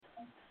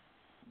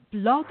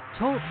Blog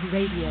Talk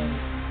Radio.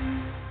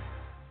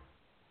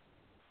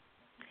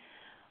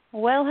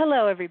 Well,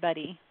 hello,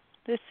 everybody.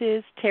 This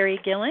is Terry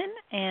Gillen,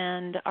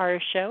 and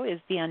our show is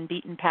The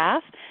Unbeaten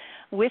Path.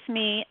 With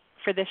me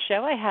for this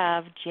show, I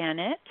have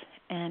Janet.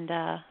 And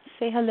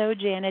say hello,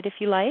 Janet, if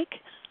you like.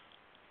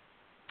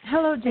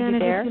 Hello,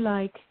 Janet, if you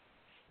like.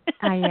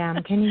 I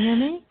am. Can you hear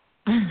me?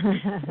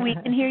 We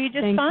can hear you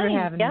just Thanks fine. Thanks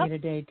for having me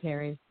today,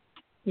 Terry.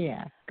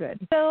 Yeah, good.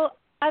 So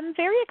I'm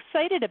very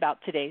excited about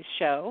today's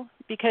show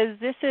because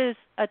this is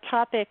a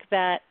topic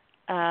that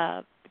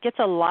gets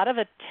a lot of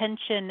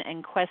attention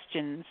and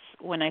questions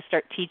when I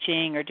start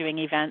teaching or doing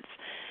events.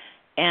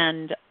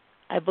 And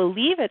I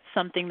believe it's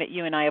something that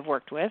you and I have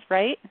worked with,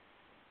 right?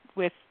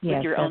 With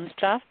your own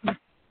stuff?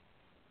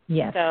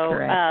 Yes, so,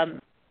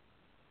 correct.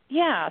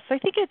 So I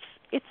think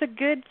it's a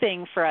good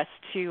thing for us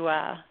to,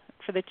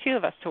 for the two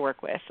of us to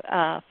work with.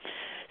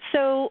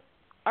 So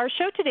our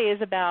show today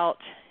is about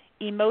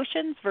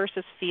emotions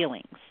versus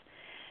feelings.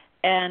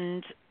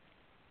 And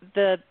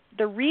the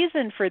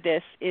reason for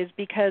this is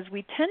because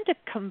we tend to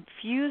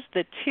confuse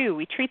the two.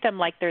 We treat them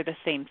like they're the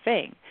same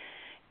thing.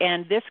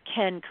 And this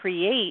can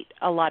create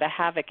a lot of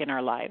havoc in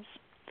our lives.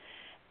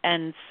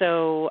 And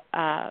so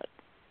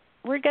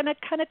we're going to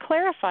kind of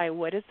clarify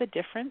what is the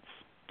difference.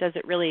 Does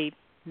it really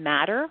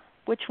matter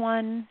which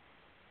one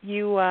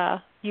you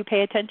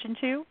pay attention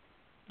to?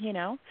 You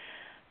know,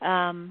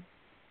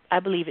 I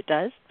believe it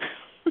does.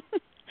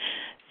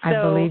 I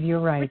believe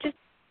you're right.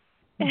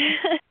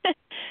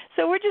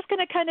 So we're just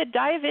going to kind of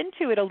dive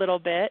into it a little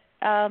bit.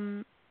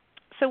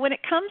 So when it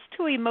comes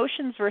to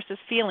emotions versus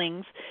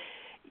feelings,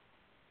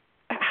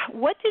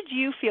 what did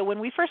you feel when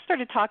we first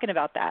started talking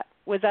about that?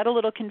 Was that a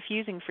little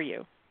confusing for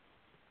you?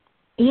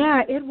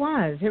 Yeah, it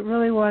was. It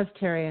really was,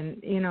 Terry.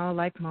 And, you know,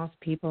 like most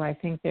people, I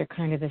think they're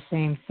kind of the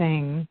same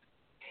thing.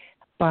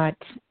 But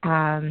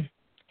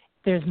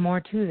there's more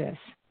to this.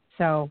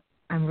 So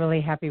I'm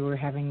really happy we're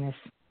having this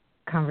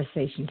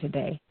conversation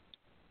today.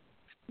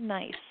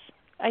 Nice.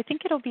 I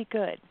think it'll be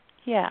good.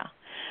 Yeah.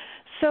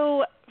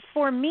 So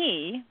for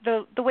me,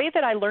 the way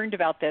that I learned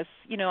about this,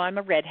 you know, I'm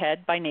a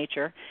redhead by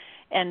nature.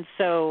 And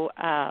so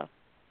I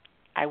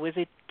was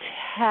a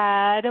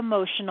tad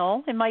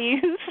emotional in my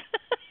youth.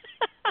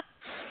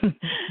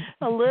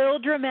 A little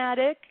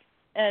dramatic.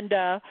 And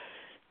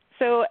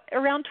so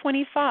around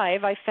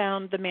 25, I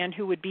found the man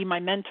who would be my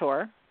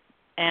mentor.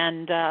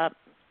 And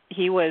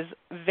he was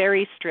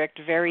very strict,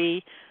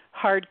 very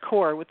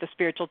hardcore with the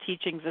spiritual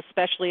teachings,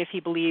 especially if he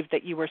believed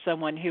that you were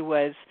someone who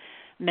was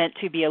meant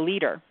to be a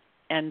leader.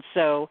 And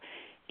so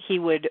he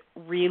would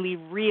really,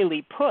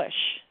 really push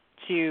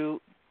to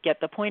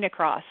get the point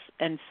across.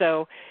 And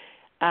so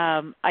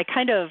I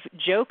kind of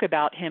joke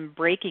about him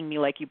breaking me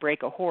like you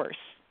break a horse,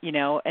 you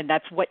know, and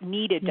that's what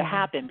needed to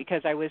happen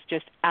because I was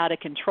just out of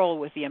control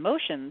with the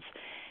emotions.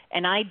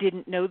 And I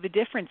didn't know the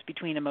difference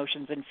between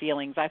emotions and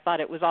feelings. I thought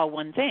it was all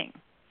one thing.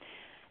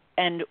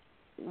 And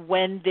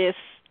when this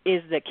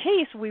is the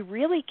case, we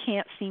really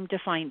can't seem to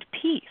find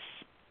peace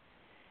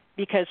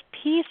because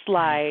peace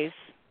lies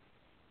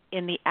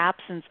in the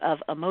absence of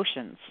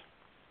emotions.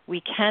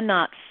 We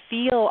cannot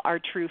feel our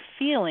true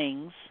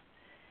feelings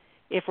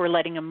if we're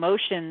letting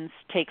emotions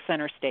take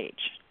center stage.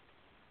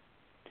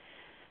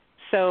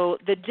 So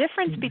the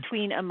difference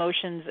between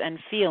emotions and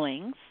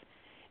feelings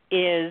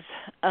is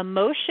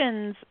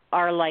emotions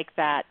are like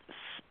that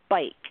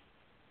spike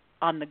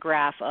on the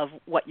graph of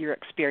what you're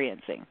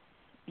experiencing.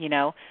 You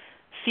know,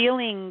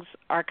 feelings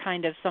are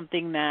kind of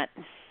something that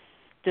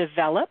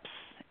develops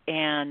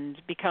and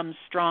becomes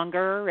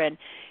stronger, and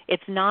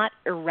it's not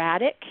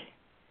erratic.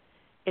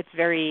 It's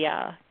very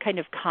kind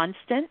of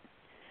constant.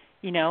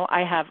 You know,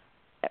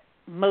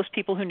 most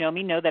people who know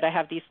me know that I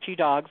have these two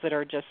dogs that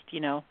are just, you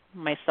know,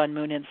 my sun,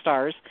 moon, and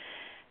stars.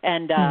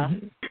 And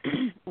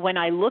when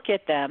I look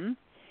at them,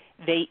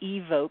 they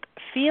evoke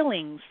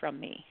feelings from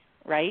me,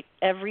 right?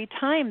 Every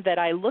time that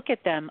I look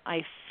at them,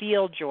 I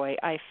feel joy.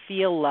 I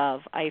feel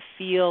love. I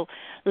feel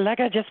like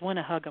I just want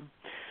to hug them.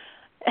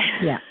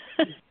 Yeah.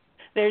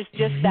 There's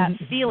just that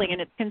feeling,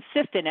 and it's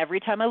consistent every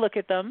time I look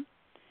at them.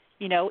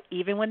 You know,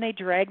 even when they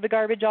drag the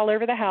garbage all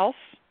over the house,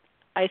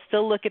 I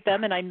still look at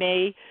them, and I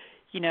may,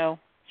 you know,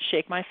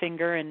 shake my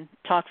finger and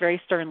talk very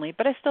sternly,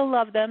 but I still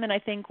love them, and I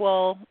think,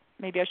 well,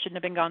 maybe I shouldn't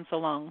have been gone so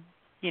long.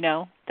 You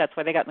know, that's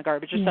why they got in the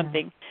garbage or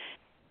something.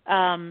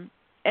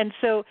 And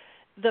so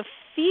the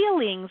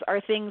feelings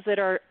are things that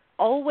are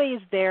always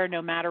there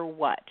no matter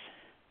what,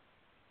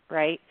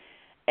 right?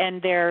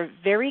 And they're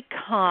very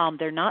calm.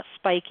 They're not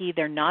spiky.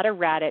 They're not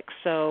erratic.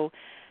 So,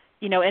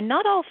 you know, and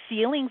not all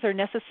feelings are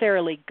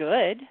necessarily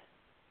good.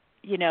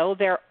 You know,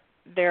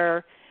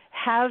 there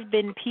have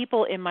been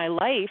people in my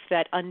life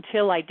that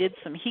until I did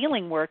some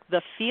healing work,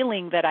 the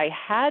feeling that I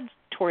had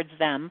towards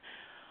them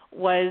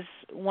was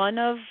one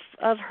of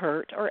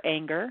hurt or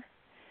anger.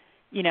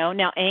 You know,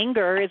 now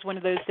anger is one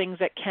of those things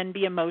that can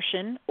be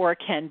emotion or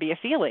can be a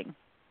feeling.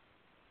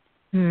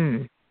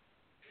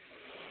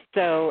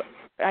 So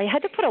I had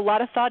to put a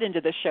lot of thought into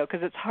this show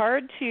because it's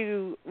hard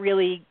to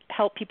really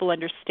help people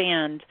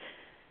understand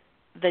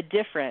the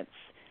difference.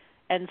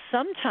 And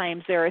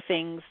sometimes there are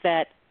things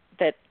that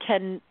that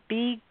can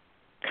be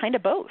kind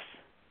of both.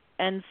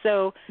 And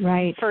so,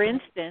 right. for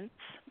instance,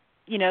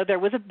 there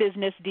was a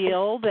business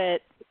deal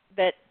that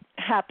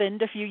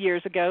happened a few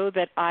years ago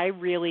that I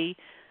really,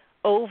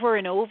 over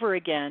and over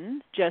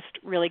again, just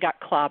really got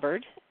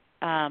clobbered.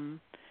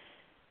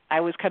 I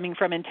was coming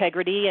from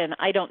integrity, and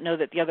I don't know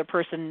that the other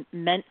person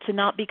meant to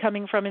not be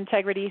coming from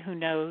integrity. Who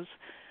knows?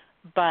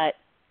 But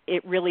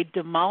it really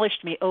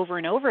demolished me over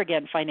and over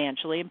again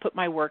financially and put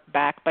my work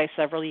back by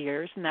several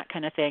years and that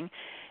kind of thing.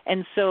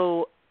 And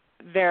so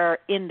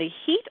in the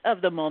heat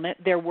of the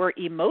moment, there were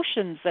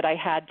emotions that I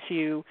had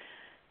to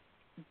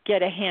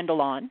get a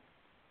handle on.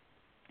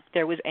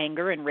 There was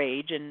anger and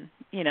rage and,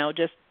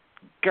 just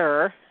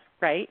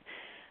right?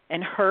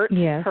 And hurt.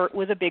 Yes. Hurt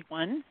was a big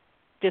one.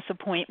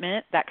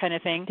 Disappointment, that kind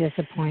of thing.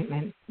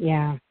 Disappointment,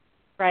 yeah.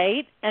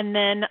 Right? And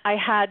then I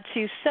had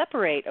to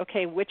separate,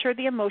 okay, which are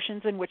the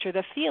emotions and which are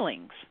the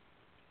feelings?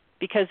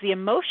 Because the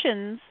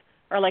emotions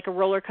are like a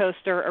roller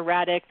coaster,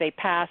 erratic, they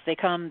pass, they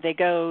come, they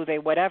go, they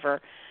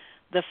whatever.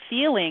 The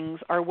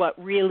feelings are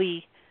what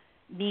really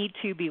need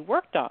to be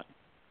worked on,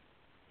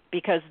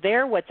 because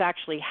they're what's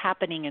actually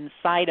happening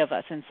inside of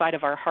us, inside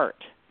of our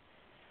heart.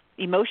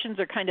 Emotions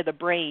are kind of the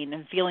brain,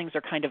 and feelings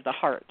are kind of the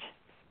heart.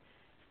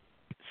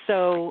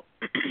 So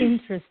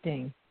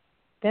interesting.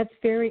 That's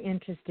very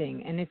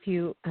interesting. And if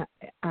you,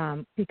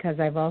 because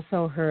I've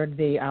also heard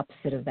the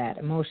opposite of that.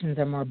 Emotions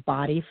are more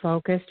body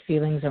focused,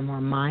 feelings are more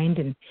mind,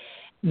 and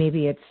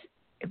maybe it's,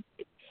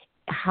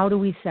 how do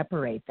we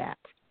separate that?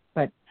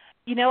 But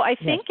I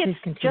think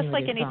it's just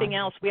like anything thought.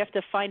 else. We have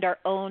to find our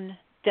own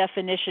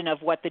definition of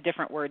what the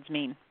different words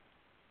mean.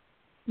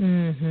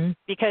 Mm-hmm.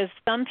 Because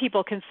some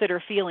people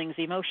consider feelings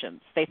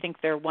emotions. They think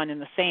they're one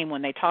and the same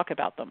when they talk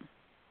about them.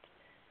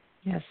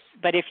 Yes.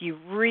 But if you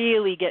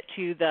really get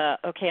to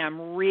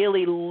I'm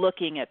really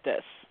looking at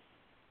this,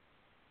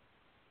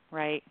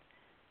 right,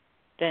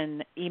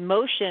 then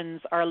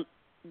emotions are,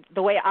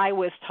 the way I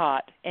was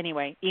taught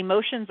anyway,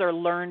 emotions are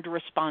learned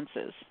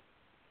responses.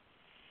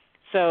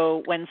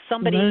 So when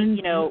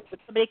somebody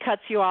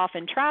cuts you off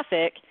in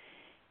traffic,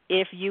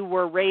 if you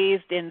were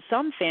raised in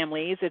some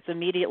families, it's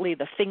immediately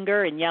the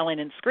finger and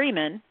yelling and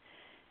screaming.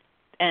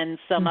 And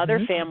some other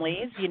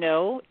families,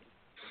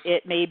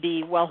 it may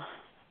be, well,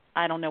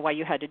 I don't know why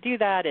you had to do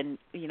that, and,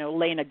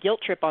 laying a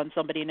guilt trip on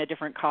somebody in a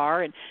different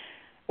car.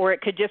 Or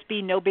it could just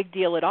be no big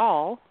deal at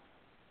all.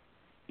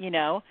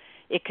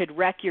 It could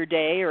wreck your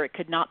day, or it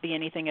could not be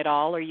anything at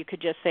all. Or you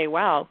could just say,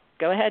 wow,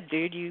 go ahead,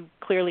 dude. You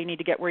clearly need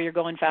to get where you're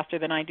going faster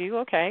than I do.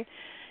 Okay.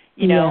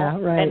 Yeah,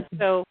 right. And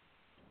so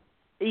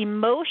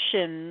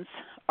emotions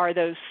are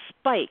those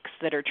spikes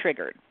that are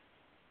triggered.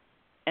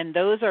 And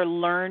those are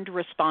learned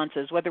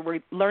responses, whether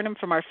we learn them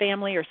from our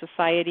family or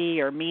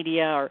society or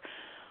media or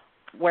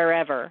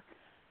wherever,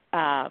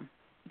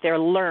 they're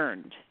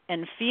learned.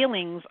 And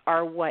feelings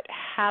are what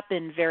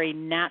happen very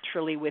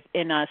naturally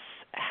within us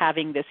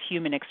having this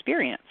human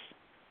experience.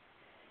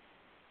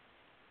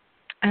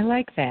 I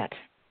like that.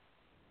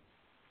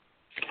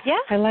 Yeah.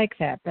 I like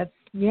that. That's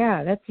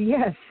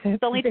yes.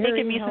 It's only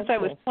taken me helpful. since I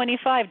was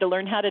 25 to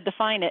learn how to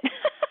define it.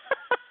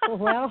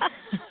 Well,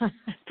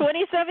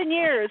 27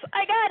 years.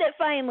 I got it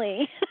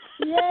finally.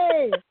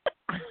 Yay.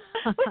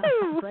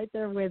 Right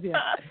there with you.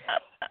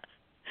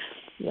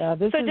 Yeah,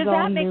 this is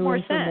all new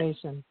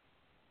information.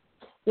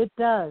 It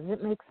does.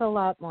 It makes a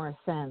lot more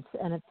sense,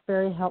 and it's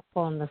very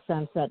helpful in the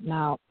sense that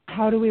now,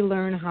 how do we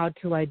learn how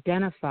to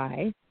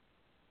identify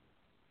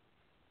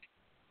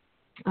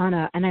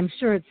and I'm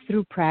sure it's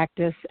through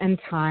practice and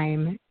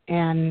time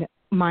and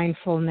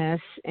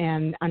mindfulness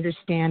and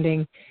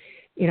understanding,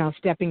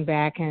 stepping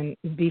back and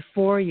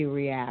before you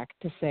react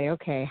to say,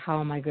 okay, how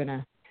am I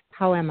gonna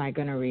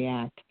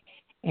react?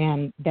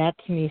 And that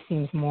to me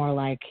seems more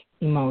like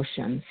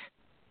emotions.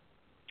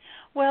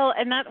 Well,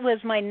 and that was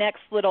my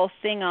next little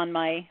thing on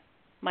my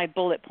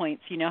bullet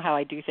points. You know how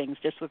I do things,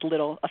 just with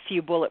a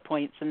few bullet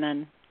points, and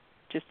then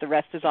just the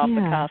rest is off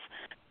the cuff.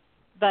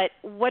 But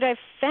what I've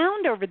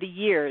found over the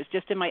years,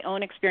 just in my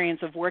own experience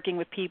of working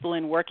with people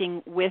and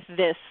working with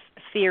this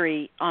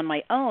theory on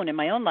my own in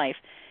my own life,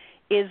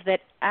 is that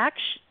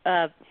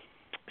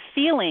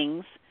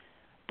feelings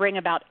bring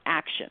about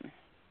action.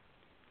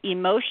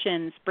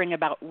 Emotions bring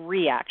about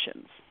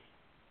reactions.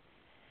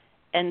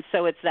 And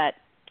so it's that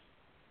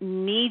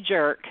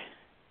knee-jerk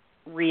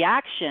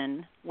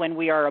reaction when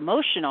we are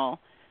emotional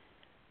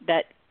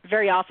that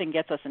very often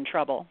gets us in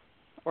trouble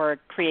or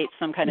creates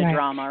some kind of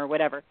drama or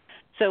whatever.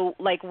 So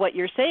like what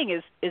you're saying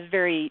is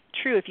very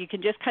true. If you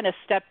can just kind of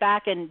step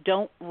back and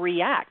don't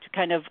react,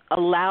 kind of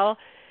allow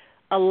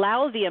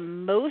the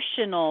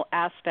emotional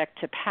aspect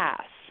to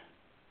pass.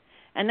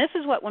 And this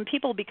is when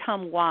people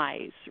become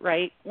wise,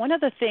 right? One of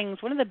the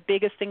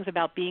biggest things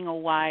about being a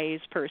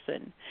wise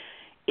person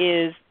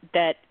is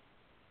that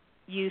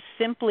you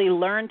simply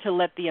learn to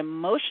let the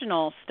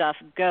emotional stuff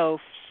go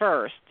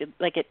first.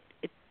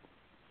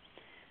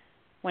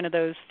 One of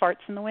those farts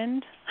in the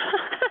wind.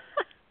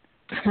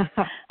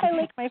 I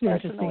like my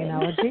farts in the wind.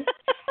 Analogy.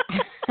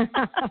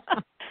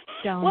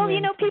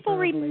 Well, people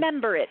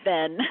remember it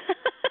then.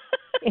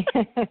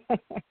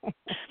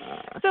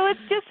 So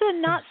it's just a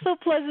not so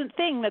pleasant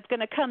thing that's going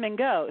to come and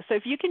go. So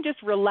if you can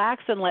just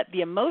relax and let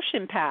the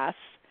emotion pass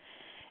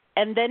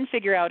and then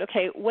figure out,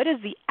 okay, what is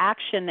the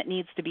action that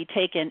needs to be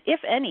taken, if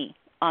any,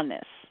 on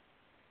this?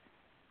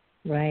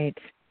 Right.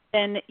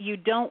 Then you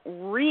don't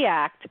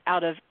react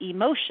out of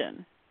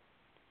emotion.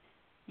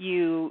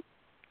 You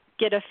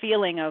get a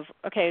feeling of,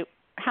 okay,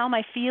 how am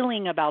I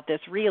feeling about this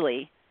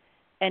really?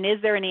 And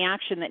is there any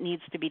action that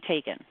needs to be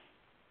taken?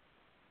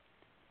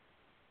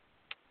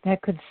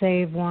 That could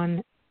save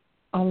one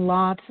a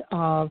lot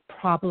of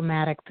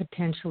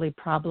potentially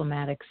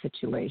problematic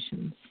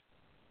situations.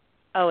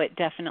 Oh, it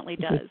definitely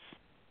does.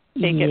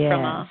 Take it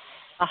from a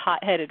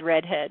hot-headed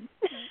redhead.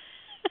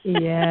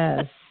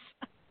 Yes.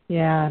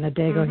 Yeah, and a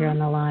Dago here on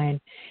the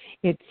line.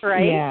 It's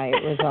right? Yeah,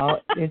 it was all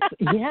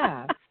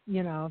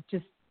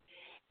just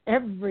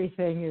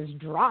everything is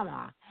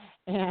drama,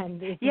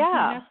 and it doesn't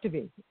have to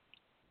be.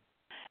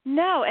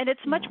 No, and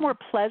it's much more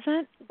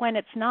pleasant when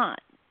it's not.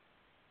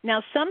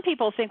 Now, some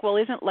people think, well,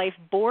 isn't life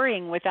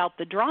boring without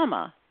the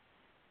drama?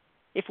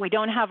 If we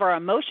don't have our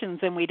emotions,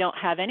 then we don't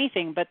have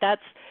anything. But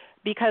that's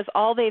because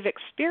all they've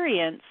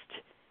experienced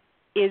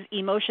is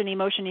emotion,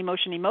 emotion,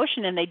 emotion,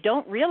 emotion, and they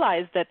don't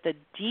realize that the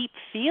deep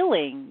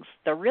feelings,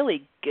 the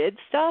really good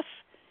stuff,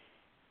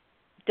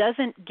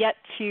 doesn't get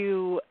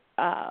to,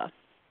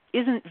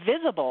 isn't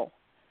visible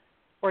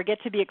or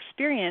get to be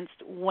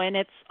experienced when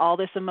it's all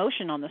this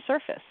emotion on the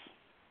surface.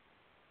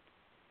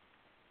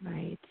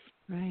 Right,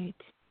 right.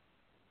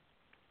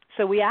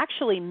 So we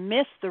actually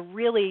miss the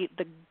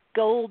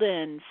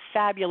golden,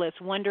 fabulous,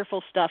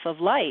 wonderful stuff of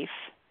life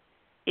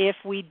if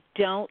we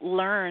don't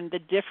learn the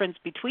difference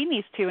between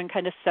these two and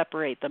kind of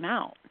separate them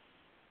out.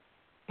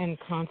 And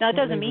constantly now, it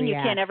doesn't mean you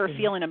can't ever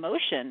feel an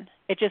emotion.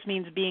 It just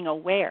means being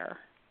aware.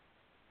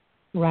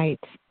 Right.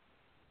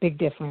 Big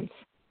difference.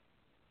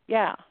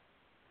 Yeah.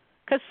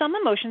 Because some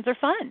emotions are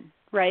fun,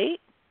 right?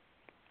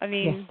 I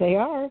mean, yes, they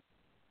are.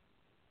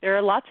 There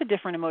are lots of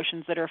different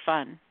emotions that are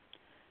fun.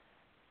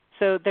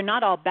 So they're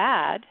not all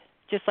bad,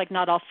 just like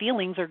not all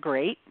feelings are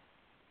great.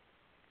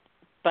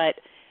 But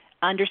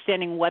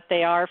understanding what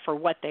they are for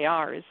what they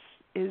are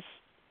is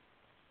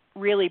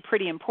really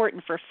pretty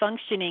important for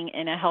functioning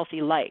in a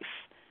healthy life.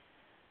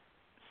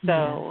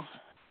 So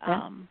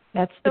yes.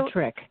 That's the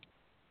trick.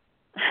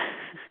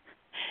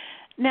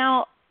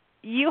 Now,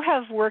 you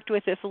have worked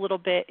with this a little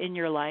bit in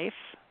your life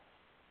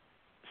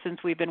since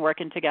we've been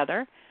working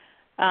together.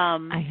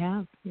 I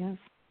have, yes.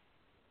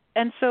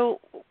 And so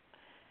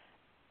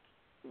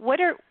what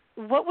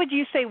would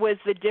you say was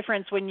the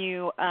difference when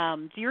you,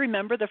 do you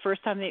remember the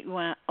first time that you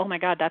went, oh my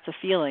God, that's a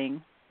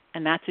feeling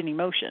and that's an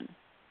emotion?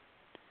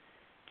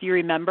 Do you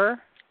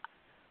remember?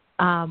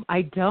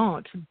 I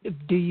don't.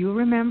 Do you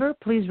remember?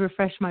 Please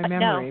refresh my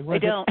memory. No, I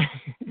don't.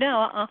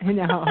 No.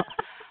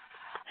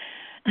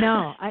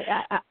 No,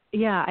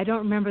 I don't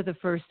remember the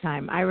first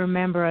time. I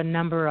remember a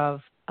number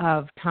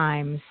of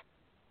times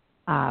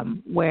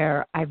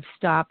where I've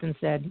stopped and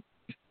said,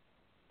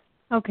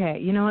 okay,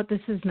 you know what? This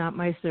is not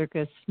my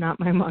circus, not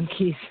my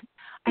monkeys.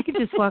 I could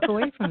just walk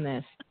away from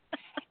this.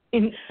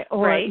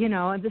 Right.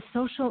 The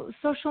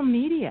social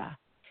media,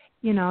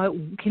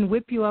 it can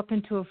whip you up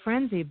into a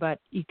frenzy, but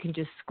you can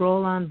just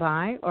scroll on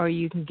by, or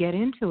you can get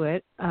into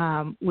it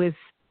with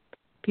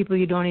people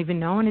you don't even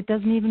know, and it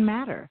doesn't even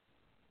matter.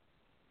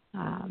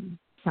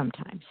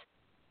 Sometimes.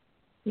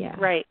 Yeah.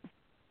 Right.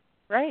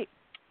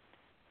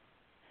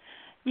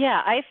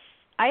 Yeah, I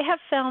have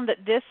found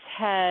that this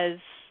has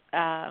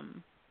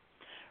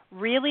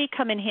really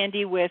come in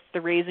handy with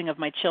the raising of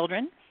my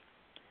children,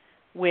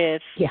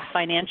 with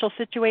financial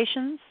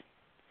situations,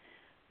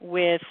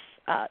 with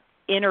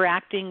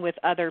interacting with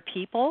other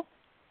people,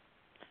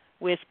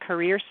 with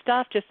career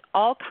stuff, just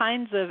all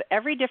kinds of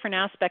every different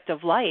aspect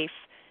of life.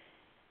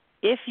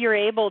 If you're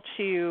able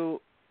to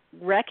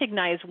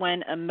recognize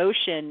when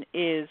emotion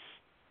is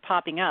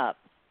popping up,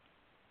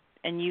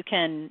 and you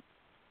can,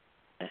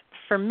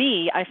 for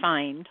me, I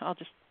find, I'll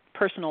just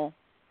personal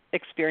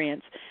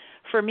experience,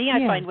 for me,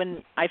 I find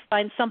when I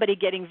find somebody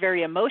getting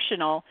very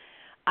emotional,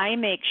 I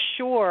make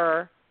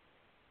sure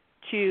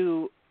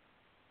to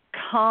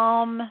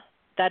calm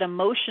that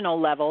emotional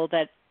level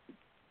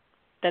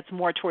that's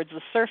more towards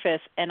the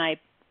surface, and I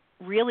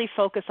really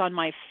focus on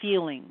my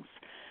feelings.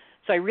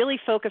 So I really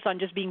focus on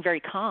just being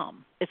very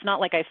calm. It's not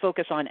like I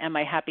focus on, am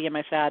I happy, am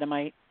I sad,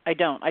 I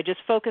don't. I just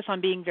focus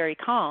on being very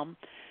calm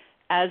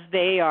as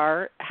they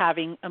are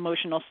having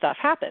emotional stuff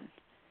happen.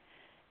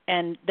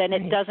 And then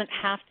it doesn't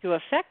have to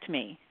affect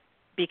me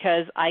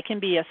because I can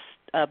be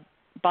a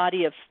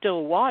body of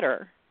still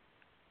water.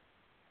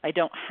 I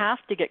don't have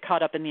to get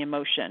caught up in the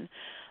emotion.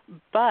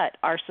 But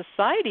our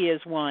society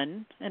is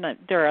one, and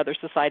there are other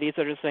societies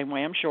that are the same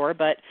way, I'm sure,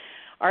 but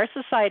our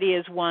society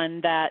is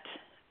one that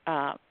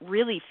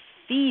really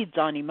feeds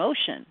on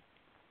emotion.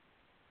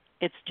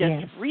 It's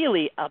just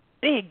really a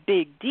big,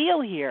 big deal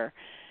here.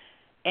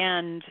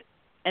 And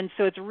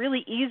so it's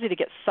really easy to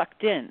get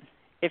sucked in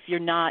if you're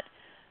not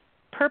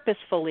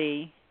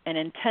purposefully and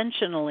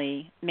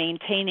intentionally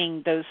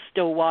maintaining those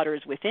still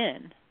waters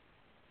within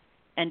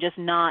and just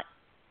not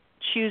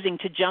choosing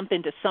to jump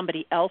into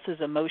somebody else's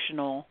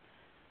emotional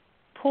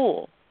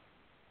pool.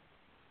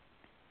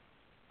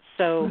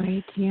 So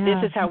right, yeah.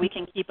 this is how we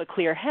can keep a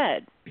clear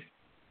head.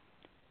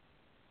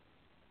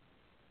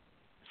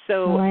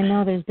 So well, I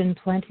know there's been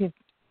plenty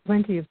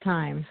of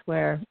times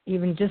where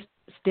even just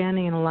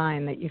standing in a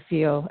line that you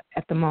feel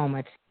at the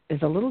moment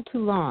is a little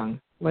too long,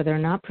 where they're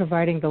not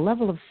providing the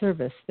level of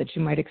service that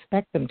you might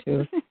expect them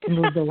to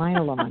move the line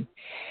along.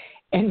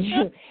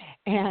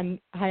 And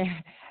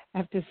I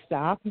have to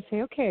stop and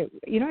say, okay,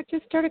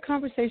 just start a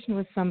conversation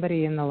with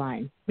somebody in the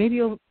line. Maybe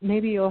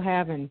you'll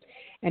have an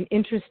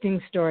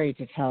interesting story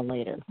to tell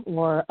later,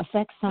 or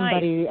affect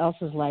somebody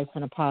else's life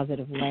in a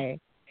positive way.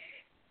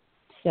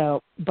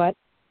 So, but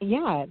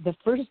yeah, the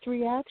first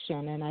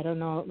reaction, and I don't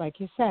know, like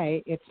you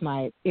say, it's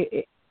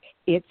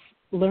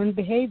learned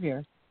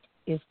behavior,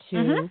 is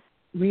to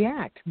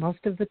react.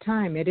 Most of the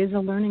time, it is a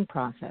learning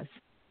process.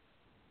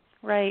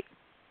 Right.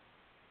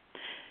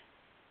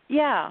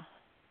 Yeah.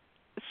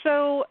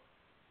 So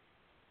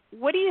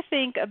what do you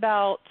think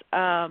about,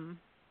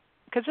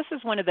 because this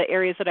is one of the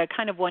areas that I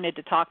kind of wanted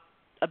to talk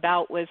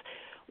about, was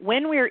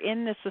when we're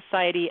in this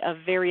society of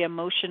very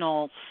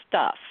emotional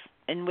stuff,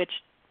 in which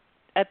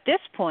at this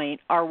point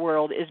our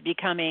world is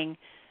becoming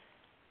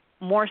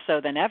more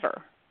so than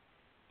ever,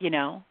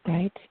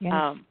 Right,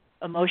 yes.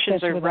 Emotions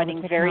Especially are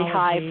running very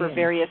high for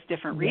various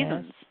different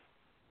reasons.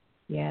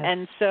 Yes.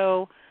 And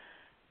so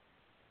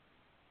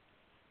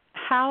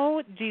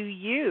how do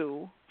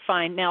you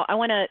find, now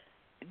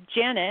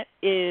Janet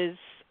is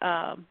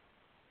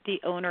the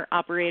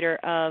owner-operator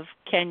of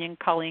Canyon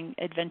Calling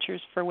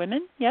Adventures for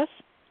Women, yes?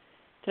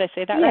 Did I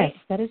say that right?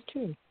 Yes, that is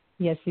true.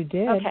 Yes, you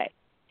did. Okay.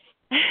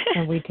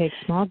 And we take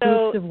small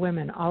groups of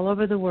women all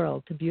over the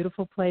world to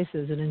beautiful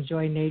places and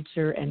enjoy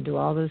nature and do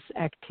all those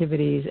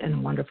activities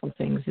and wonderful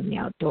things in the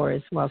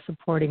outdoors while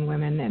supporting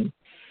women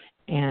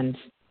and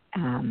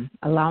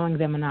allowing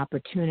them an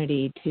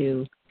opportunity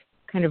to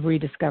kind of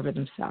rediscover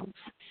themselves.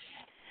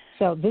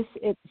 So this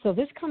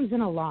comes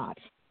in a lot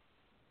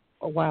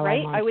while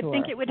I'm on I would tour.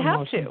 think it would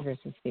have Emotions to.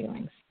 versus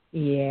feelings.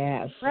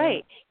 Yes.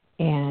 Right.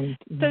 And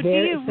so do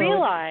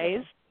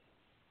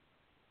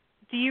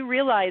you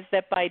realize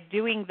that by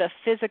doing the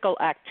physical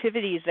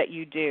activities that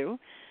you do,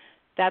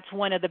 that's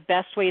one of the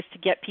best ways to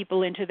get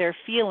people into their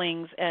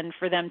feelings and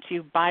for them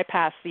to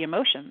bypass the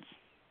emotions?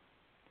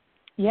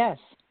 Yes.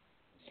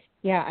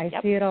 Yeah, I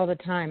see it all the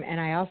time,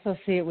 and I also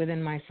see it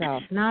within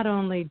myself. Not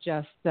only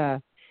just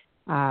the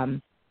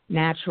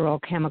natural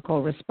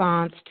chemical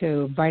response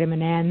to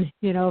vitamin N,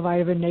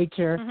 vitamin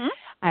nature,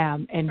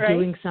 and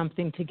doing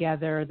something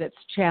together that's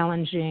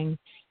challenging.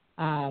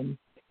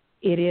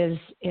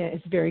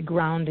 It's very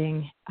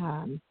grounding,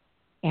 and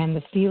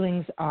the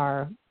feelings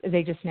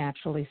they just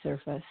naturally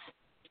surface.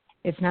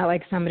 It's not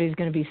like somebody's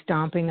going to be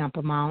stomping up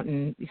a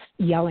mountain,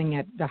 yelling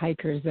at the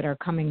hikers that are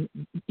coming,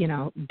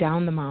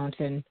 down the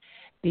mountain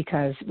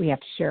because we have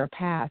to share a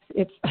path.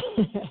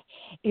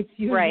 It's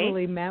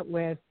usually met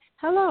with,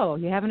 hello,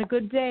 you having a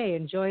good day?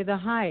 Enjoy the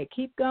hike.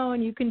 Keep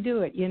going. You can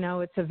do it.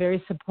 It's a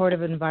very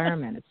supportive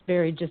environment.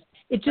 It just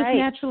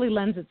naturally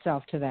lends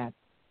itself to that.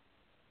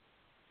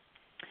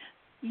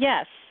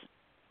 Yes,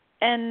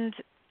 and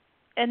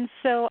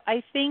so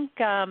I think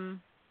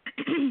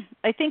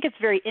I think it's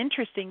very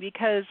interesting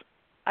because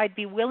I'd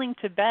be willing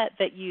to bet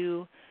that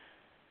you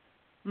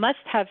must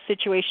have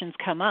situations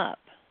come up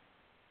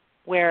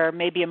where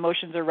maybe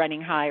emotions are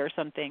running high or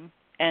something,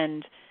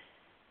 and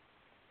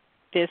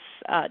this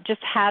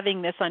just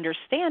having this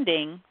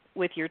understanding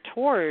with your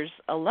tours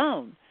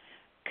alone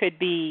could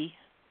be,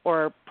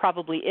 or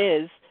probably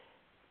is,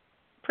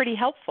 pretty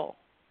helpful.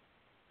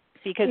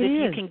 Because if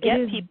you can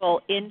get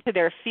people into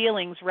their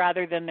feelings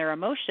rather than their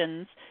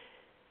emotions,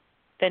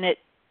 then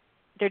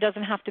there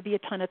doesn't have to be a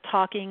ton of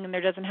talking, and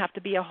there doesn't have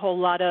to be a whole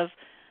lot of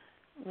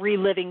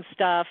reliving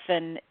stuff,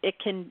 and it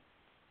can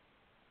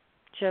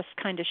just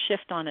kind of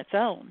shift on its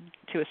own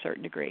to a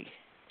certain degree.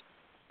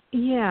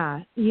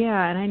 Yeah,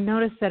 and I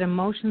noticed that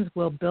emotions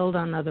will build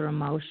on other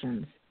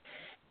emotions.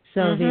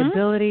 So the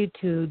ability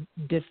to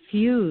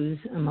diffuse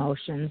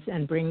emotions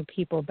and bring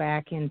people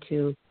back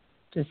into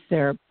just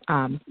their,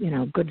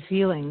 good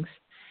feelings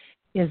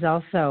is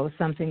also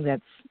something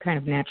that's kind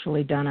of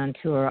naturally done on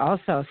tour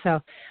also. So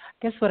I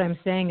guess what I'm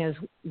saying is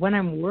when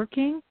I'm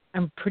working,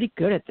 I'm pretty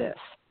good at this.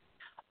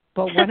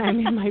 But when I'm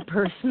in my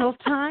personal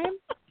time,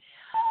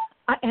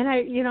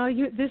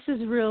 this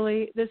is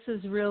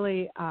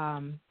really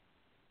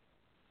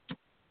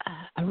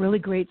a really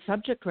great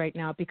subject right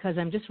now, because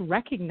I'm just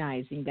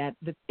recognizing that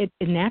it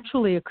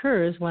naturally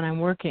occurs when I'm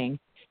working.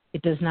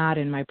 It does not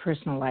in my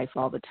personal life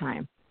all the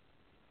time.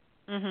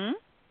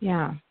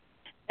 Yeah.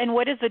 And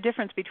what is the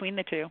difference between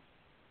the two?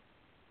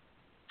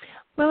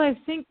 Well, I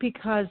think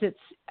because it's,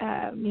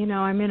 I'm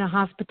in a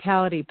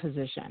hospitality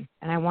position,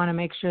 and I want to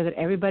make sure that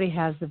everybody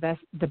has the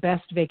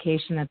best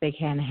vacation that they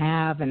can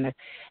have, and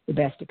the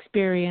best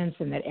experience,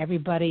 and that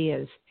everybody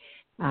is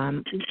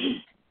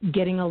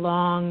getting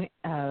along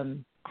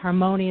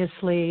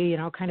harmoniously,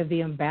 kind of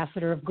the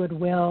ambassador of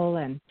goodwill,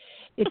 and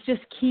it's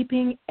just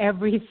keeping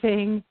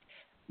everything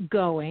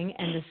going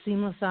and the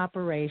seamless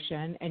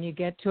operation, and you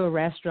get to a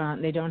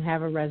restaurant, they don't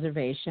have a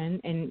reservation,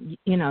 and,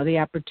 the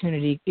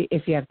opportunity,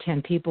 if you have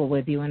 10 people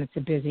with you and it's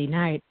a busy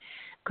night,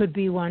 could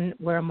be one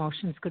where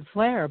emotions could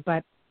flare.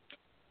 But,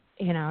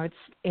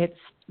 it's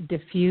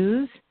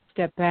diffuse,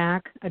 step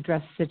back,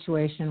 address the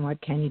situation, what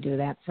can you do,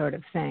 that sort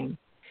of thing.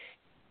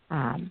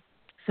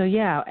 So,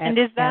 yeah. And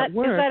is it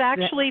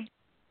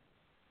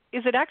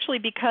actually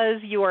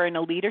because you are in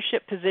a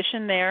leadership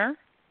position there?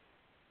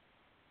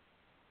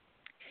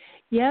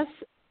 Yes,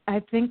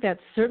 I think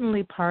that's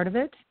certainly part of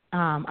it.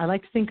 I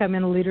like to think I'm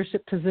in a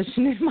leadership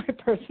position in my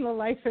personal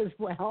life as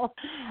well.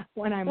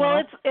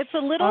 It's a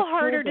little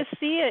harder to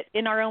see it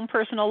in our own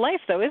personal life,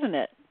 though, isn't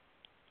it?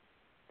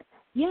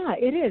 Yeah,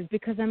 it is,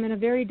 because I'm in a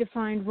very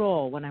defined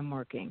role when I'm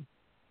working.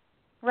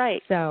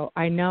 Right. So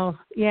I know,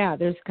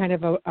 there's kind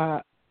of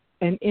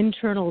an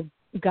internal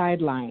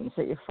guidelines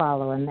that you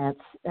follow, and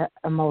that's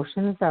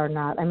emotions are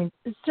not. I mean,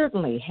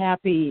 certainly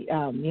happy,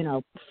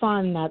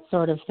 fun, that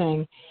sort of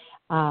thing.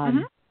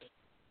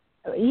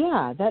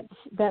 Yeah,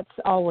 that's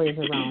always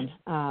around.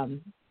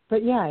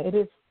 But it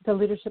is, the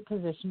leadership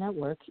position at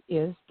work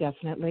is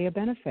definitely a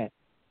benefit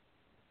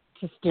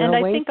to steer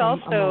away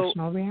from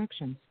emotional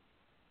reactions.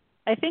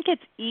 I think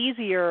it's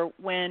easier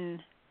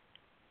when,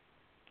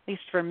 at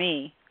least for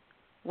me,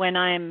 when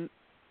I'm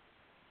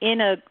in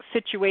a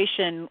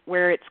situation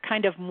where it's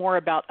kind of more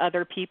about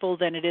other people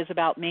than it is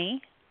about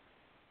me.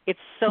 It's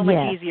so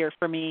much easier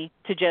for me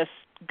to just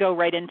go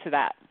right into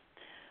that.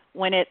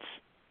 When it's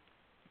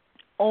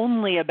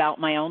only about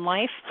my own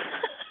life,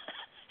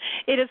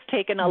 it has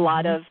taken a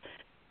lot of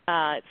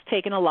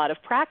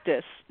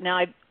practice. Now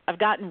I've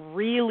gotten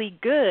really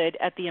good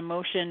at the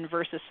emotion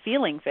versus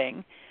feeling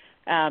thing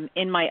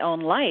in my own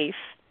life,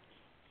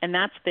 and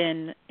that's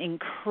been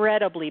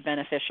incredibly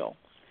beneficial.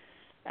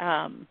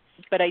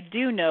 But I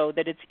do know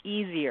that it's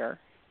easier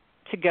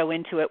to go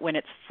into it when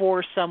it's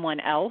for someone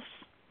else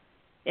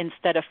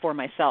instead of for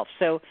myself.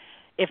 So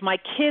if my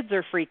kids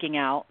are freaking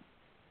out,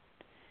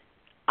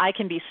 I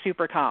can be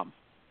super calm,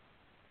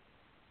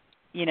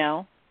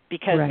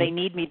 because they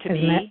need me to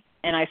be,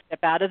 and I step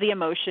out of the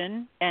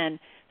emotion. And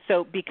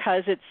so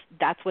because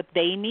that's what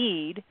they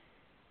need,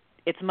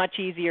 it's much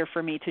easier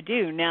for me to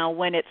do. Now,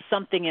 when it's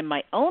something in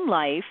my own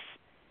life,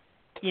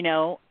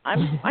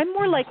 I'm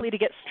more likely to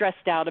get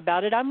stressed out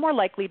about it. I'm more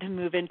likely to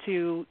move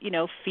into,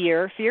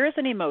 fear. Fear is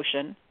an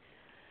emotion.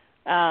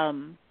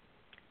 And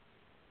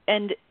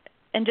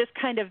just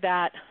kind of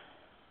that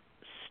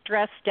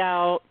stressed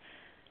out,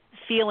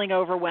 feeling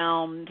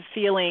overwhelmed,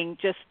 feeling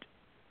just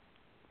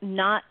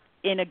not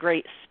in a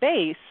great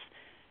space.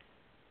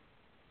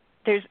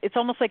 It's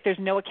almost like there's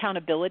no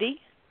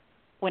accountability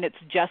when it's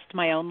just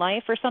my own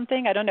life or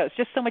something. I don't know. It's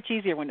just so much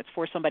easier when it's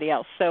for somebody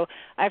else. So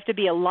I have to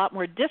be a lot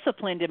more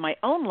disciplined in my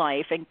own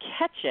life and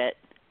catch it.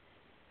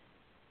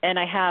 And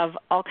I have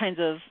all kinds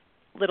of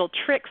little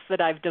tricks that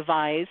I've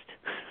devised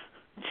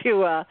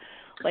to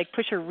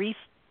push a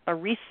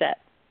reset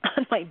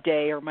on my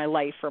day or my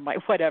life or my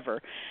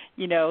whatever,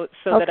 so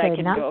that I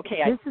can go,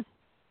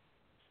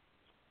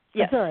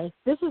 Yes. Sorry,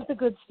 this is the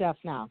good stuff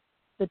now.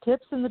 The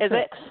tips and the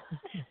tricks.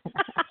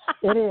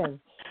 It is.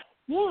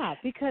 Yeah,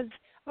 because,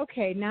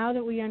 now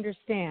that we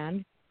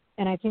understand,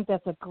 and I think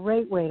that's a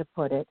great way to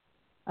put it,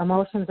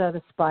 emotions are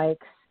the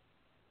spikes,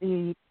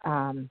 the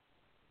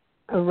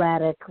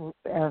erratic,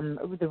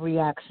 the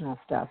reactional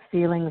stuff.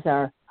 Feelings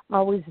are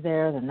always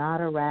there, they're not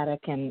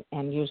erratic, and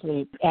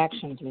usually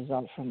actions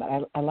result from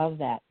that. I love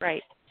that.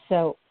 Right.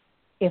 So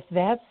if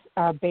that's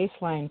our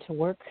baseline to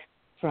work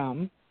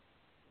from,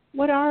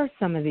 what are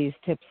some of these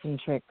tips and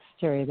tricks,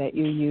 Terry, that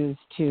you use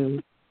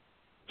to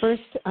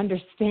first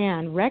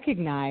understand,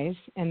 recognize,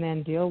 and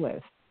then deal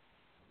with?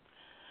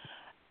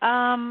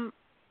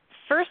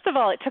 First of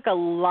all, it took a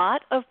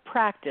lot of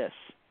practice,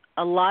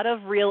 a lot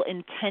of real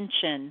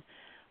intention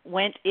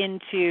went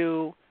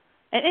into,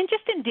 and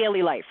just in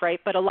daily life,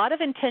 right? But a lot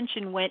of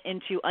intention went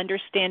into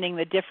understanding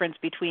the difference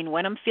between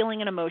when I'm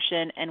feeling an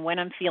emotion and when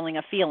I'm feeling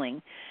a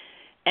feeling.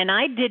 And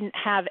I didn't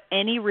have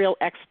any real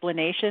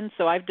explanation,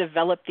 so I've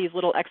developed these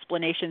little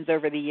explanations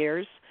over the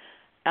years.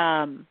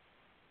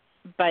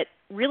 But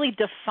really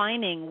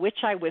defining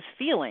which I was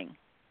feeling,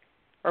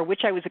 or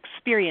which I was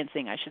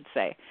experiencing, I should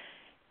say,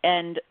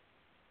 and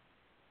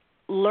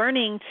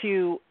learning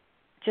to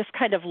just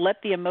kind of let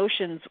the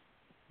emotions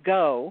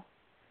go.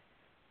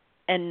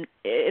 And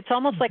it's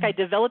almost like I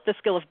developed the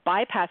skill of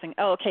bypassing,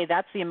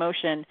 that's the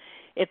emotion.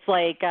 It's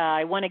like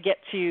I want to get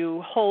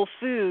to Whole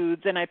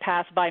Foods and I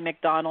pass by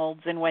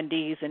McDonald's and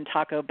Wendy's and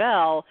Taco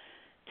Bell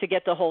to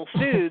get to Whole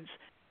Foods.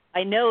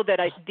 I know that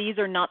these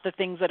are not the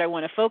things that I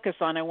want to focus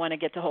on. I want to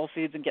get to Whole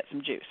Foods and get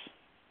some juice,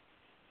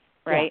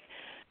 right?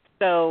 Yeah.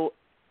 So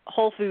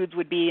Whole Foods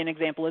would be an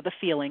example of the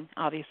feeling,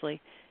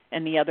 obviously,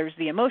 and the other's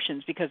the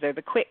emotions because they're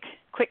the quick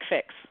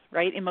fix,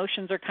 right?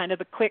 Emotions are kind of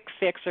the quick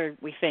fix, or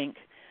we think,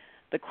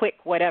 the quick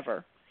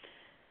whatever.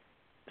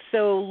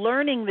 So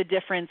learning the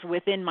difference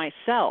within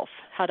myself,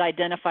 how to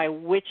identify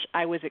which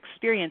I was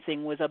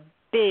experiencing, was a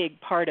big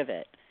part of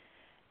it.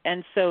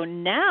 And so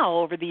now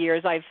over the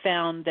years I've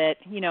found that,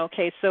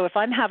 okay, so if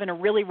I'm having a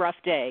really rough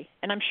day,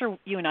 and I'm sure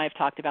you and I have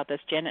talked about this,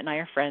 Janet and I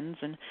are friends,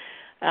 and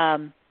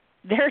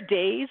there are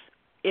days,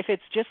 if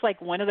it's just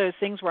like one of those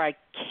things where I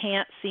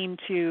can't seem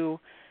to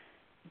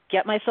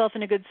get myself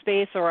in a good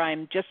space, or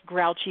I'm just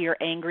grouchy or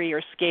angry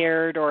or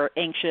scared or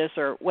anxious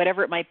or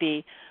whatever it might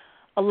be,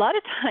 a lot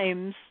of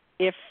times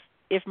if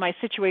my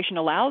situation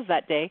allows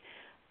that day,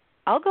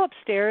 I'll go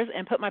upstairs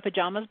and put my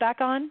pajamas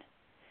back on,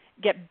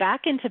 get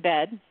back into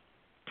bed,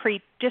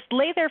 just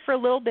lay there for a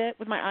little bit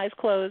with my eyes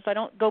closed. I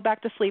don't go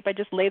back to sleep. I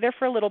just lay there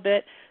for a little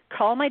bit,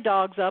 call my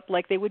dogs up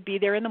like they would be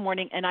there in the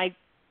morning, and I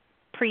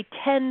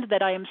pretend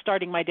that I am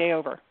starting my day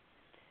over.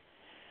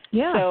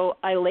 Yeah. So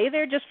I lay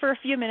there just for a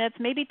few minutes,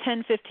 maybe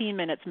 10, 15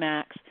 minutes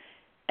max,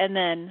 and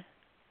then,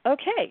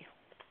 okay,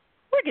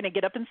 we're going to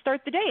get up and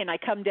start the day. And I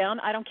come down.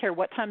 I don't care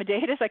what time of day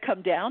it is. I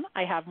come down.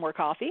 I have more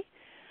coffee.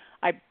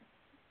 I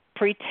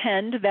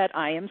pretend that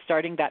I am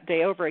starting that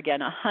day over again,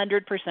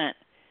 100%.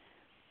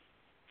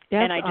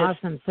 That's and I just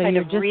awesome. So kind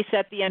you of just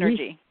reset the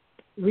energy.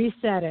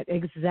 Reset it,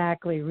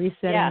 exactly.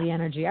 Resetting the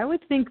energy. I would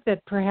think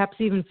that perhaps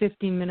even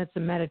 15 minutes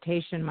of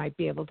meditation might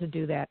be able to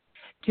do that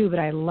too, but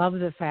I love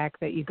the fact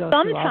that you go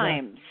through all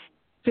the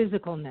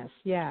physicalness.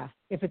 Yeah,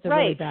 if it's a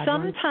really bad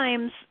one.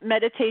 Sometimes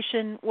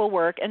meditation will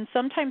work, and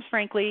sometimes,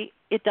 frankly,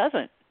 it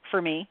doesn't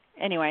for me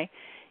anyway.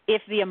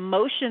 If the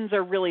emotions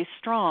are really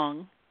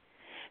strong,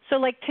 so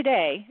like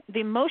today, the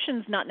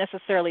emotion's not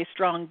necessarily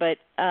strong, but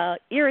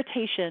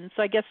irritation,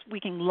 so I guess we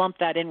can lump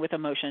that in with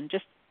emotion,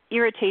 just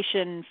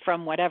irritation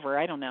from whatever,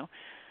 I don't know.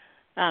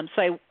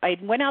 So I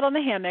went out on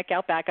the hammock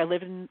out back. I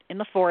live in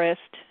the forest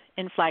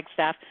in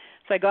Flagstaff.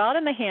 So I go out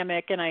in the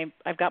hammock, and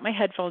I've got my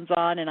headphones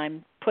on, and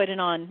I'm putting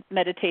on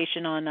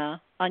meditation on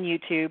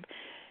YouTube,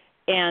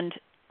 and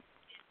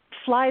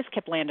flies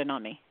kept landing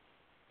on me.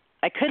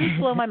 I couldn't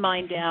slow my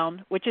mind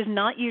down, which is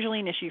not usually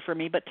an issue for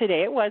me, but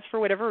today it was for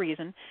whatever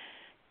reason.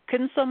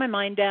 Couldn't slow my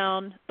mind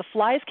down. The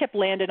flies kept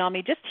landing on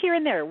me just here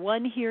and there,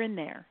 one here and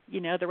there.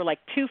 There were like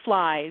 2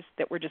 flies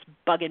that were just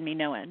bugging me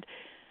no end.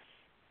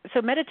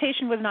 So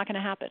meditation was not going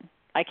to happen.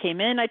 I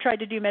came in, I tried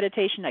to do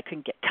meditation. I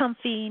couldn't get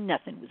comfy.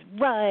 Nothing was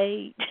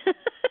right.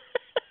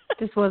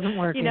 Just wasn't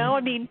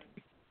working.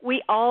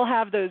 We all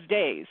have those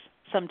days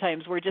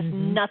sometimes where just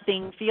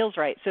nothing feels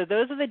right. So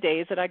those are the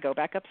days that I go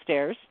back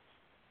upstairs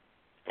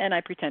and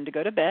I pretend to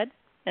go to bed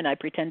and I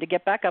pretend to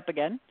get back up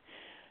again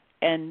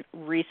and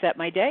reset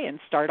my day and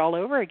start all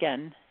over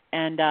again.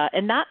 And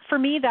that, for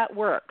me, that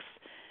works.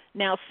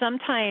 Now,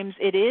 sometimes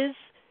it is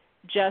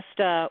just,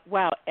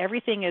 wow,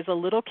 everything is a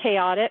little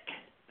chaotic,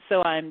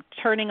 so I'm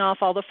turning off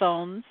all the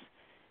phones,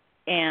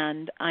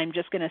 and I'm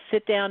just going to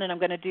sit down and I'm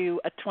going to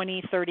do a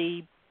 20,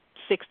 30,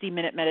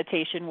 60-minute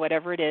meditation,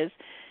 whatever it is,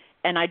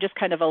 and I just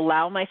kind of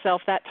allow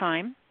myself that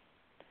time,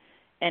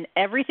 and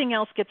everything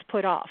else gets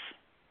put off,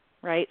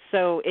 right?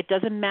 So it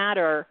doesn't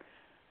matter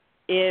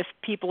if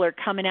people are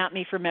coming at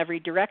me from every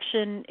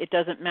direction. It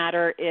doesn't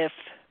matter if,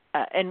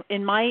 and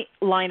in my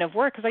line of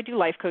work, because I do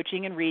life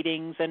coaching and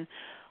readings and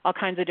all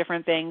kinds of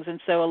different things, and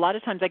so a lot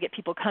of times I get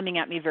people coming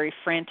at me very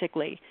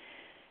frantically.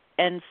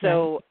 And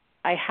so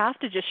I have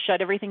to just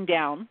shut everything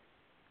down,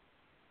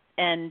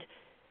 and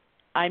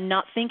I'm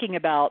not thinking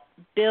about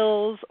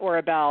bills or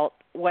about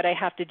what I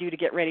have to do to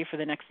get ready for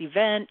the next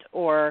event,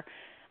 or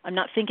I'm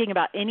not thinking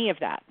about any of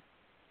that.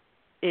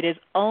 It is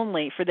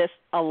only for this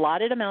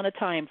allotted amount of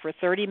time, for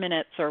 30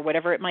 minutes or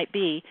whatever it might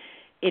be,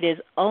 it is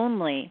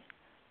only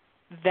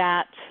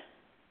that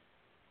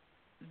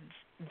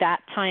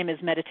time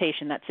is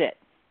meditation. That's it.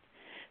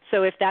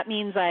 So if that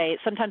means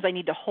sometimes I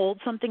need to hold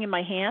something in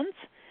my hands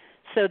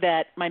so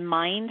that my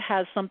mind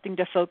has something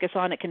to focus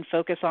on, it can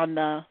focus on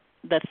the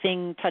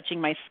thing touching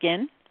my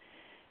skin,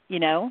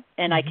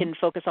 and I can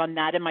focus on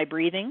that in my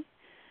breathing.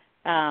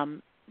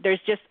 There's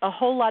just a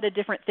whole lot of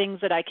different things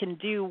that I can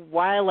do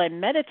while I'm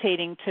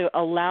meditating to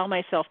allow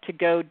myself to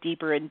go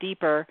deeper and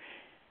deeper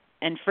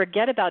and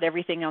forget about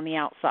everything on the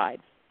outside.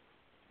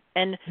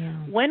 And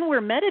when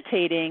we're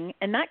meditating,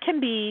 and that can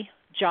be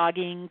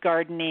jogging,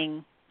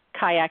 gardening,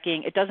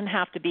 kayaking, it doesn't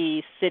have to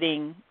be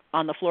sitting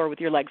on the floor with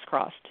your legs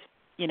crossed,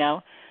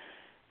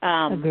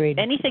 Agreed.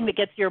 Anything that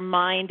gets your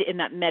mind in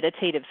that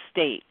meditative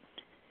state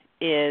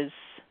is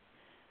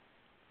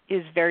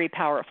very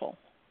powerful.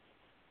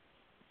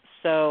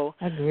 So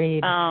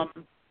agreed.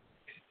 And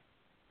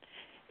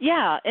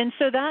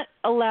so that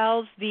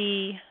allows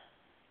the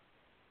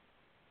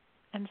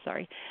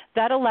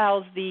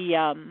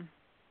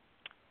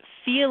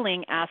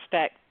feeling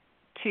aspect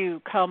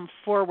to come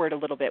forward a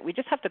little bit. We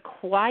just have to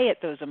quiet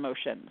those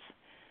emotions.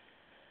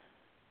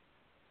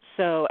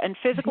 So, and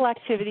physical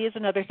activity is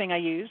another thing I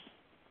use.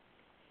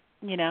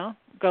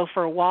 Go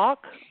for a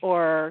walk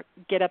or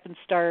get up and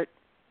start,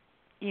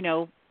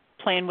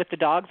 playing with the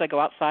dogs. I go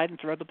outside and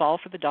throw the ball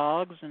for the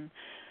dogs, and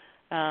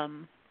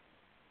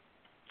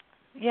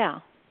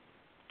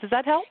Does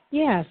that help?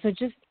 Yeah. So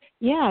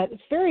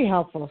it's very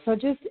helpful. So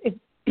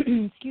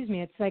excuse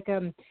me, it's like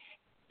a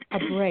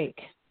break.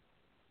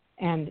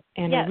 and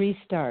Yes. a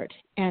restart.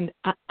 And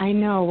I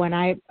know when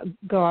I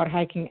go out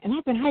hiking, and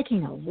I've been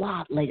hiking a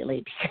lot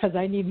lately because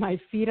I need my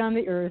feet on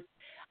the earth.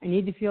 I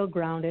need to feel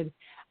grounded.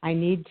 I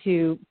need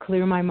to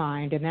clear my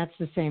mind, and that's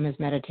the same as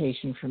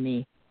meditation for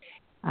me.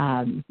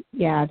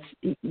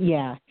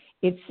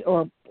 It's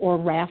or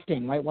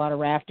rafting, whitewater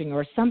rafting,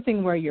 or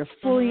something where you're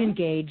fully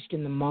engaged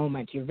in the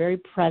moment. You're very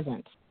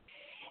present,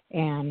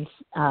 and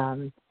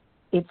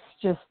it's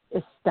just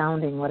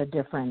astounding what a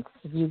difference.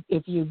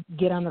 If you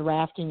get on the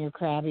raft and you're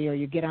crabby, or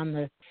you get on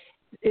the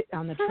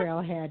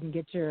trailhead and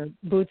get your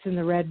boots in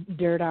the red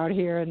dirt out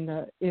here in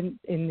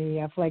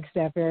the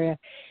Flagstaff area,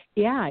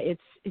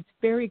 it's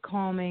very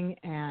calming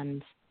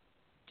and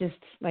just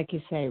like you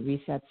say,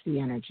 resets the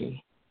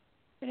energy.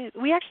 It is.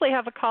 We actually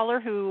have a caller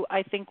who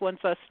I think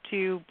wants us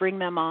to bring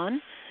them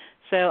on.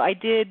 So I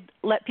did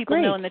let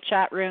people know in the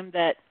chat room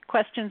that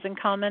questions and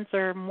comments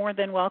are more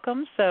than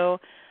welcome. So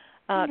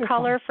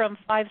caller from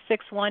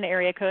 561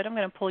 area code, I'm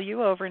going to pull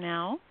you over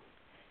now.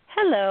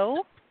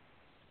 Hello.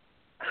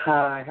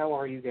 Hi, how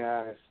are you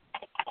guys?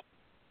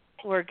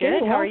 We're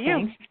good. How are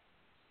you?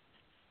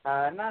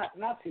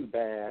 Not too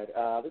bad.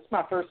 This is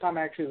my first time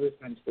actually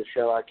listening to the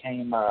show. I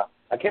came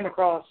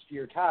across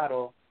your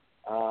title,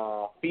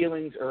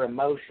 feelings or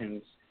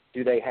emotions,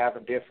 do they have a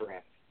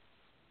difference?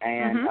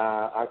 And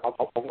I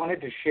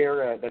wanted to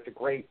share. That's a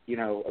great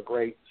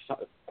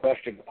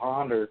question to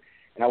ponder.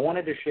 And I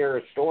wanted to share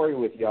a story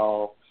with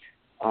y'all.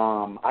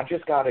 I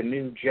just got a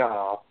new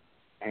job,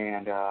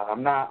 and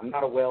I'm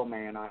not a well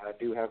man. I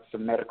do have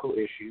some medical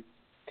issues,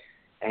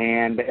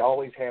 and they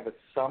always have a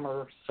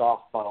summer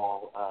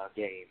softball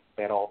game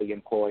that all the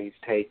employees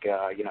take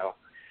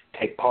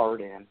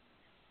part in.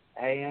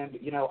 And,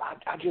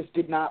 I just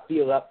did not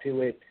feel up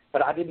to it,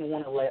 but I didn't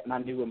want to let my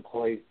new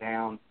employees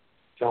down.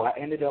 So I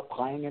ended up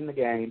playing in the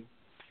game.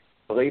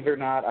 Believe it or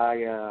not,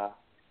 I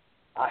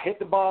hit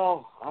the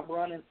ball. I'm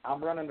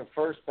running to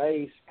first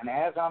base, and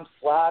as I'm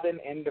sliding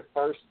into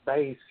first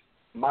base,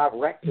 my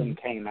rectum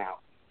came out.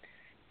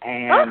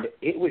 And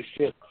it was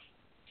just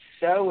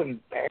so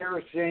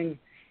embarrassing.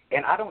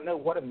 And I don't know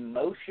what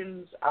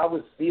emotions I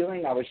was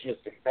feeling. I was just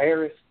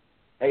embarrassed.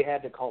 They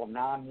had to call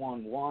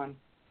 911.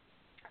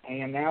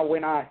 And now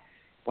when I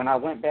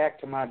went back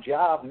to my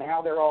job,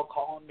 now they're all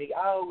calling me,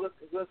 oh,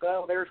 look,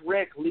 oh, there's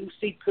Rick,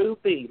 Lucy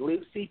Poopy.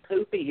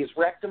 His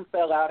rectum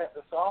fell out at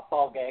the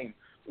softball game.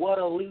 What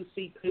a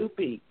Lucy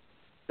Poopy.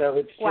 So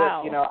it's just,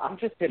 I'm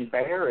just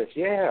embarrassed.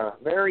 Yeah,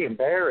 very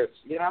embarrassed,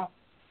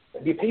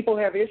 Do people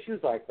have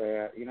issues like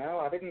that,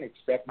 I didn't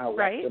expect my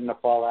rectum to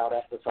fall out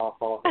at the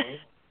softball game.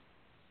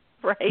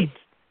 Right.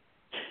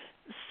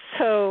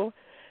 So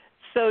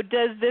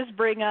does this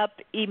bring up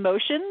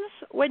emotions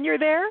when you're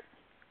there?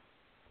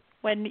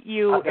 When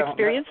you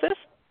experience this?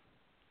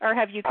 Or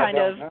have you kind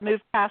of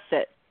moved past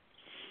it?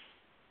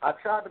 I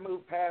tried to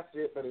move past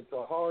it, but it's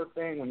a hard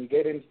thing when you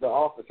get into the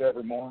office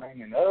every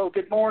morning and, oh,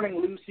 good morning,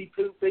 Lucy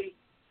Poopy.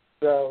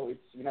 So it's,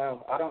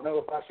 I don't know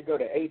if I should go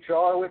to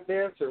HR with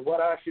this or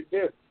what I should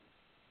do.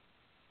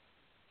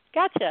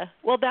 Gotcha.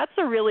 Well, that's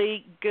a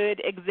really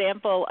good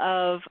example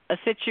of a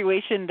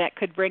situation that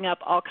could bring up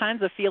all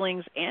kinds of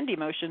feelings and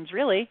emotions,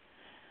 really.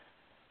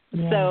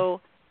 Yeah.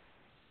 So,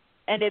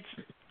 and it's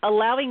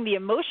allowing the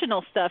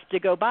emotional stuff to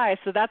go by.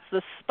 So that's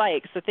the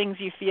spikes, the things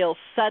you feel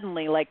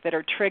suddenly, like that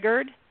are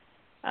triggered.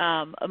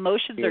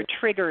 Emotions are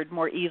triggered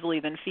more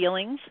easily than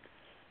feelings.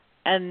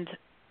 And,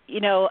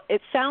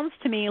 it sounds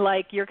to me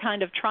like you're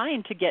kind of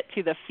trying to get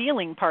to the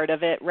feeling part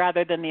of it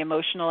rather than the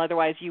emotional.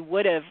 Otherwise, you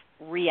would have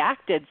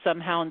reacted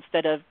somehow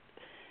instead of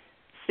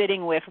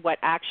sitting with what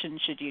action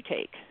should you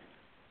take.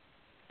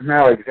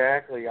 No,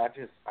 exactly. I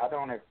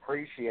don't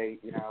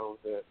appreciate,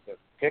 the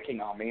picking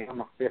on me.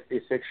 I'm a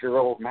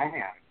 56-year-old man.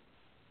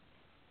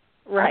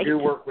 Right. I do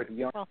work with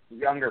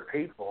younger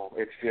people.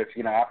 It's just,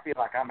 I feel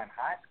like I'm in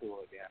high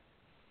school again.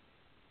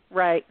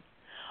 Right.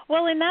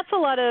 Well, and that's a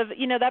lot of,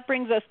 that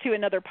brings us to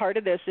another part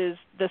of this is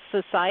the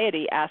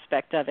society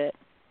aspect of it,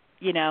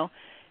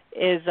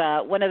 is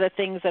one of the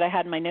things that I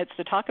had in my notes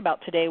to talk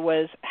about today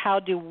was how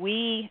do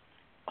we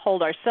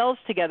hold ourselves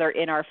together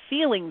in our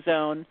feeling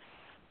zone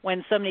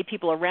when so many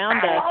people around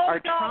us are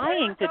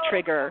trying to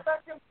trigger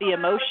the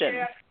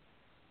emotion.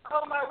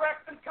 Oh, my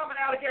rectum's coming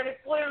out again.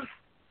 It's loose.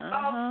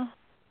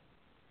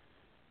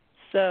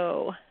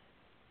 So,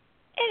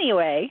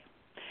 anyway,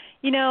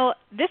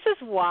 this is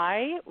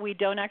why we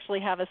don't actually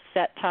have a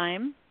set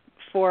time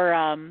for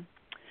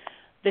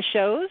the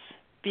shows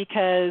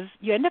because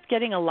you end up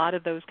getting a lot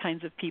of those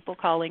kinds of people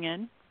calling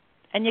in.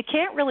 And you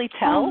can't really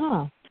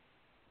tell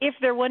if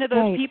they're one of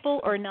those people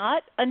or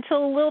not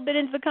until a little bit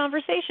into the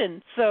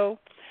conversation. So,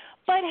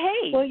 but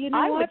hey, well,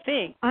 I would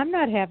think. I'm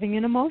not having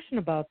an emotion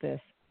about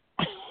this.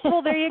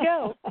 Well, there you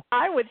go.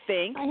 I would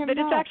think that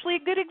it's actually a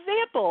good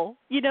example.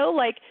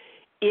 Like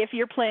if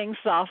you're playing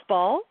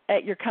softball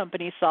at your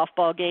company's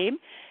softball game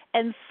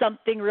and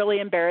something really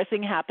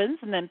embarrassing happens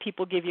and then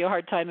people give you a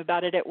hard time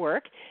about it at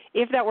work,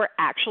 if that were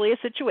actually a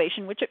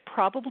situation, which it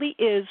probably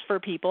is for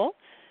people,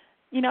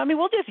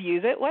 we'll just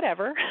use it,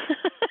 whatever.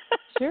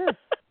 Sure.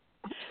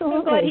 Absolutely.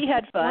 I'm glad he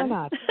had fun. Why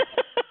not?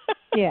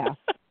 Yeah.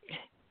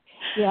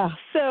 Yeah.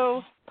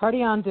 So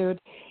party on, dude.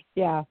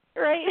 Yeah.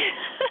 Right.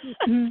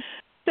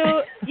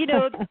 So,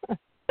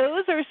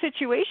 those are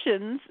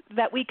situations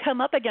that we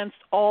come up against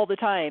all the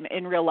time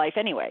in real life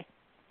anyway.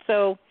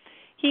 So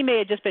he may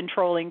have just been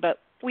trolling, but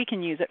we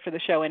can use it for the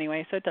show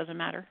anyway, so it doesn't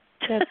matter.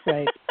 That's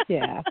right.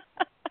 Yeah.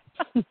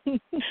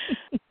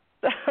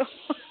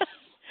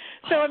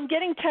 So I'm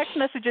getting text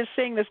messages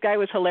saying this guy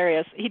was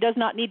hilarious. He does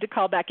not need to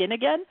call back in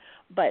again,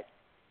 but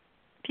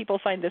people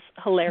find this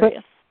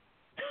hilarious.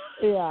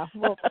 Yeah.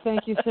 Well,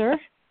 thank you, sir,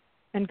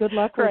 and good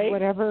luck with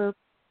whatever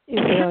is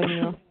ailing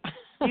you.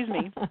 Excuse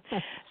me.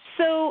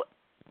 So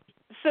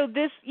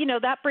this,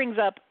 that brings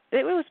up,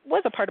 it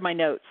was a part of my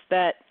notes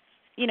that,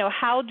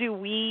 how do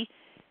we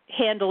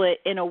handle it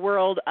in a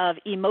world of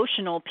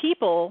emotional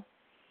people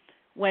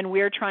when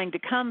we're trying to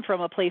come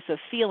from a place of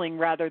feeling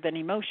rather than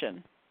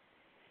emotion?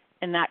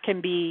 And that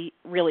can be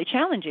really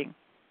challenging,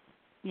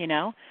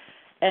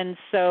 And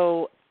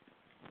so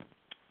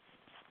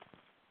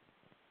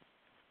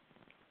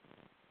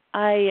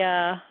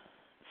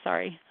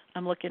sorry,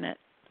 I'm looking at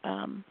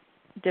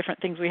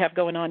different things we have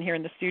going on here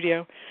in the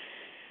studio.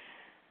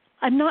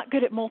 I'm not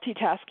good at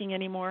multitasking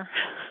anymore.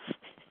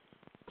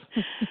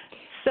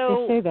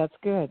 So they say that's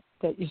good,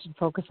 that you should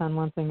focus on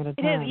one thing at a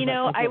time. It is.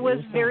 I was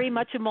very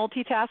much a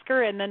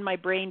multitasker, and then my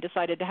brain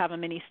decided to have a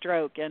mini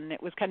stroke, and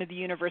it was kind of the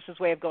universe's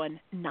way of going,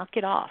 knock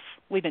it off.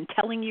 We've been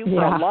telling you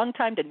for a long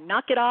time to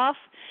knock it off.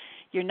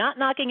 You're not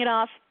knocking it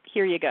off.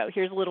 Here you go.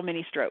 Here's a little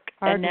mini stroke.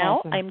 Hard and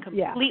now lesson. I'm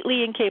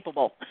completely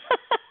incapable.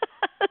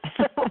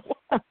 So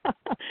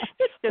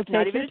it's just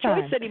not even a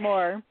choice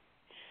anymore.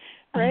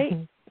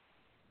 Right?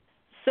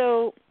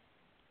 So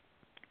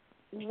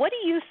what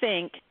do you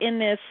think in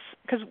this,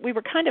 because we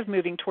were kind of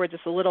moving towards this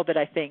a little bit,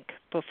 I think,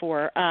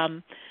 before.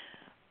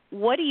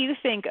 What do you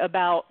think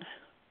about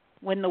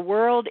when the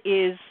world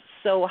is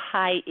so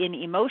high in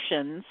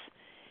emotions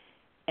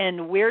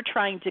and we're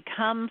trying to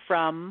come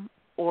from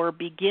or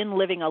begin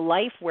living a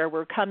life where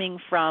we're coming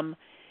from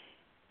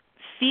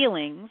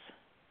feelings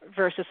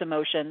versus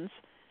emotions?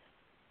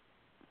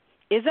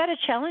 Is that a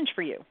challenge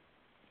for you?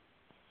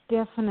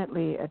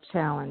 Definitely a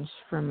challenge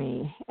for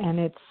me, and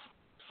it's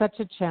such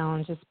a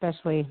challenge,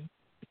 especially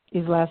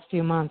these last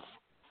few months,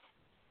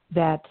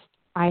 that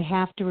I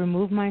have to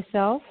remove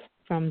myself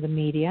from the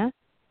media,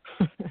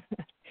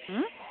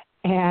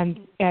 and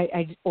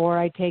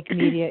I take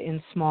media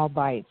in small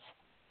bites,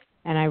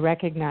 and I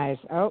recognize,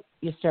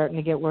 you're starting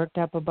to get worked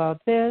up about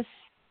this.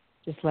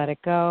 Just let it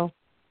go.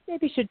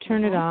 Maybe you should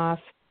turn it off,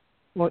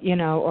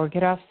 or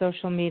get off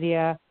social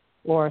media,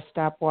 or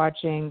stop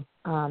watching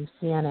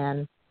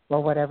CNN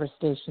or whatever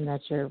station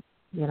that you're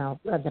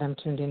that I'm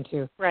tuned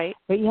into. Right.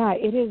 But yeah,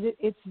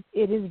 it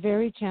is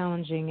very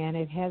challenging, and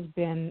it has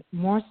been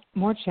more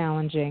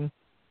challenging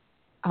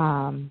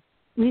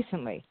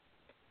recently.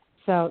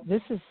 So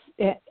this is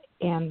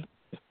and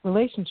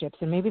relationships,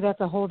 and maybe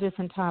that's a whole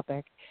different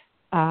topic.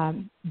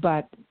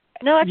 But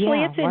no,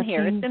 actually, it's in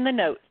here. It's in the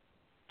notes.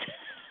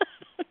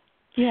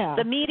 Yeah.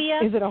 The media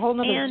is it a whole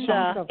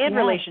nother and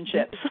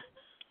relationships.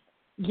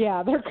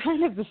 Yeah, they're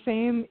kind of the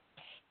same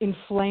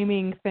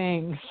inflaming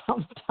thing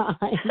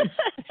sometimes.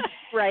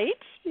 Right?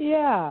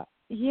 Yeah.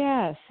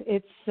 Yes.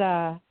 It's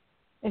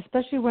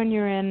especially when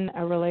you're in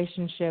a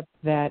relationship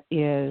that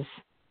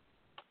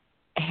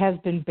has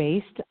been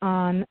based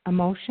on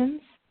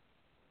emotions.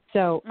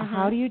 So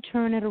how do you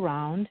turn it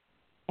around,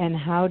 and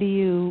how do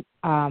you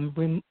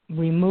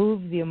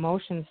remove the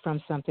emotions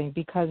from something?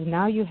 Because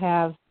now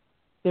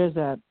there's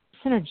a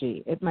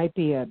synergy. It might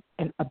be a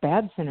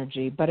bad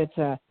synergy, but it's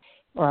a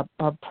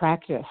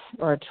practice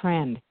or a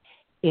trend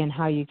in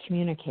how you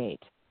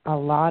communicate. A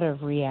lot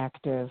of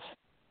reactive,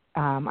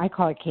 I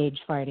call it cage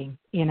fighting,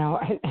 and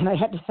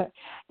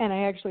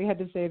I actually had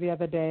to say the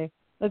other day,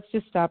 let's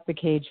just stop the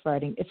cage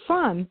fighting. It's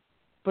fun,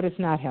 but it's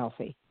not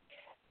healthy.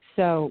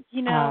 So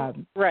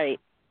right.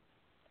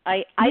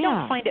 I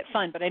don't find it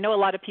fun, but I know a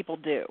lot of people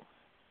do.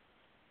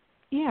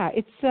 Yeah,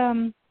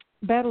 it's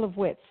battle of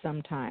wits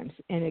sometimes,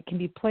 and it can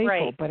be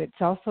playful, but it's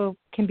also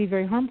can be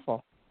very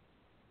harmful.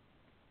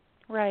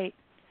 Right.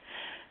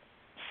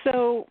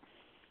 So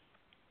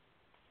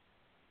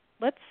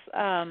let's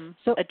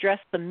address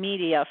the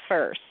media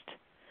first.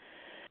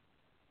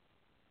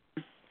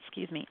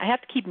 Excuse me. I have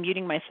to keep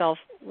muting myself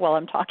while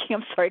I'm talking.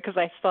 I'm sorry, because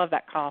I still have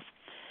that cough.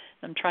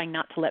 I'm trying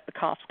not to let the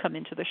coughs come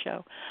into the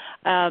show.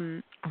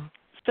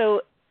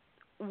 So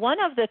one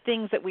of the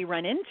things that we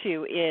run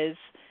into is,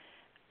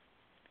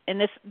 and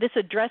this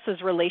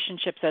addresses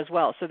relationships as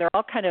well. So they're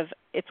all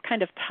it's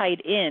kind of tied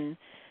in,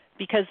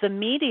 because the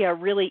media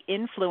really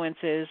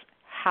influences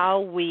how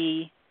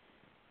we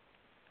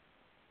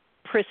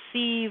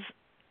perceive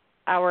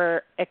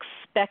our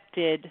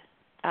expected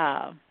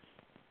the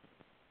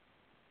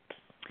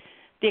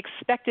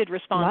expected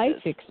responses.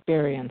 Life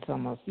experience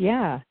almost.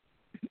 Yeah.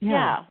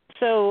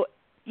 So,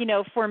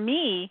 for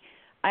me,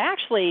 I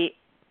actually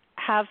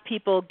have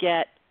people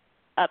get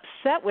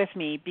upset with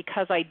me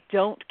because I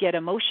don't get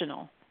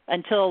emotional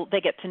until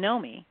they get to know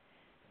me.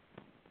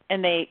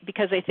 and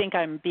because they think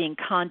I'm being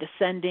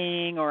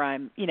condescending, or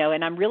I'm,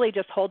 and I'm really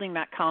just holding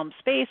that calm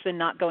space and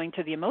not going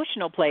to the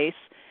emotional place,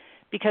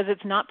 because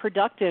it's not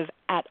productive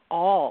at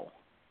all.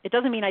 It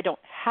doesn't mean I don't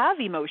have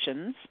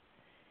emotions.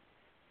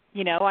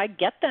 I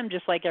get them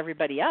just like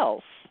everybody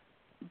else,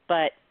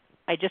 but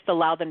I just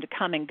allow them to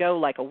come and go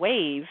like a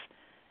wave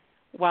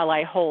while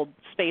I hold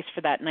space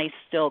for that nice,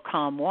 still,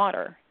 calm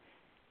water,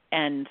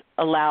 and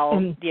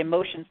allow the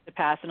emotions to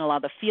pass and allow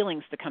the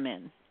feelings to come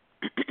in,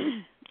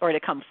 or to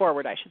come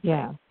forward, I should say.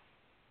 Yeah.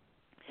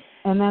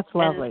 And that's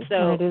lovely.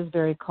 And it is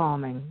very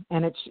calming,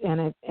 and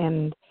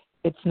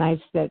it's nice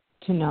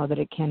to know that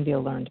it can be a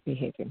learned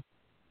behavior.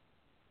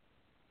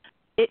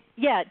 It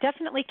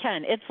definitely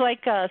can. It's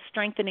like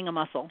strengthening a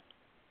muscle.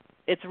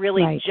 It's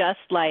really just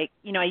like,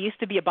 I used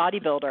to be a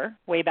bodybuilder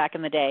way back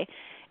in the day,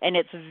 and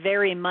it's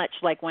very much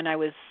like when I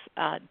was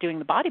doing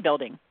the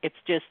bodybuilding. It's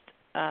just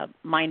a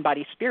mind,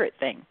 body, spirit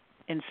thing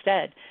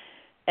instead.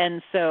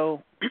 And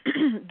so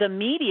the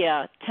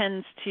media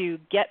tends to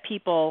get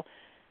people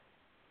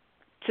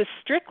to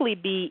strictly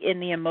be in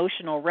the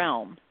emotional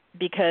realm,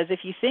 because if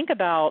you think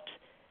about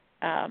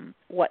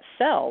what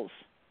sells,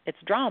 it's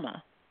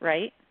drama,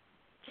 right?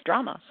 It's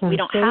drama. We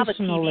don't have a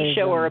TV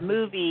show or a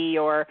movie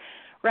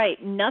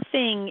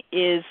nothing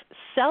is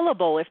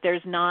sellable if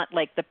there's not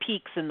like the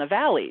peaks and the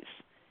valleys,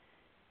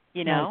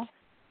 Right.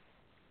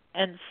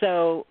 And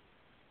so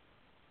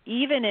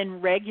even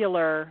in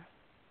regular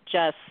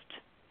just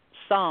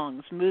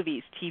songs,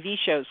 movies, TV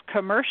shows,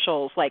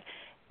 commercials, like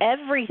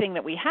everything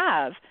that we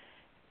have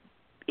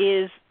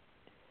is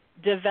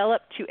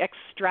developed to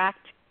extract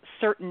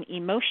certain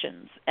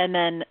emotions. And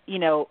then,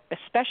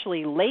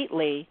 especially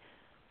lately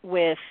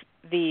with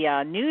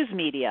the news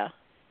media,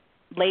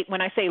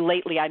 when I say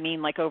lately, I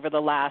mean like over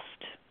the last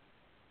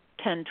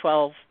 10,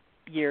 12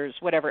 years,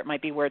 whatever it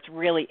might be, where it's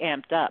really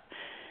amped up.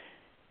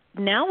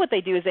 Now what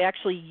they do is they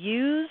actually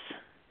use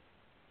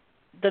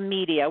the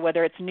media,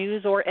 whether it's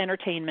news or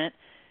entertainment,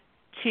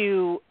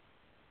 to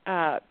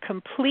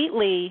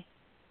completely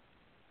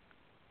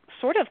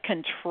sort of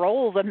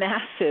control the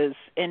masses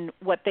in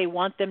what they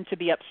want them to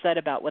be upset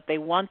about, what they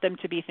want them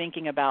to be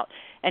thinking about,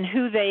 and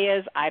who they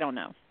is, I don't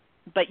know.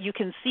 But you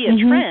can see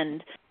a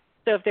trend.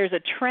 So if there's a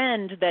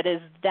trend that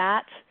is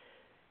that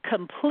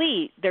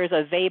complete, there's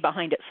a they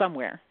behind it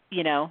somewhere,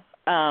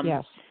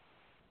 Yes.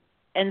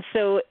 And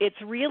so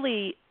it's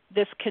really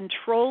this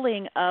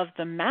controlling of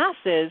the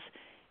masses,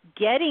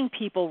 getting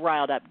people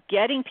riled up,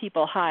 getting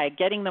people high,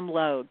 getting them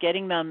low,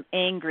 getting them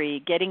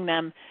angry, getting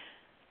them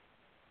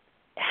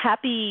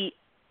happy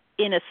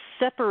in a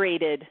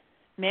separated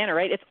manner,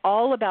 right? It's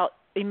all about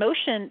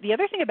emotion. The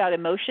other thing about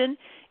emotion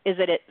is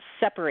that it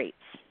separates.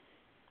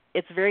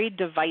 It's very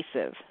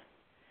divisive.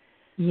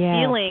 Yes.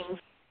 Feelings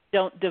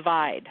don't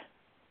divide.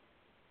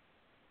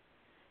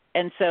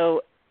 And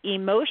so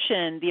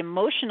emotion, the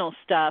emotional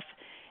stuff,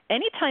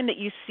 anytime that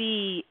you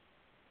see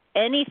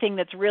anything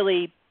that's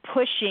really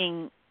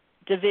pushing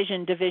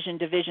division,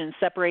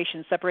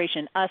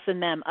 separation, us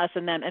and them,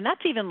 and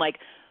that's even like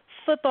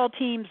football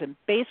teams and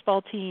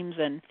baseball teams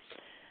and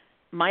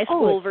my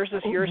school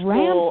versus your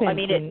school. I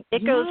mean,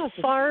 it goes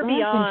far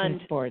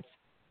beyond sports.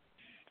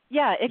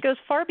 Yeah, it goes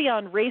far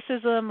beyond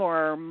racism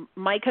or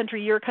my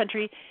country, your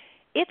country.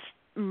 It's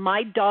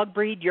my dog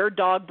breed, your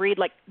dog breed.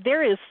 Like,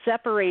 there is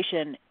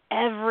separation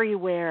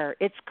everywhere.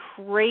 It's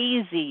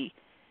crazy.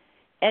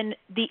 And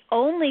the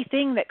only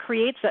thing that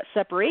creates that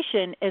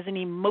separation is an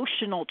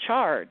emotional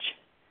charge,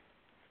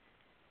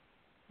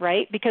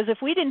 right? Because if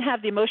we didn't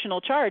have the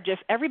emotional charge, if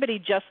everybody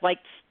just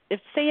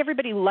say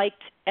everybody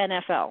liked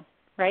NFL,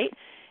 right?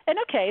 And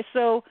okay,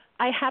 so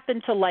I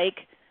happen to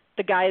like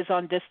the guys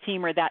on this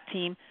team or that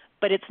team,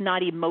 but it's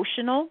not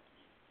emotional,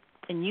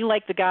 and you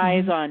like the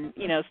guys on,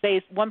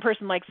 say one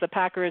person likes the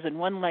Packers and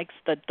one likes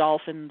the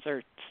Dolphins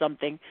or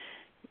something.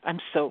 I'm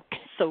so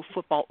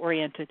football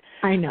oriented.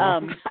 I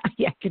know.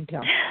 Yeah, I can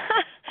tell.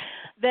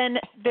 Then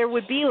there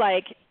would be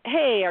like,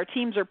 hey, our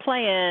teams are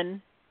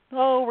playing.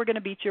 Oh, we're going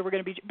to beat you.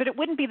 But it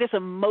wouldn't be this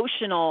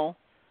emotional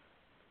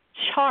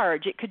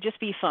charge. It could just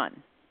be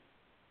fun.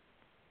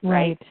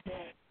 Right?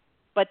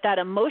 But that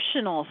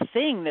emotional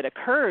thing that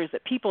occurs,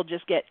 that people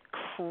just get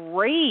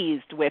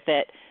crazed with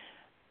it,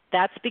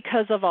 that's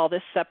because of all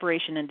this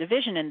separation and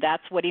division, and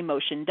that's what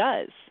emotion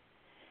does.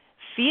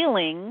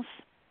 Feelings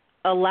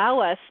allow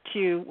us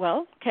to,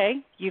 well,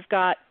 okay, you've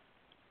got,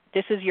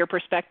 this is your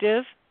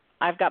perspective,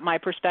 I've got my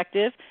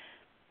perspective.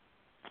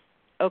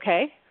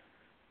 Okay.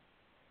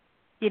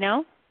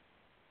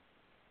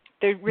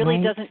 There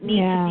really doesn't need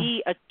to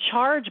be a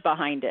charge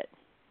behind it.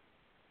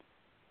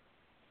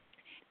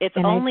 It's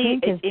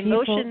only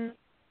emotion.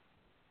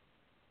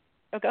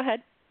 Oh, go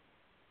ahead.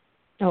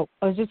 Oh,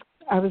 I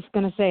was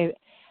going to say,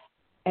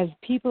 as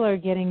people are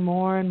getting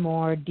more and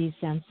more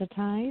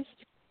desensitized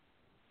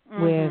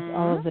with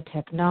all of the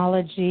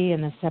technology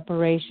and the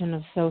separation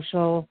of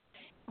social,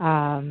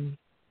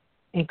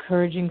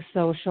 encouraging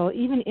social,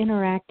 even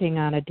interacting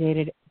on a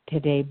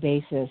day-to-day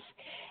basis,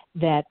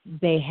 that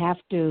they have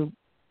to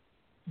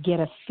get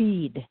a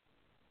feed.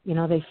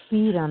 They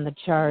feed on the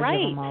charge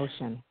of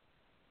emotion.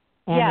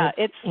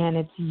 And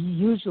it's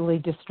usually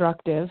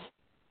destructive,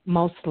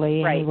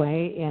 mostly right.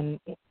 anyway. And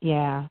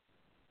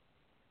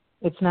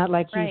it's not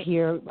like you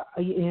hear,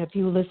 if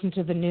you listen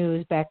to the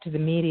news, back to the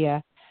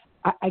media.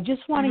 I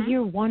just want to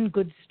hear one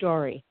good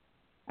story.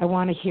 I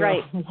want to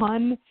hear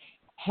one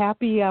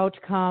happy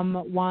outcome,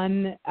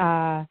 one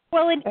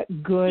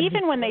good.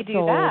 Even when they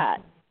do that,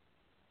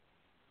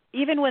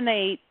 even when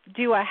they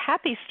do a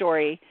happy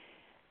story,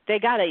 they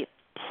got to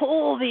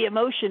pull the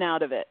emotion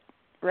out of it,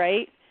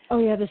 right? Oh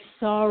yeah, the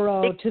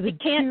sorrow to the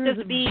tears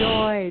of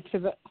joy to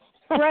the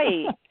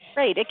right.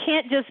 It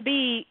can't just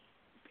be,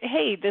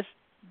 hey, this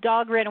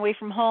dog ran away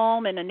from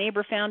home and a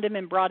neighbor found him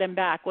and brought him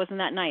back. Wasn't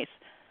that nice?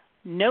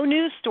 No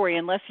news story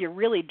unless you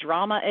really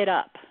drama it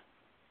up.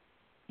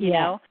 You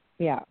know?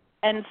 Yeah.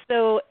 And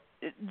so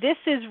this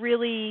is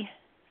really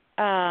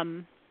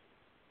kind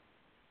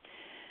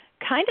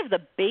of the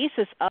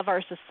basis of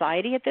our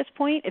society at this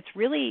point. It's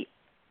really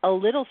a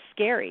little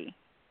scary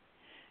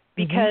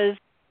because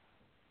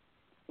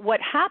what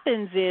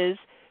happens is,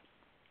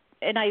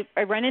 and I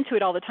run into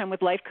it all the time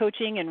with life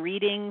coaching and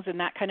readings and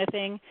that kind of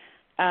thing,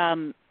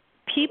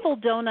 people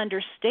don't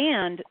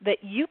understand that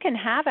you can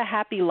have a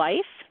happy life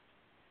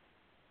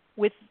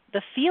with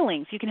the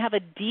feelings. You can have a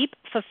deep,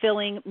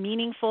 fulfilling,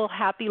 meaningful,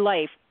 happy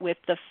life with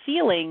the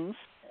feelings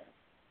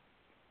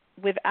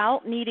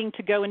without needing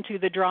to go into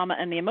the drama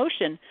and the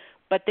emotion,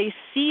 but they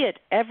see it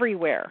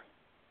everywhere.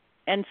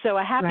 And so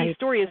a happy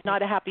story is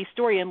not a happy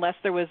story unless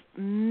there was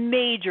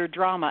major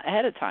drama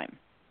ahead of time.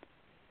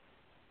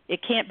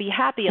 It can't be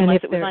happy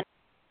unless it was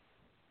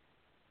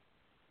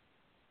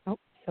Oh,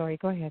 sorry,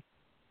 go ahead.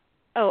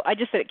 Oh, I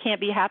just said it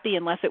can't be happy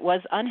unless it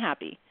was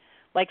unhappy.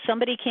 Like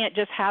somebody can't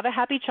just have a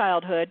happy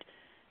childhood,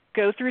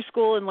 go through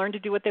school and learn to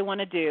do what they want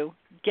to do,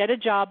 get a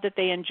job that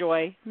they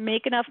enjoy,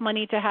 make enough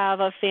money to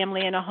have a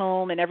family and a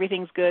home and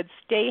everything's good,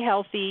 stay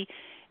healthy,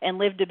 and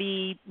live to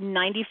be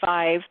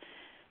 95.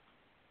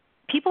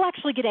 People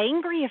actually get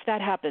angry if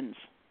that happens.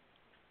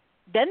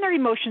 Then their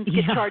emotions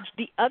get charged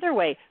the other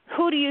way.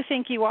 Who do you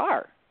think you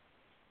are?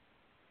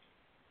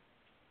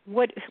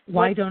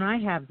 Why don't I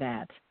have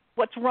that?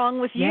 What's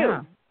wrong with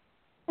you?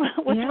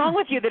 What's wrong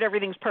with you that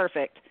everything's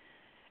perfect?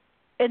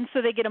 And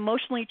so they get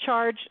emotionally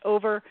charged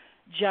over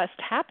just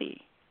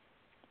happy.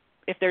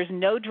 If there's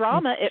no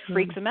drama, it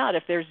freaks them out.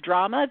 If there's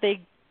drama, they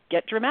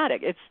get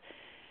dramatic.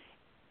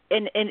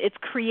 It's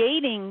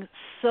creating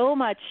so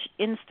much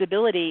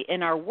instability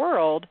in our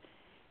world.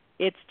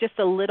 It's just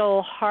a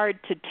little hard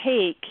to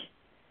take,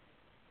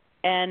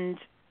 and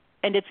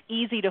it's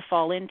easy to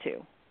fall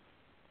into.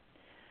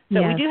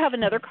 So we do have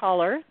another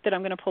caller that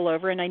I'm going to pull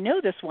over, and I know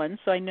this one,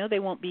 so I know they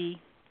won't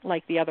be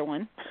like the other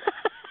one.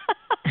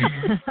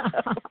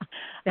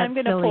 I'm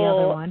going to pull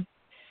other one.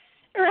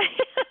 Right,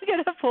 I'm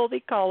going to pull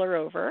the caller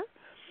over.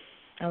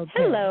 Okay.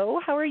 Hello,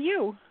 how are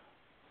you?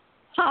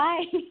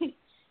 Hi.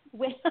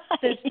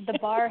 The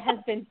bar has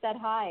been set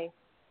high.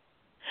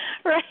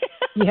 Right.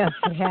 Yes,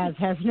 it has,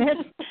 hasn't it?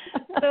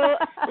 So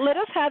let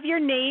us have your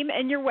name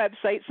and your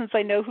website since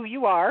I know who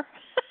you are.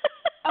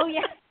 Oh,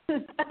 yes.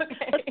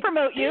 Okay. Let's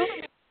promote you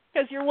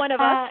because you're one of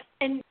us.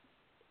 And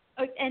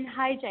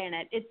hi,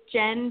 Janet. It's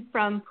Jen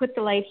from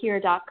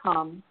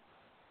putthelighthere.com.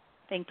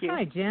 Thank you.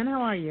 Hi, Jen.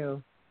 How are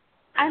you?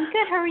 I'm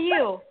good. How are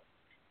you?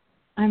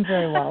 I'm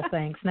very well,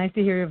 thanks. Nice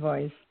to hear your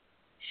voice.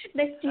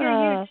 Nice to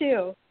hear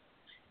you,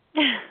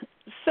 too.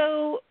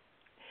 So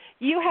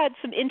you had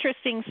some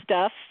interesting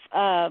stuff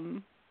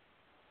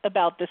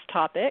about this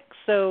topic.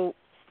 So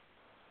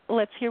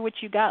let's hear what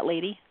you got,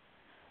 lady.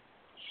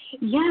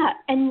 Yeah,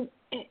 and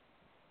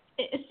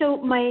so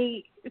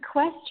my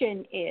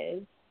question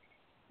is,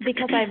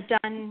 because I've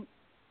done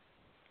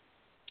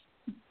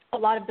a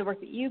lot of the work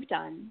that you've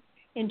done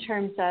in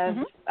terms of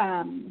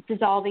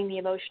dissolving the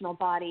emotional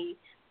body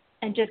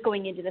and just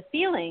going into the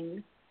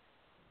feelings,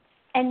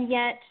 and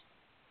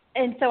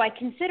so I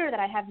consider that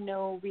I have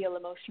no real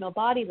emotional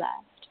body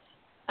left.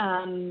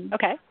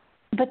 Okay.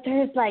 But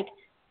there's like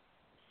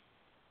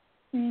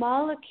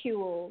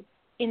molecules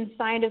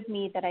inside of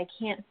me that I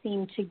can't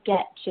seem to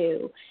get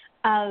to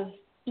of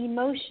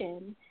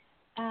emotion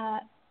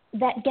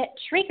that get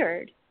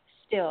triggered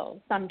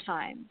still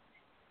sometimes.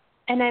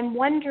 And I'm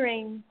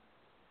wondering,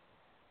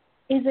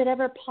 is it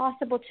ever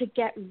possible to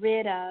get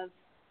rid of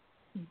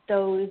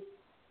those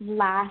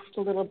last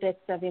little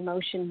bits of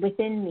emotion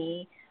within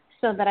me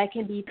so that I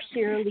can be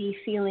purely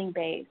feeling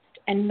based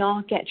and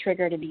not get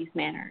triggered in these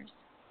manners?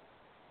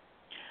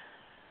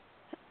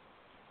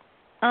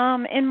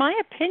 In my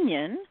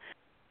opinion,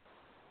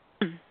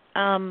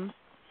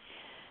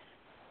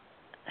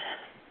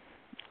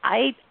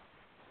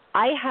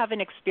 I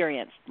haven't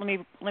experienced. Let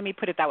me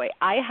put it that way.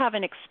 I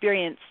haven't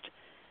experienced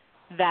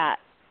that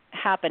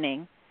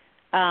happening.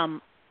 Now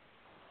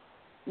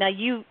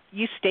you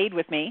stayed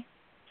with me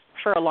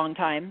for a long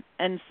time,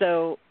 and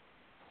so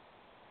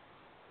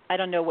I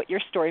don't know what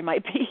your story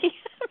might be.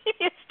 Maybe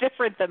it's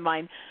different than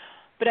mine,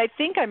 but I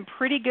think I'm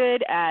pretty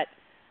good at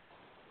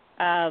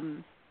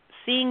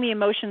seeing the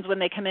emotions when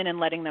they come in and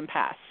letting them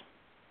pass.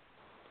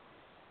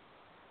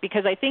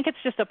 Because I think it's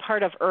just a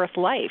part of Earth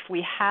life.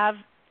 We have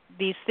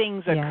these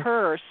things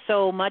occur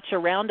so much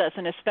around us,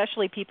 and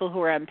especially people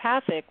who are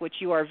empathic, which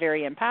you are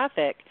very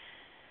empathic,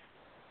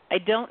 I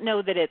don't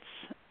know that it's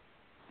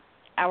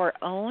our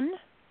own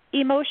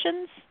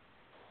emotions,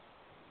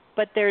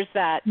 but there's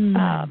that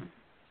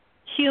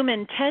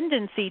human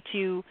tendency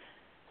to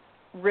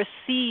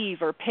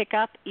receive or pick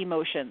up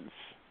emotions.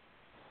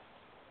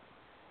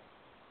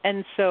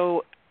 And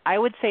so I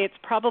would say it's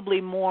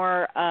probably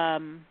more, I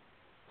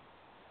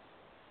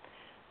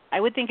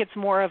would think it's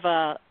more of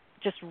a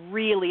just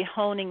really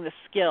honing the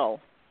skill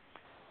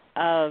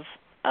of,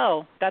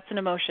 oh, that's an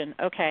emotion,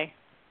 okay,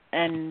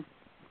 and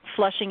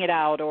flushing it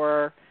out,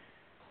 or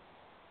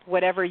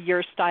whatever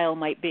your style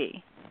might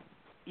be,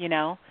 you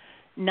know,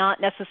 not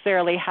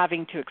necessarily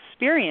having to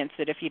experience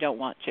it if you don't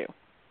want to.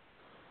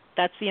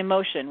 That's the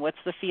emotion. What's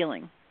the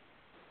feeling?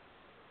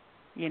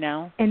 You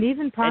know? And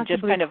even possibly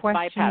and just kind of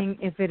questioning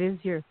bypass. if it is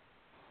your,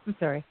 I'm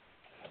sorry,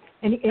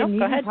 and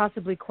even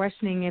possibly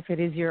questioning if it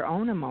is your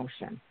own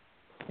emotion,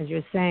 as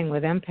you're saying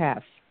with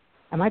empaths.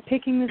 Am I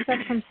picking this up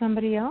from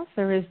somebody else,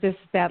 or is this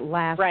that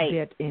last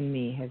bit in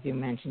me, as you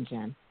mentioned,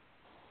 Jen?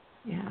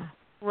 Yeah.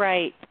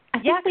 Right.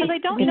 Yeah, because I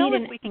don't know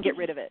if we can get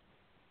rid of it.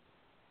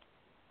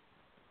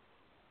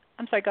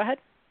 I'm sorry, go ahead.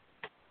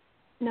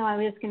 No, I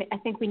was I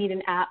think we need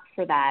an app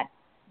for that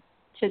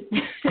to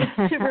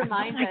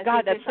remind us. Oh my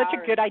God, that's such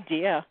a good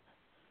idea.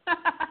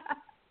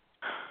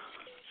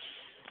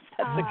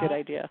 That's a good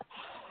idea.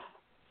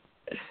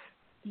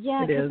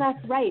 Yeah, because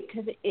that's right.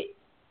 Because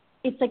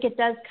it's like it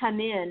does come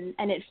in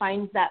and it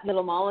finds that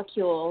little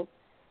molecule.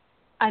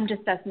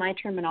 That's my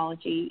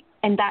terminology.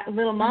 And that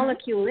little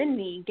molecule in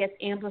me gets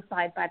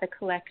amplified by the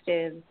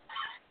collective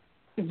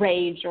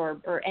rage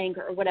or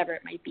anger or whatever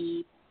it might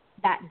be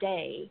that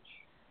day.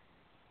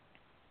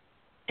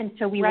 And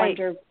so we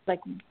wonder,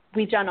 like,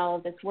 we've done all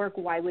of this work,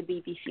 why would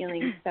we be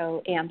feeling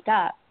so amped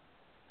up?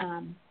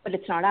 But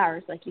it's not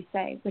ours, like you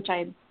say, which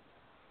I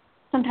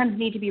sometimes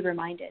need to be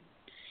reminded.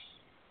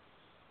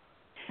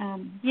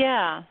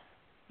 Yeah,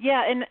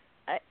 and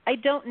I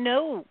don't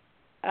know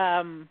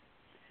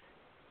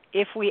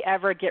if we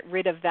ever get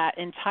rid of that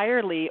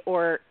entirely,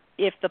 or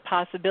if the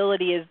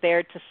possibility is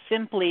there to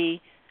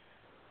simply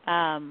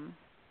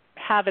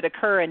have it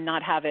occur and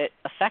not have it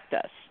affect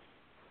us.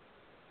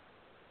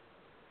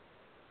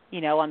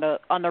 You know, on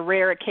the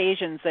rare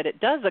occasions that it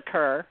does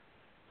occur,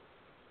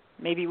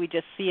 maybe we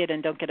just see it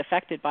and don't get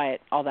affected by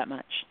it all that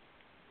much.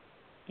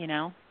 You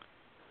know?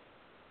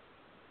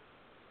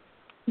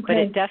 Okay. But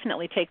it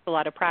definitely takes a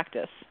lot of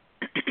practice.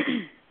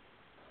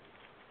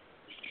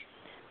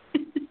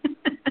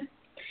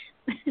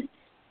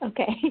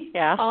 Okay.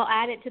 Yeah. I'll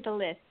add it to the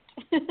list.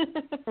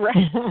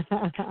 Right.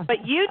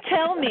 But you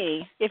tell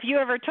me if you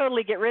ever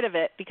totally get rid of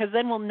it, because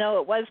then we'll know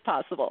it was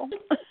possible.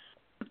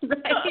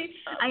 Right.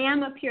 I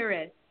am a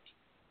purist.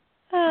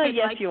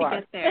 Yes, like you are.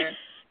 Get there.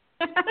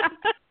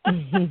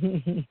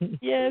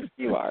 Yes,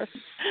 you are.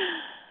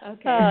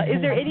 Okay.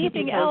 Is there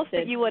anything else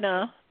that you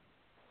wanna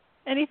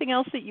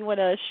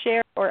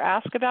share or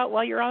ask about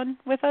while you're on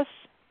with us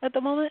at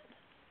the moment?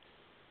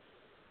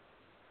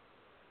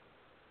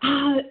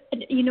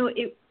 You know,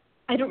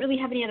 I don't really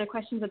have any other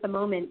questions at the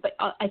moment, but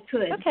I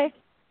could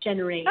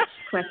generate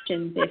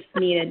questions if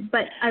needed,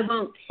 but I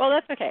won't. Well,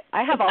 that's okay.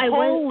 I have a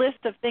whole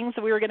list of things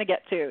that we were going to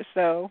get to,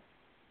 so.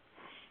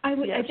 I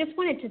just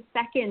wanted to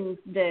second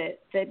the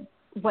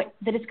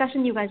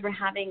discussion you guys were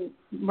having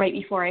right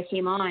before I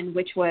came on,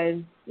 which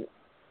was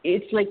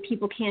it's like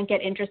people can't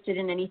get interested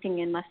in anything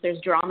unless there's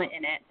drama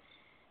in it.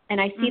 And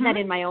I see that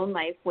in my own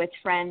life with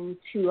friends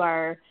who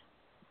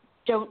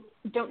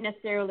don't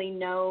necessarily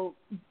know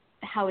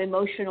how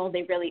emotional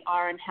they really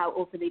are and how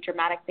overly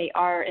dramatic they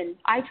are. And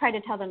I try to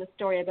tell them a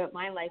story about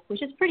my life,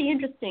 which is pretty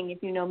interesting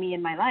if you know me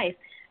and my life.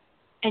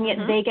 And yet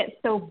they get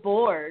so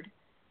bored,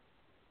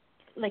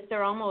 like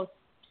they're almost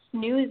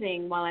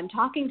snoozing while I'm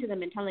talking to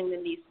them and telling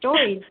them these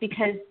stories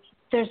because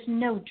there's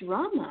no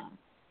drama.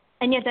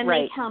 And yet then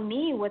they tell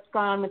me what's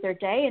gone on with their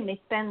day, and they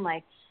spend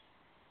like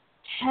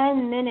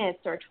 10 minutes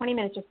or 20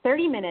 minutes or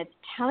 30 minutes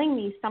telling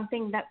me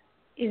something that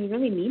is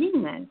really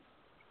meaningless.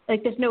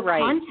 Like there's no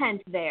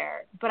content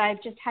there, but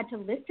I've just had to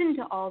listen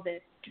to all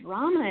this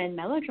drama and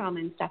melodrama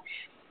and stuff.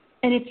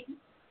 And it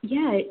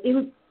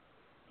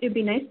would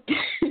be nice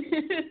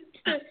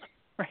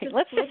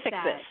Let's just fix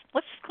this.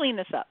 Let's clean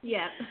this up.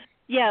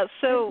 Yeah,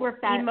 so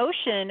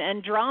emotion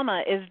and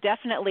drama is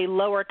definitely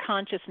lower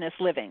consciousness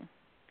living.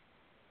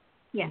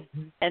 Yeah.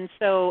 And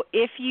so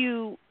if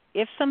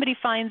somebody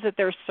finds that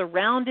they're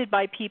surrounded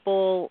by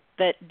people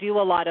that do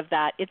a lot of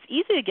that, it's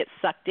easy to get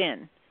sucked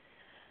in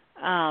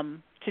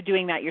to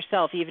doing that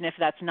yourself, even if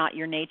that's not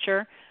your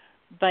nature.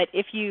 But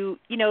if you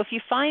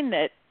find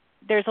that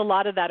there's a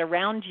lot of that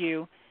around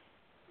you,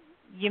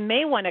 you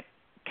may want to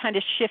kind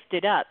of shift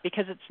it up,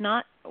 because it's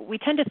not, we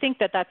tend to think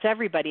that that's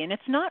everybody, and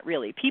it's not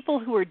really. People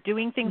who are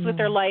doing things with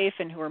their life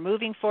and who are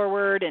moving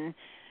forward and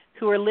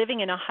who are living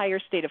in a higher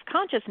state of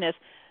consciousness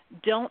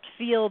don't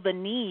feel the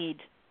need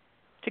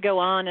to go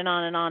on and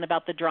on and on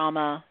about the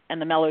drama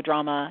and the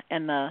melodrama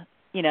and the,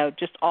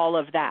 just all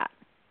of that.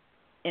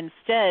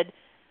 Instead,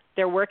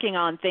 they're working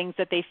on things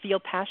that they feel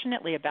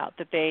passionately about,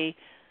 that they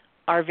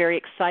are very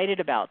excited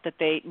about, that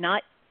they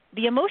not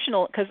the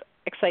emotional, because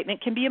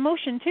excitement can be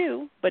emotion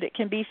too, but it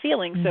can be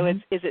feeling. So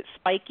is it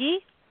spiky,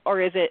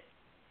 or is it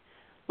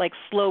like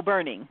slow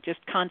burning, just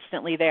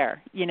constantly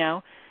there, you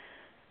know?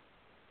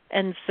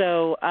 And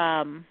so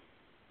I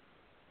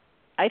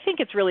think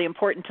it's really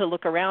important to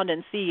look around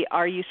and see,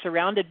 are you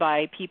surrounded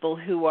by people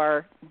who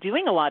are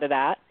doing a lot of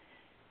that?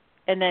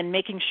 And then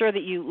making sure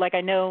that you, like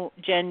I know,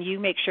 Jen, you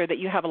make sure that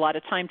you have a lot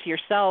of time to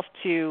yourself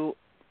to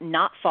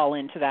not fall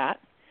into that.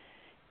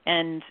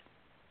 And,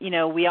 you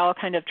know, we all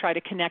kind of try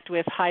to connect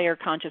with higher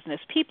consciousness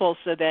people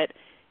so that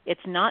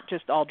it's not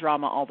just all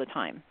drama all the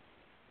time,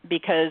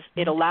 because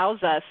it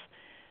allows us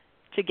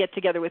to get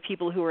together with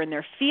people who are in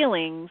their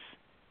feelings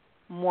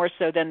more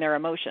so than their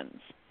emotions.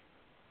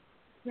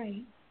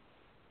 Right.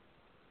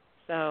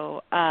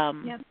 So,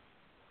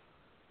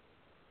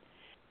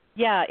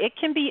 yeah, it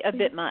can be a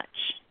bit much,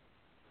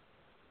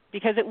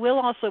 because it will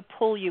also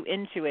pull you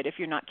into it if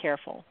you're not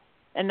careful.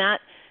 And that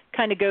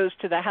kind of goes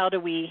to the how do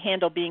we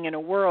handle being in a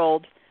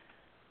world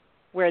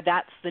where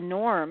that's the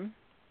norm,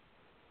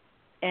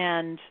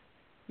 and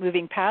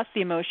moving past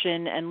the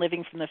emotion and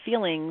living from the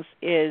feelings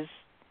is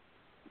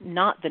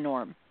not the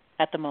norm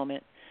at the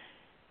moment.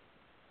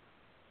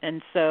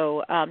 And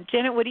so,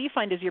 Janet, what do you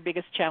find is your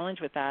biggest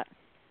challenge with that?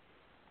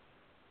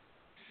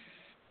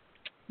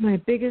 My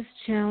biggest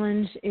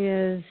challenge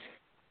is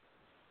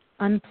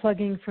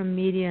unplugging from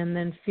media and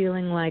then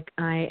feeling like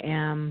I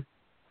am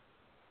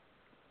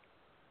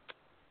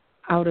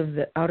out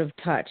of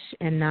touch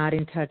and not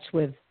in touch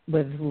with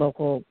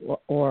local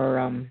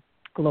or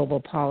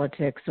global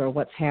politics or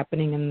what's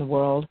happening in the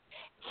world.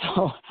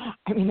 So,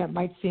 I mean, that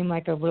might seem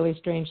like a really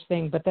strange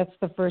thing, but that's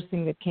the first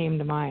thing that came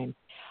to mind.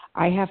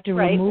 I have to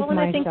remove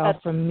myself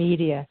from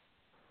media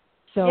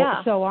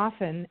so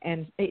often,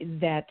 and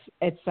that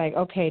it's like,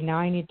 okay, now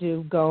I need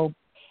to go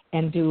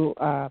and do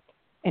an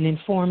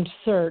informed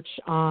search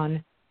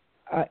on,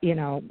 a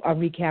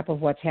recap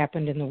of what's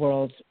happened in the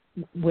world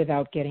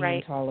without getting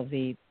into all of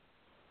the,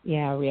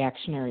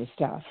 reactionary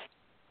stuff.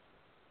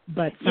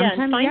 But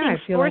sometimes, I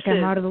feel like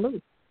I'm out of the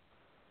loop.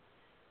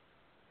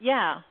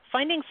 Yeah,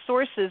 finding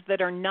sources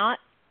that are not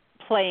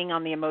playing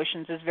on the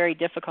emotions is very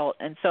difficult,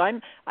 and so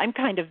I'm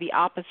kind of the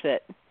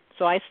opposite.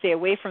 So I stay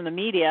away from the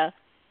media,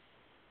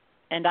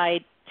 and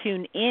I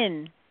tune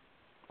in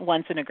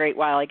once in a great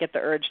while. I get the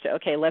urge to,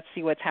 okay, let's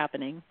see what's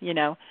happening,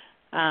 and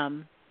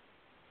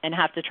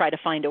have to try to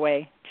find a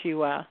way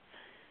to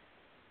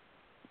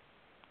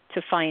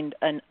find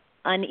an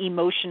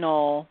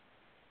unemotional,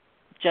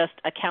 just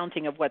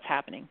accounting of what's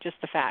happening, just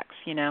the facts,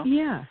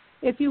 Yeah.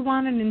 If you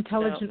want an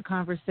intelligent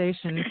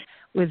conversation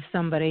with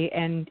somebody,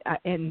 and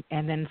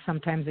then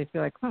sometimes they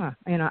feel like,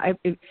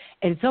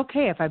 it's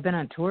okay if I've been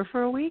on tour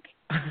for a week,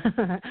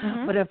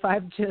 but if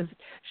I've just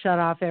shut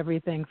off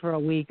everything for a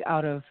week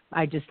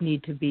I just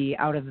need to be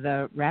out of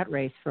the rat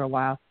race for a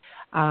while,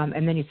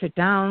 and then you sit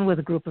down with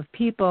a group of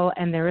people,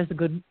 and there is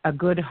a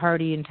good,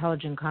 hearty,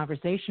 intelligent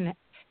conversation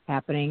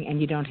happening, and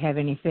you don't have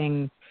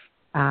anything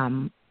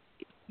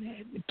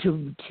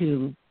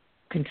to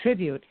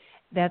contribute.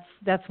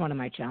 That's one of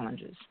my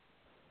challenges.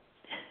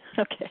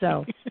 Okay.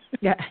 So,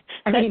 yeah,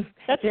 I mean,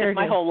 that's just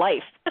my whole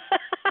life.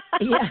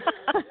 Yeah.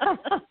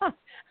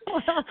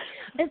 Well,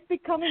 it's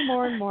becoming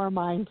more and more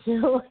mine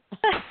too.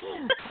 I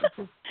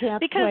just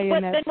can't play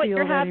in that what field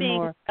you're having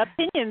anymore.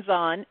 Opinions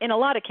on, in a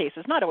lot of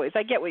cases, not always.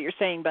 I get what you're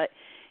saying, but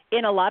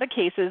in a lot of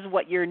cases,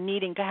 what you're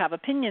needing to have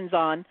opinions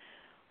on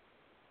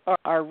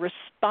are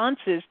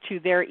responses to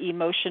their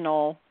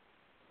emotional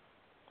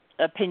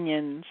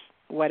opinions,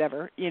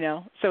 whatever,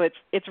 So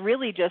it's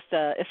really just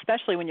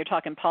especially when you're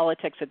talking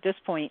politics at this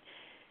point,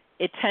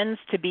 it tends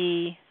to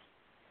be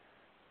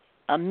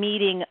a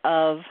meeting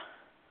of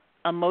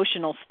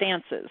emotional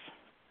stances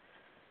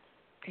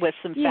with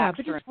some facts. Yeah,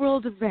 but just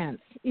world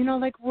events,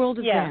 like world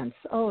events.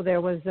 Oh,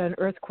 there was an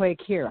earthquake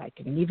here. I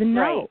didn't even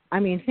know. Right. I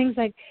mean, things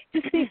like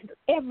just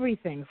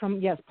everything from,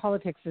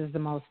 politics is the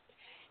most,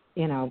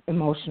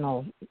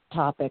 emotional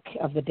topic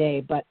of the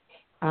day, but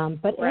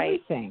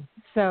everything.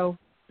 So,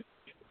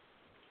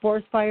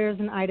 forest fires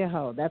in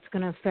Idaho, that's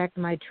going to affect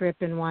my trip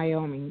in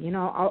Wyoming,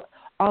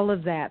 all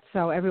of that.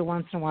 So every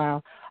once in a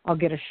while, I'll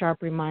get a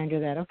sharp reminder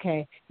that,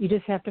 okay, you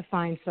just have to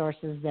find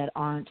sources that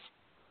aren't,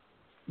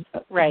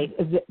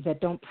 that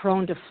don't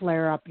prone to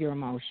flare up your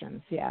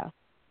emotions,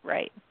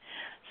 Right.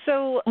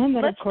 So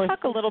let's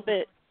talk a little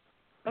bit.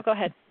 Oh, go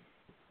ahead.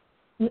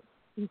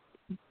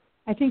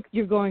 I think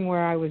you're going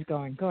where I was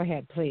going. Go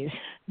ahead, please.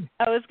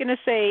 I was going to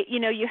say,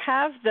 you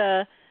have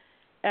the,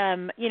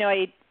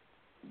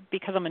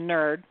 because I'm a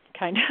nerd,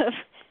 kind of,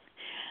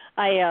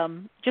 I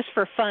just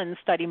for fun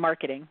study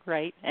marketing,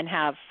 right, and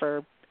have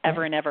for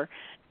ever and ever.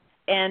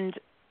 And,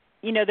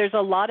 there's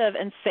a lot of,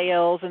 and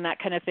sales and that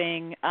kind of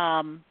thing,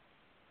 and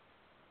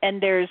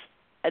there's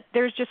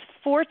just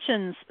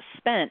fortunes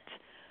spent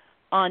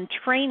on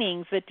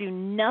trainings that do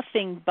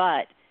nothing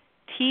but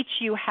teach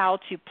you how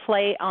to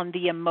play on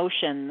the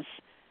emotions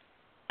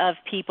of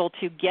people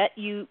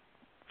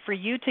for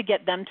you to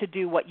get them to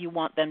do what you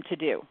want them to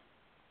do.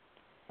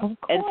 Of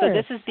course. And so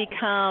this has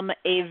become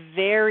a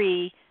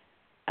very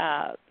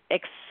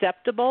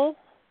acceptable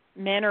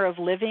manner of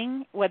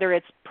living, whether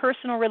it's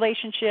personal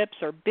relationships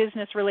or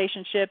business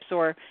relationships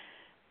or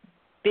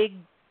big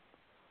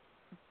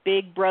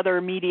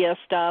brother media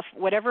stuff,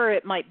 whatever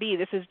it might be.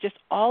 This is just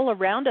all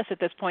around us at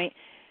this point.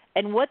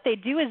 And what they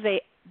do is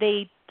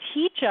they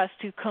teach us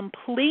to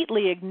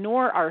completely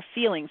ignore our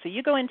feelings. So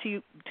you go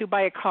into to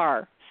buy a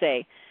car,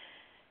 say,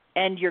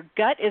 and your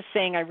gut is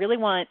saying, I really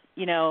want,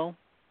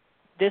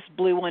 this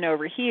blue one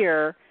over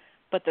here,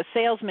 but the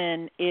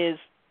salesman is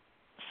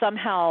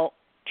somehow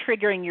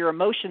triggering your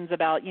emotions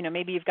about,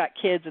 maybe you've got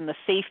kids and the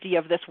safety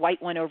of this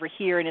white one over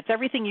here, and it's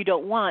everything you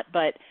don't want,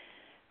 but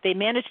they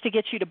manage to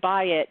get you to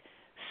buy it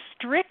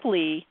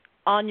strictly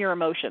on your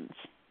emotions.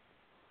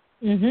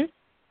 Mhm.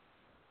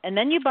 And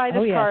then you buy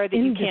this car that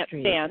you can't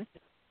stand,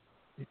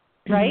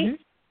 right?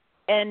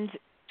 And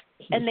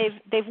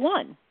they've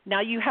won. Now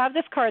you have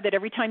this car that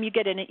every time you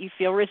get in it, you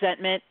feel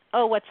resentment.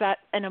 Oh, what's that?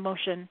 An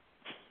emotion.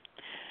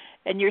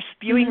 And you're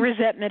spewing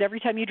resentment every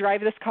time you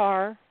drive this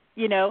car.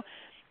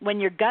 When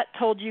your gut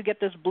told you get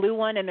this blue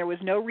one, and there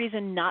was no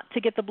reason not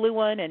to get the blue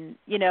one,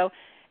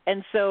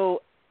 and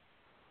so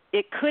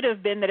it could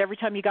have been that every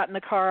time you got in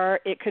the car,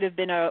 it could have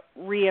been a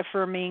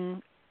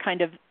reaffirming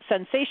kind of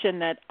sensation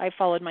that I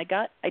followed my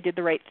gut, I did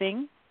the right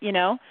thing.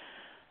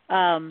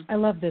 I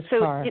love this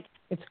car.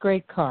 It's a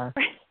great car.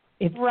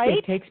 Right?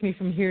 It takes me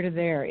from here to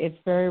there. It's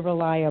very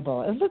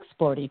reliable. It looks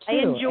sporty, too. I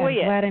enjoy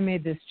it. I'm glad I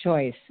made this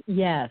choice.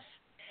 Yes.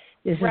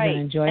 This is an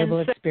enjoyable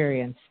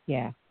experience.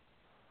 Yeah.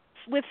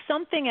 With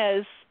something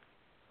as,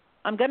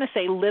 I'm going to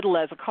say little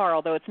as a car,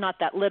 although it's not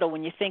that little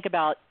when you think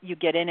about you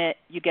get in it,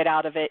 you get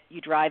out of it,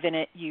 you drive in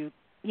it,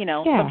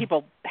 some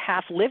people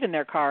half live in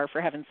their car,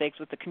 for heaven's sakes,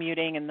 with the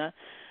commuting and the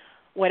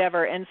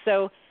whatever. And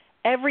so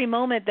every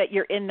moment that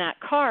you're in that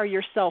car,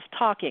 you're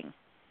self-talking.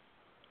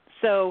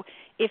 So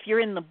if you're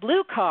in the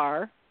blue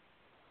car,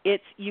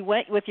 it's you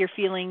went with your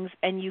feelings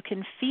and you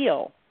can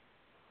feel.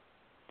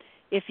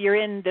 If you're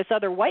in this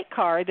other white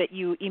car that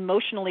you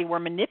emotionally were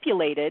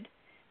manipulated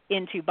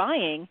into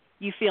buying,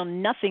 you feel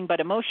nothing but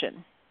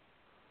emotion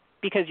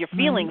because your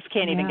feelings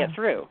can't even get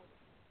through.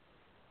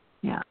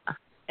 Yeah.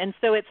 And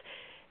so it's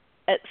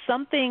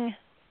something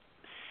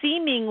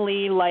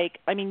seemingly like,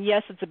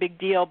 yes, it's a big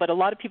deal, but a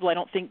lot of people I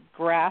don't think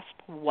grasp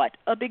what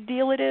a big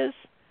deal it is.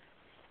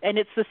 And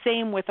it's the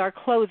same with our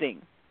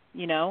clothing,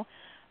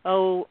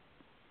 Oh,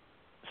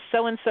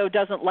 so-and-so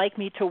doesn't like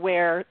me to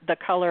wear the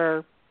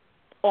color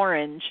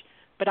orange,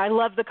 but I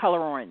love the color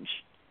orange,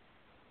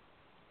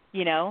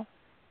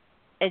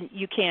 and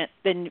you can't,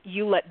 then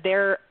you let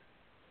their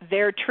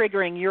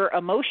triggering your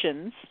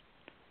emotions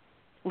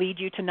lead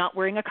you to not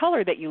wearing a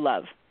color that you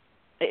love.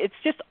 It's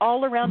just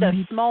all around us,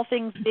 small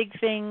things, big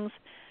things.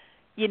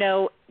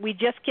 We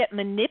just get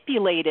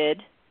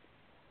manipulated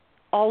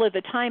all of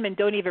the time and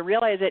don't even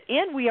realize it.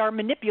 And we are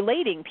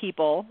manipulating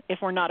people if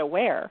we're not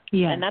aware.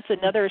 Yes. And that's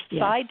another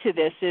side to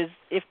this is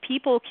if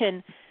people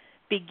can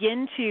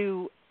begin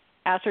to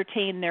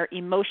ascertain their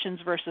emotions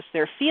versus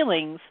their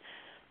feelings,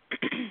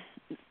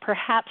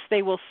 perhaps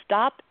they will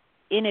stop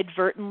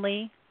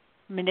inadvertently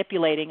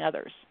manipulating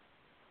others.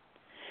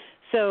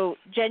 So,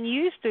 Jen,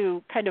 you used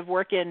to kind of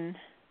work in,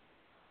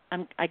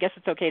 I guess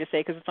it's okay to say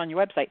because it's on your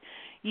website,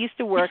 you used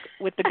to work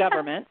with the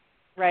government,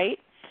 right?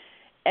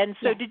 And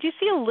so did you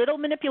see a little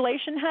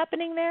manipulation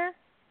happening there?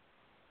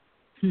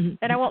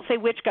 And I won't say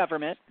which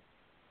government.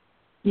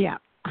 Yeah.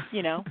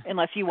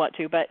 Unless you want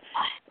to, but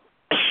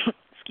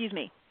excuse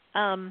me.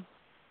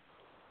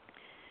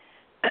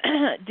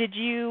 Did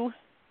you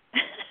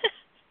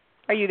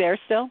are you there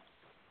still?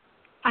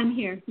 I'm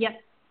here.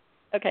 Yep.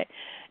 Okay.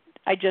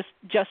 I just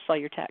saw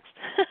your text.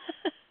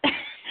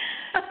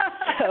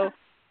 So,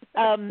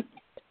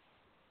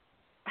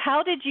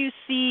 how did you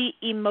see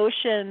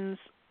emotions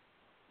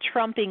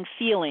trumping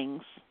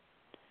feelings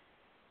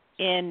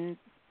in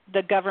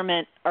the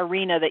government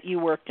arena that you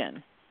worked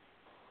in?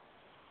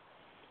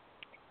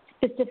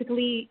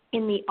 Specifically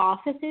in the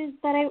offices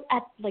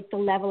at the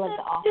level of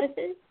the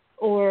offices,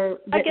 or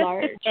I guess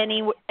large? Just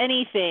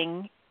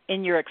anything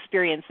in your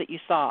experience that you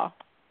saw.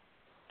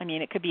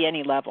 It could be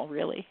any level,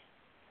 really.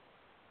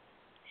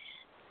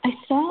 I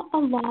saw a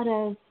lot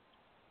of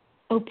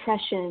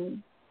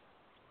oppression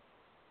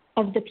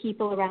of the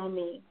people around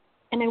me.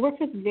 And I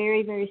worked with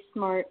very, very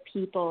smart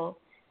people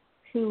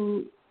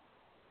who,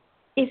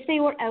 if they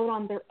were out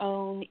on their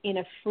own in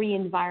a free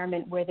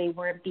environment where they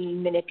weren't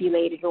being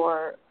manipulated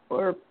or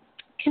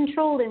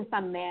controlled in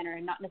some manner,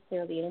 and not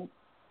necessarily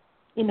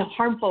in a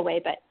harmful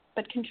way,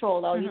 but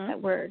controlled, I'll use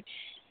that word,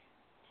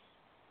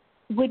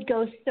 would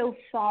go so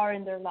far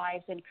in their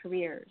lives and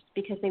careers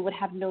because they would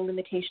have no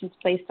limitations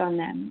placed on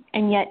them.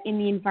 And yet in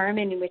the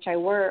environment in which I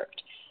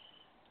worked,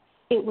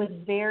 it was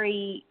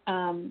very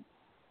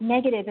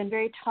negative and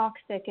very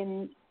toxic,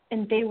 and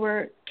they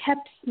were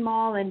kept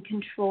small and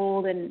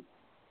controlled, and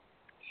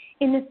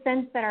in the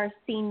sense that our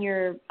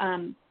senior,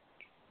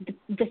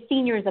 the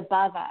seniors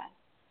above us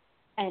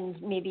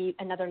and maybe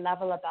another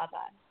level above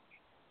us,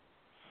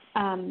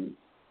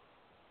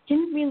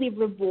 didn't really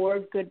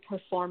reward good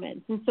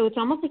performance. And so it's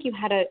almost like you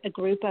had a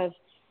group of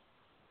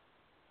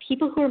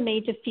people who were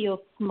made to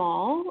feel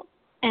small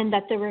and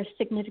that there were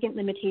significant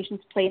limitations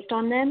placed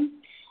on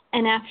them.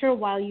 And after a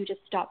while, you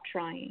just stop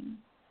trying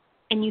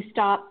and you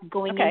stop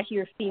going into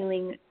your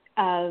feeling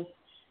of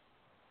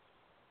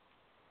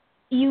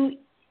you.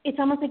 It's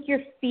almost like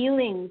your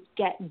feelings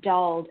get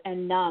dulled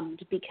and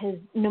numbed, because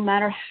no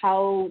matter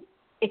how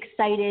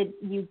excited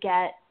you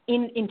get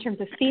in terms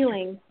of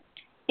feeling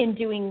in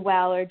doing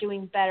well or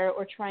doing better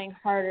or trying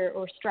harder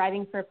or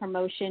striving for a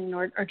promotion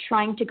or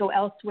trying to go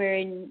elsewhere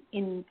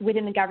in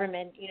within the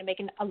government,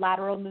 making a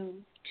lateral move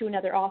to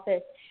another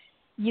office,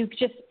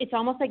 it's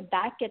almost like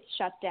that gets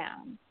shut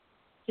down.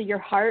 So your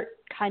heart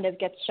kind of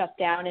gets shut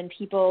down, and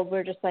people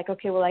were just like,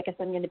 okay, well, I guess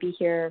I'm going to be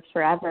here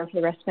forever for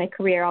the rest of my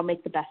career. I'll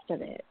make the best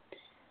of it.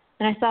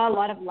 And I saw a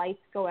lot of lights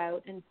go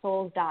out and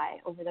souls die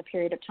over the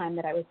period of time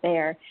that I was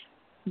there,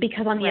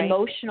 because on the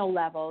emotional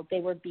level, they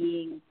were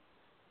being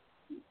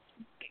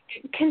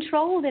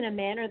controlled in a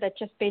manner that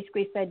just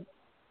basically said,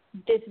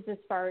 this is as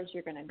far as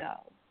you're going to go.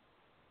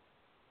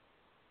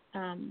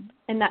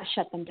 And that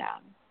shut them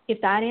down.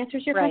 If that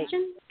answers your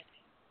question?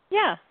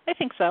 Yeah, I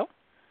think so.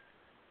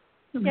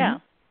 Mm-hmm. Yeah.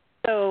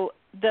 So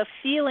the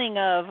feeling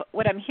of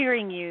what I'm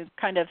hearing you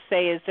kind of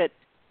say is that,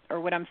 or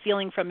what I'm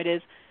feeling from it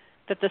is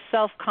that the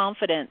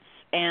self-confidence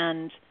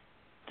and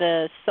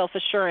the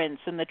self-assurance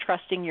and the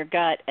trusting your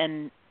gut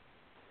and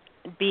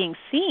being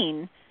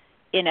seen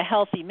in a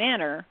healthy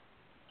manner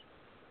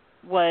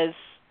was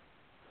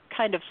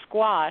kind of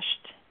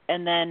squashed,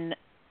 and then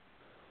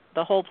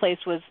the whole place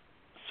was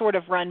sort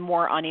of run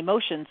more on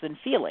emotions than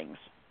feelings.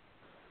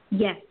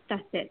 Yes,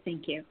 that's it.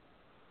 Thank you.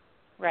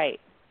 Right.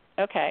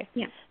 Okay.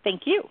 Yeah.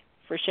 Thank you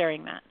for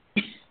sharing that.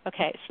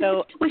 Okay.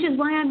 So which is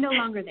why I'm no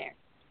longer there.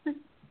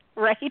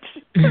 Right.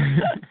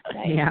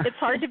 Yeah. It's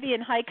hard to be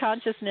in high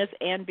consciousness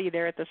and be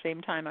there at the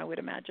same time, I would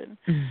imagine.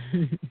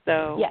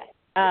 So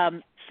yes.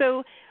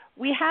 So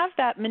we have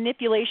that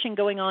manipulation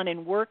going on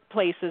in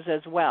workplaces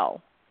as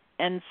well.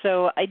 And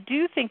so I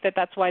do think that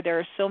that's why there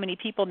are so many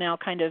people now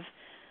kind of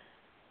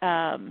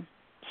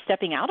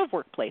stepping out of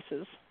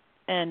workplaces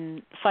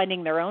and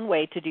finding their own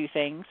way to do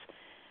things,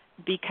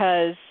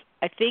 because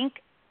I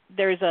think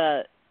there's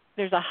a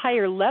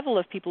higher level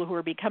of people who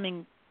are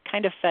becoming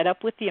kind of fed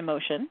up with the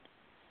emotion.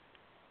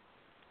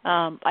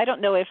 I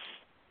don't know if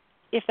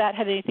that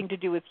had anything to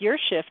do with your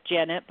shift,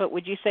 Janet, but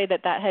would you say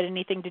that had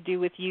anything to do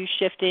with you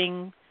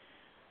shifting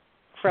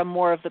from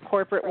more of the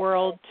corporate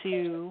world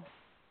to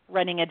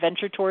running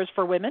adventure tours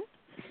for women?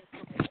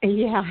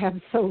 Yeah,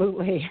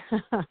 absolutely.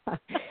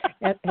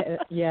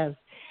 Yes,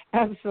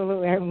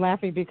 absolutely. I'm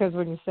laughing because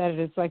when you said it,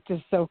 it's like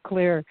just so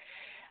clear.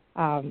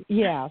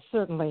 Yeah,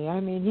 certainly. I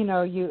mean,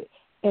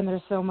 and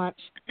there's so much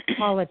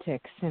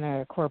politics in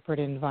a corporate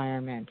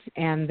environment,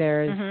 and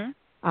there's,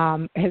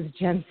 as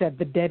Jen said,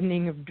 the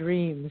deadening of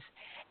dreams,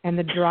 and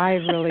the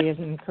drive really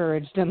isn't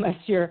encouraged unless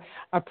you're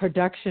a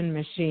production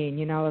machine.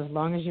 As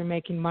long as you're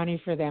making money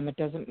for them, it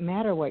doesn't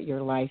matter what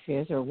your life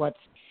is or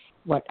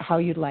how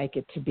you'd like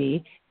it to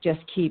be. Just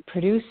keep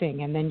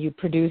producing, and then you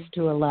produce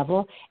to a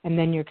level, and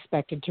then you're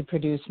expected to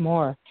produce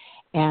more,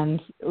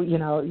 and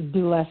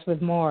do less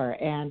with more.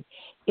 And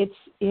it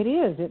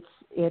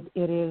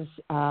is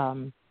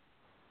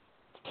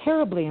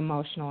terribly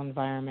emotional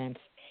environment,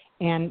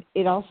 and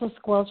it also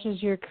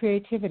squelches your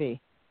creativity.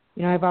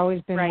 I've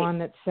always been one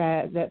that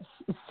says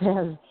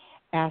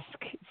ask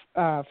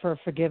for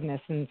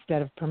forgiveness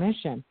instead of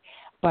permission.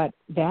 But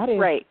that is,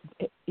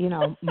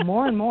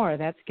 more and more,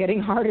 that's getting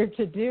harder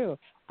to do.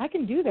 I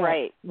can do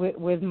that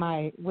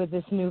with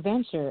this new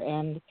venture,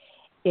 and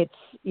it's,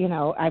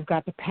 I've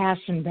got the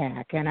passion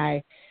back, and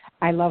I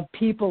love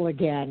people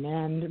again,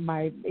 and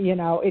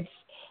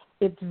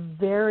it's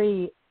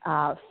very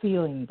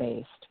feeling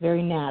based,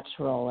 very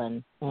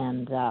natural,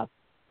 and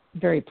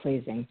very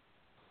pleasing.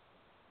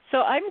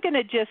 So I'm going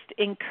to just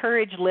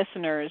encourage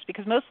listeners,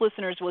 because most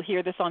listeners will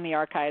hear this on the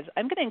archives,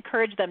 I'm going to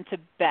encourage them to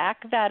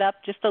back that up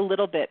just a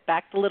little bit,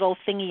 back the little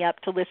thingy up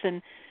to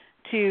listen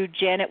to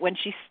Janet when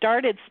she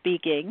started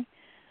speaking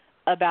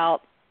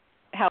about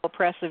how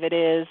oppressive it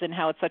is and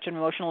how it's such an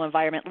emotional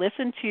environment.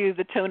 Listen to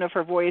the tone of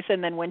her voice,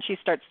 and then when she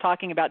starts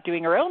talking about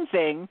doing her own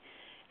thing,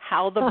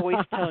 how the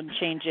voice tone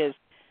changes.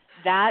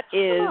 That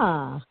is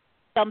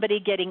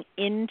somebody getting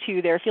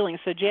into their feelings.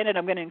 So, Janet,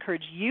 I'm going to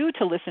encourage you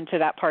to listen to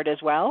that part as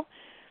well,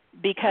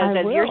 because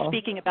as you're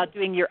speaking about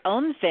doing your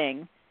own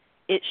thing,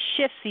 it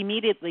shifts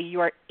immediately. You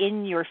are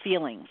in your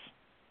feelings.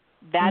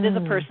 That is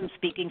a person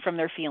speaking from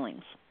their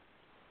feelings.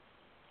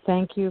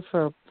 Thank you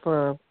for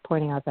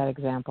pointing out that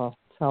example.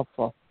 It's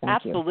helpful.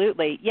 Thank you.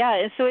 Absolutely. Yeah,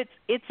 and so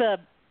it's a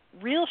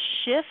real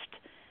shift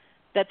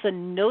that's a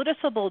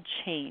noticeable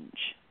change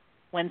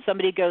when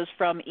somebody goes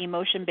from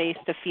emotion-based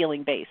to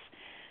feeling-based.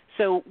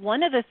 So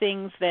one of the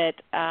things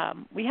that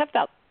we have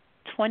about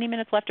 20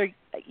 minutes left, or,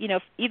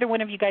 if either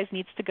one of you guys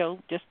needs to go,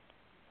 just,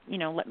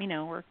 let me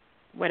know or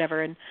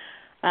whatever. And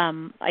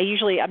I'm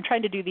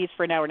trying to do these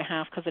for an hour and a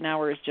half because an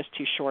hour is just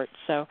too short.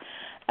 So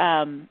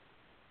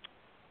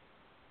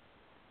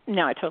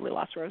now I totally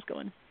lost where I was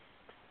going.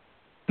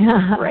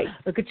 Right.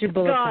 Look at your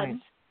bullet God,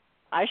 points.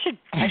 I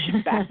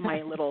should back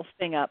my little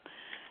thing up.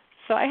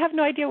 So I have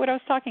no idea what I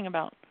was talking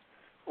about.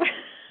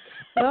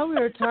 Well, we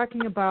were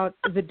talking about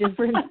the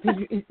difference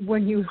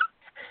when you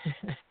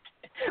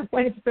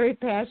when it's very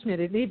passionate.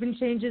 It even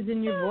changes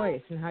in your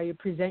voice and how you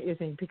present your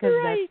thing, because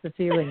Right. that's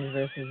the feelings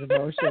versus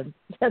emotion.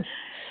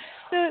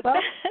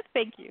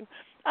 Thank you.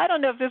 I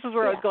don't know if this is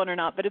where I was going or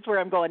not, but it's where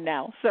I'm going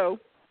now. So,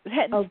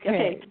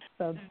 okay.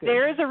 Sounds good.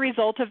 There is a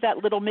result of that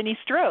little mini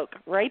stroke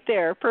right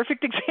there.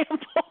 Perfect example.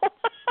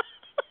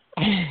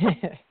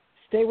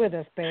 Stay with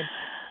us, babe.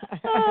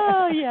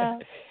 Oh, yeah.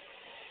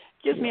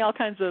 Gives me all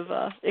kinds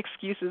of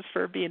excuses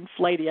for being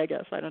flighty, I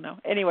guess. I don't know.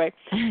 Anyway,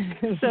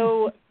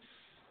 so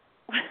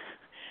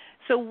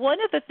one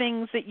of the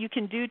things that you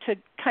can do to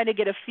kind of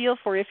get a feel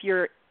for if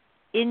you're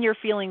in your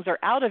feelings or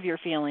out of your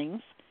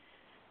feelings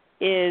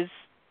is,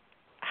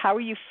 how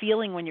are you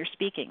feeling when you're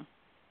speaking?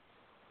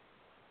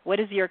 What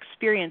is your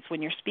experience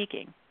when you're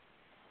speaking?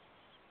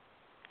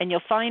 And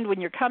you'll find when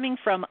you're coming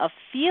from a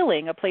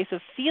feeling, a place of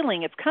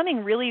feeling, it's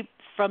coming really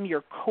from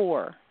your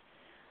core.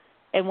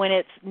 And when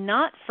it's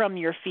not from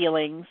your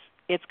feelings,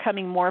 it's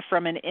coming more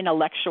from an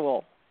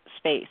intellectual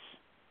space.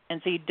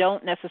 And so you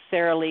don't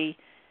necessarily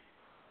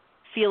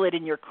feel it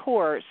in your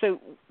core. So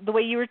the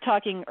way you were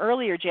talking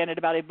earlier, Janet,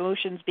 about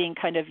emotions being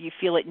kind of, you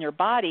feel it in your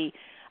body,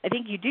 I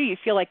think you do. You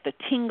feel like the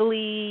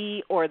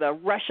tingly or the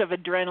rush of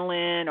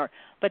adrenaline,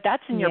 but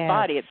that's in your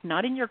body. It's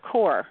not in your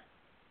core.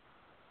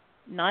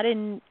 Not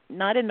in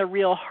the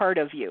real heart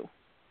of you,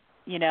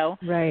 you know?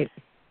 Right.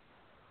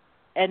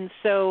 And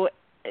so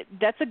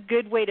that's a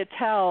good way to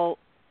tell,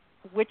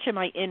 which am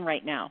I in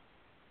right now?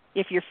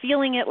 If you're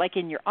feeling it like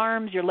in your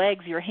arms, your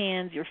legs, your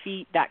hands, your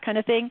feet, that kind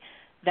of thing,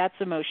 that's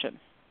emotion.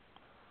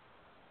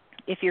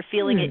 If you're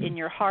feeling it in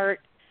your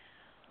heart,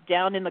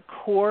 down in the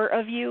core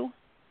of you,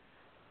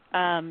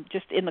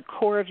 just in the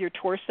core of your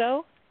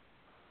torso,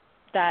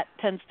 that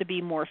tends to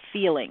be more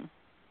feeling.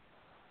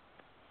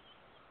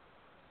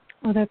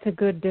 Oh, that's a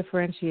good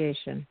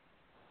differentiation.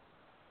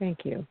 Thank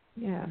you.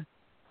 Yeah.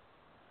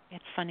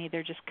 It's funny,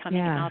 they're just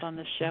coming out on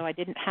this show. I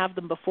didn't have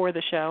them before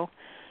the show.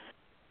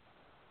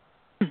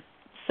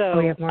 So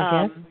we have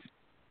more guests?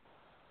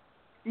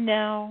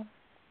 No.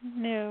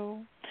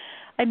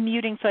 I'm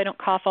muting so I don't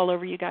cough all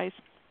over you guys.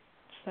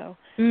 So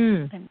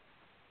I'm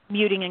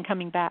muting and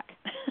coming back.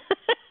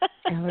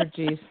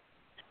 Allergies.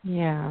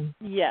 Yeah.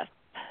 Yes.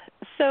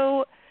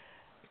 So,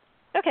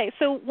 okay,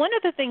 so one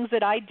of the things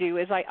that I do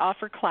is I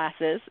offer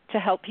classes to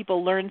help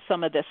people learn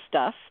some of this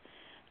stuff.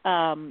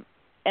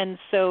 And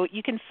so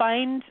you can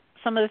find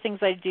some of the things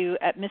I do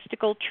at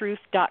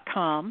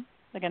mysticaltruth.com.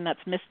 Again, that's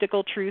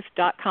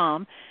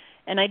mysticaltruth.com.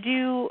 And I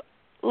do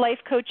life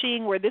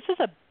coaching, where this is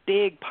a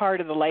big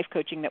part of the life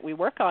coaching that we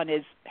work on,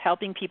 is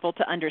helping people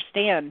to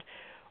understand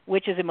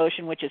which is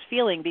emotion, which is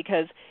feeling.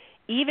 Because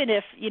even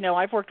if,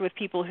 I've worked with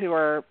people who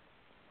are,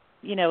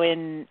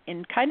 in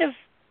kind of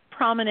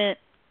prominent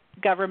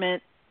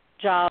government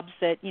jobs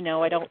that,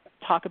 I don't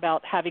talk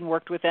about having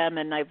worked with them,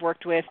 and I've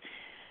worked with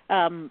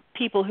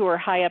people who are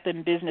high up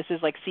in businesses,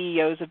 like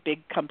CEOs of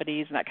big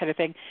companies and that kind of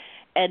thing.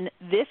 And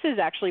this is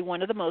actually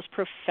one of the most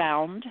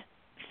profound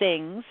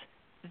things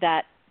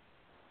that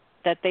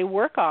they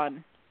work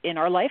on in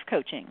our life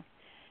coaching,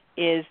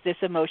 is this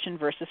emotion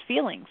versus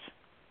feelings,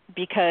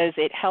 because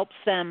it helps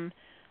them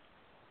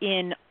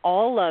in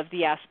all of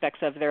the aspects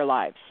of their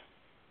lives.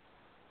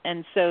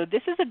 And so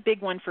this is a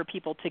big one for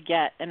people to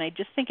get, and I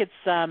just think it's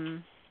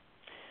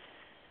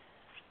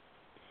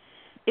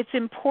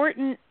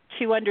important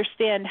to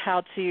understand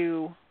how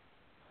to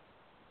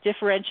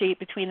differentiate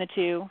between the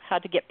two, how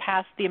to get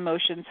past the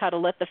emotions, how to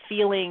let the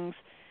feelings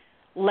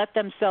let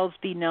themselves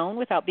be known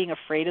without being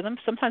afraid of them.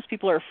 Sometimes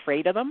people are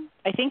afraid of them.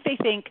 I think they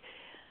think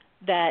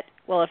that,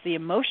 well, if the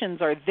emotions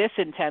are this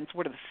intense,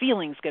 what are the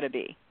feelings going to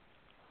be?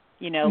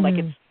 Like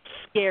it's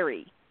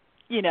scary,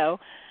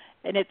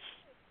 and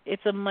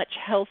it's a much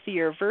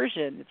healthier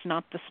version. It's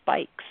not the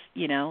spikes,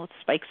 it's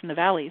spikes in the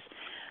valleys.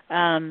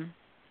 And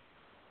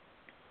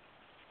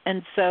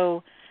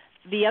so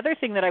the other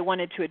thing that I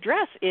wanted to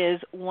address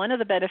is one of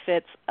the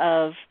benefits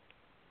of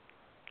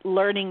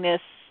learning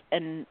this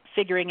and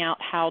figuring out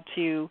how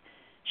to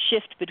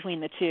shift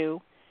between the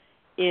two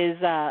is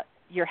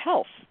your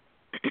health.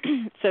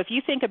 So if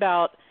you think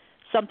about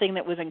something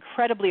that was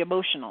incredibly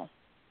emotional,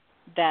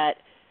 that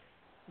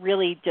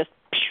really just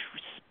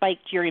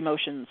spiked your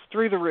emotions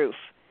through the roof,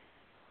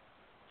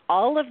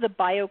 all of the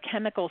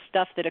biochemical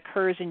stuff that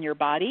occurs in your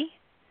body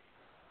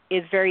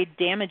is very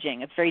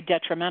damaging. It's very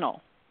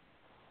detrimental.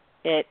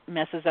 It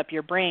messes up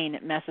your brain.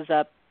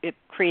 It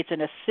creates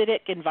an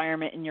acidic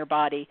environment in your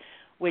body,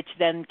 which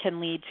then can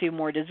lead to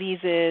more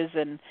diseases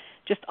and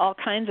just all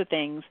kinds of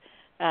things.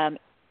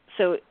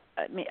 So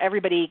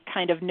everybody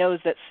kind of knows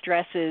that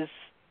stress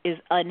is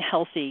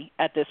unhealthy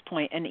at this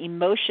point, and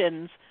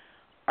emotions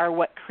are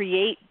what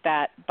create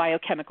that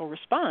biochemical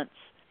response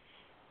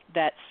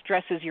that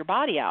stresses your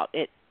body out.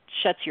 It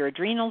shuts your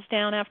adrenals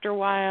down after a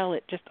while.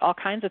 It just all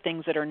kinds of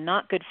things that are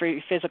not good for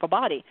your physical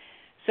body.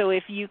 So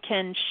if you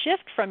can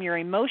shift from your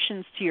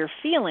emotions to your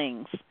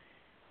feelings,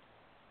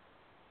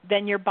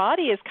 then your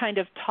body is kind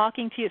of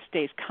talking to you. It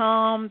stays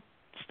calm.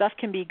 Stuff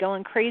can be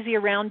going crazy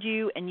around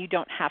you, and you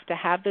don't have to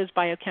have those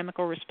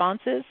biochemical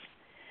responses.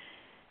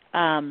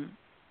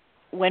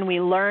 When we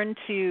learn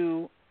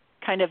to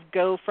kind of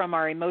go from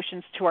our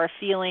emotions to our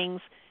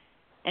feelings,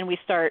 and we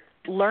start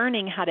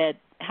learning how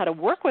to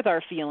work with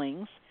our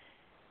feelings,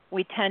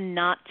 we tend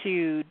not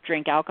to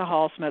drink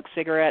alcohol, smoke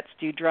cigarettes,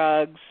 do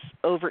drugs,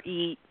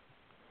 overeat,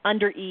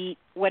 undereat,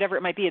 whatever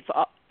it might be. It's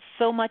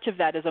so much of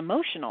that is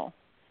emotional.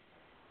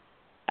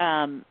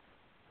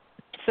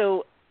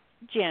 So,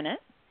 Janet.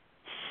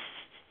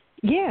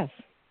 Yes.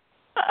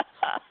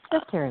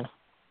 Yes, Terry.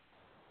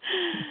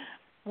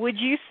 Would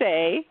you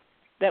say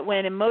that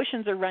when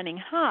emotions are running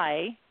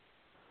high,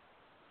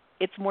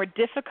 it's more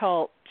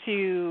difficult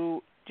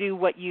to do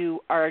what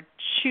you are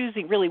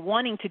choosing, really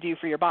wanting to do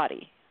for your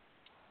body?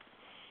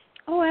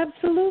 Oh,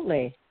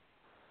 absolutely.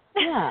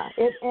 Yeah,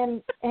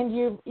 and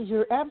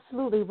you're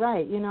absolutely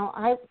right. You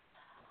know,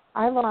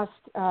 I lost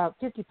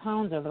 50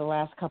 pounds over the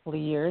last couple of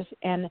years,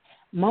 and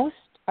most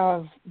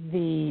of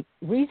the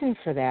reason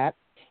for that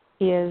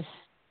is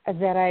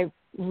that I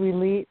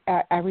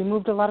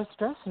removed a lot of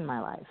stress in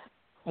my life.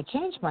 I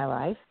changed my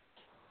life,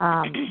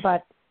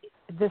 but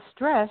the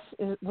stress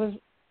was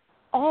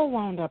all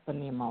wound up in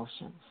the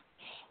emotions.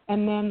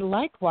 And then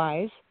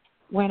likewise,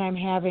 when I'm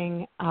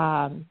having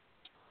a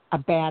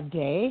bad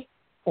day,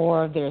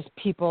 or there's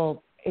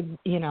people,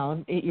 you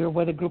know, you're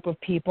with a group of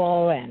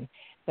people and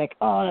like,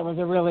 oh, that was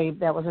a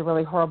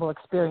really horrible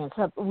experience.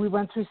 We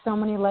went through so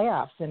many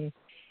layoffs and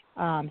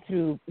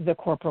through the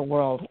corporate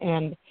world,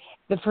 and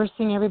the first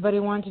thing everybody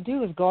wanted to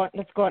do is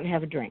let's go out and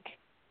have a drink.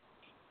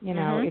 You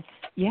know,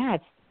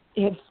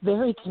 it's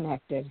very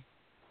connected.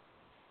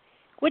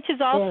 Which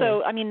is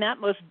also, I mean, that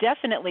most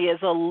definitely is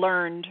a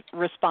learned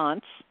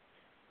response,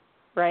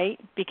 right?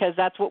 Because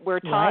that's what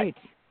we're taught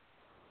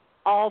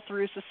all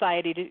through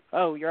society to,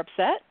 oh, you're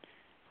upset?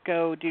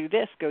 Go do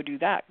this, go do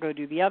that, go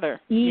do the other.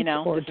 Eat you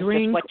know, or this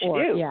drink is just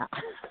what you do. Yeah.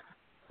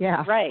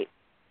 Yeah. Right.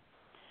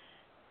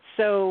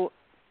 So,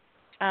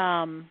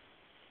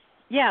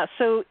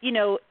 so, you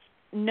know,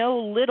 no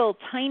little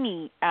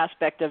tiny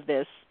aspect of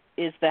this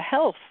is the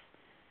health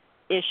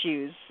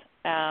issues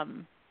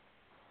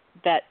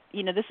that,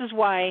 you know, this is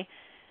why,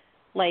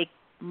 like,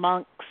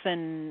 monks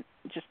and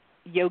just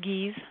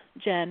yogis,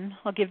 Jen,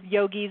 I'll give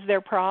yogis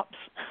their props.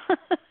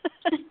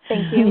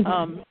 Thank you.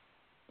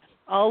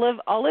 All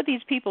of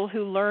these people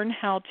who learn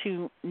how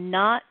to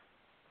not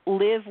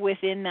live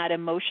within that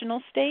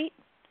emotional state,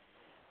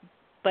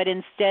 but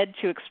instead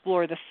to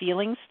explore the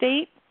feeling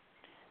state,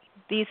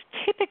 these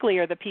typically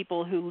are the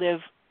people who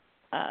live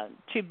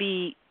to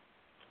be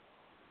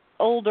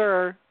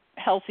older,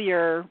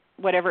 healthier,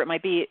 whatever it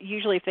might be.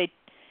 Usually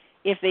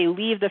if they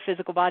leave the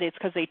physical body, it's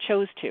because they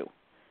chose to,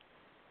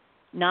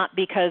 not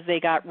because they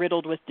got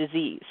riddled with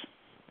disease,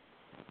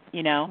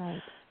 you know.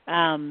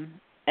 Right.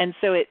 And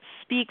so it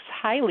speaks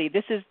highly.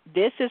 This is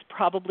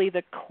probably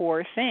the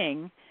core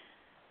thing,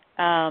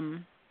 I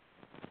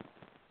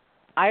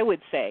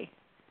would say,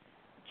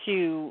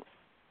 to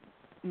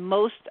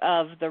most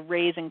of the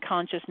raise in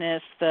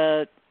consciousness,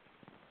 the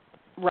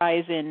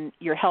rise in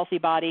your healthy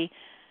body.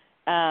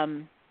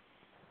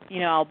 You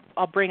know,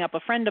 I'll bring up a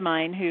friend of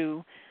mine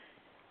who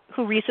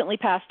recently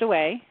passed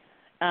away.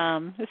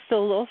 It's still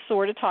a little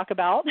sore to talk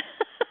about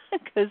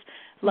because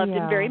loved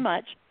him very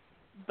much.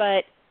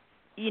 But,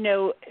 you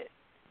know,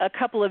 a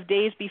couple of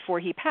days before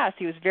he passed,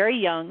 he was very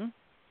young,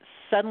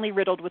 suddenly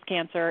riddled with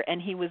cancer,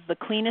 and he was the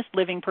cleanest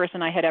living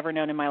person I had ever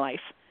known in my life.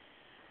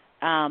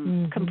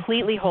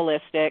 Completely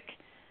holistic.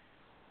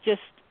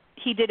 Just,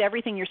 he did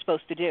everything you're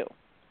supposed to do,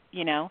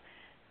 you know.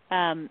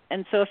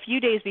 And so a few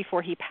days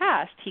before he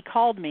passed, he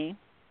called me,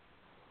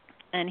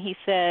 and he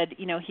said,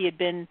 you know, he had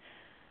been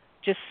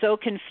just so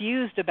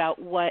confused about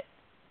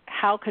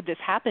how could this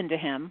happen to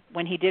him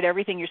when he did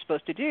everything you're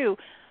supposed to do,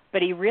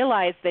 but he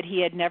realized that he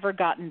had never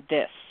gotten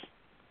this.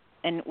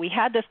 And we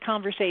had this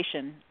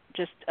conversation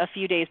just a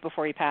few days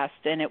before he passed,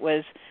 and it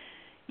was,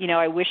 you know,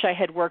 I wish I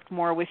had worked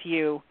more with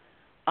you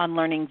on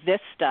learning this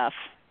stuff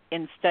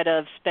instead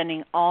of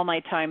spending all my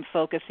time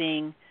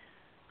focusing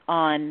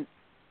on,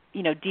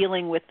 you know,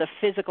 dealing with the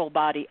physical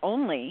body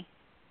only.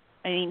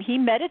 I mean, he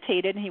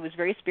meditated and he was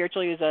very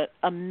spiritual. He was an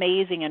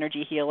amazing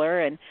energy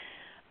healer,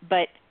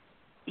 but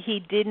he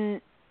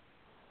didn't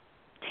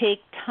take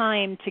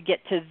time to get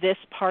to this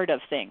part of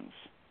things,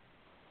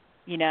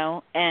 you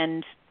know,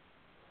 and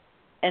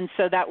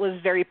so that was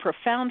very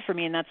profound for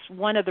me, and that's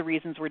one of the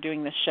reasons we're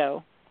doing this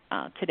show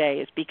today,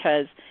 is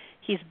because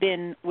he's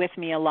been with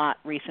me a lot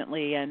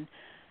recently, and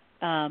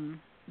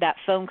that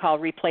phone call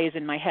replays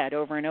in my head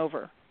over and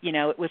over. You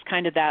know, it was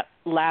kind of that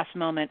last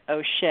moment,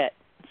 oh shit,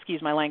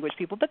 excuse my language,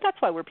 people, but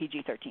that's why we're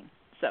PG-13.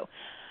 So,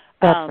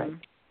 that's right.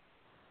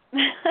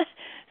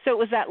 So it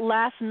was that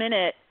last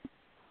minute,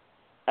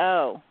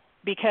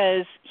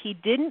 because he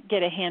didn't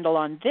get a handle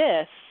on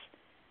this,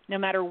 no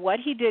matter what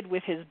he did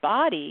with his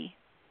body,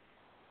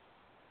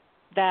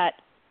 that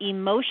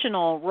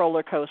emotional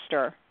roller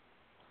coaster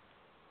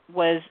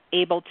was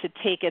able to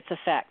take its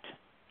effect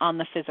on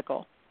the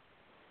physical,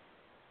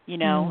 you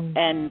know,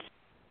 and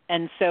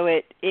And so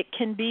it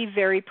can be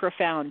very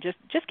profound.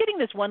 Just getting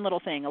this one little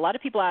thing. A lot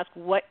of people ask,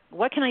 what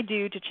can I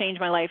do to change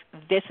my life?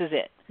 This is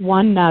it.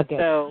 One nugget.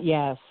 So,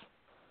 yes.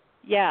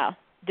 Yeah,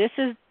 this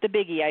is the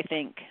biggie, I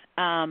think.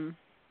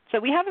 So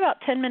we have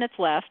about 10 minutes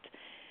left.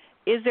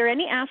 Is there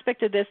any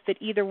aspect of this that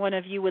either one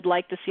of you would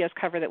like to see us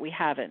cover that we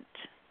haven't?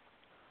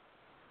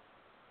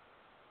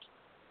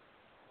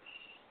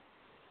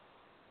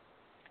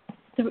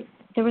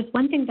 There was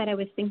one thing that I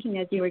was thinking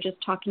as you were just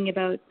talking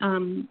about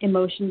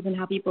emotions and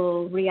how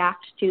people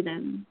react to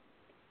them.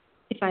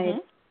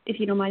 If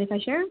you don't mind if I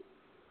share?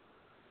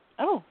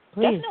 Oh,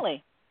 please.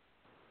 Definitely.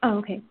 Oh,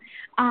 okay.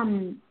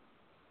 And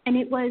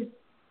it was,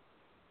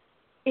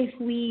 if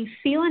we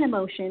feel an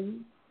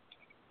emotion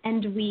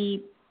and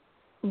we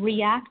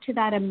react to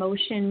that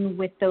emotion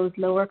with those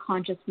lower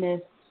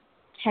consciousness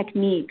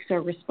techniques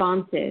or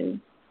responses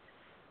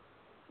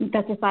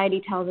that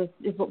society tells us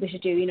is what we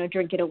should do,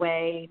 drink it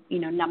away,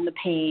 numb the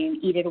pain,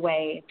 eat it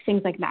away,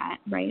 things like that,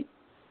 right?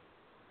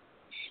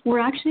 We're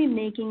actually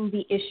making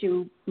the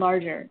issue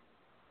larger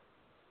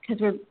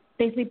because we're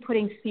basically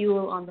putting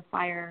fuel on the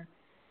fire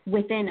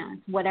within us,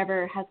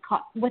 whatever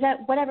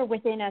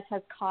within us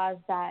has caused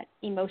that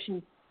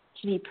emotion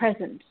to be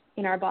present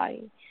in our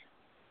body.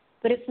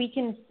 But if we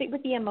can sit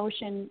with the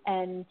emotion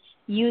and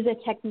use a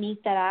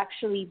technique that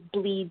actually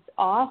bleeds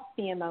off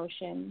the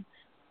emotion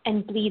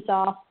and bleeds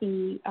off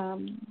the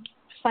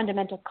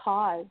fundamental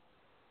cause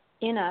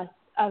in us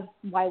of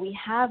why we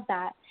have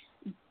that,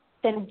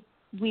 then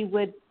we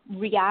would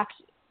react.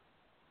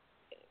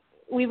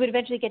 We would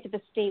eventually get to the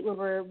state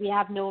where we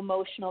have no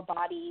emotional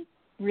body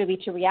really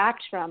to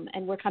react from,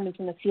 and we're coming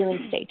from a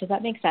feeling state. Does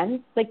that make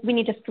sense? Like we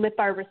need to flip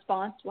our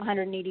response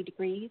 180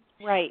 degrees.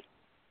 Right.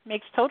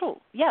 Makes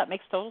total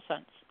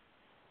sense.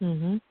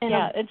 Mm-hmm.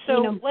 And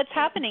so what's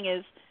happening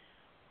is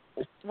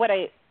what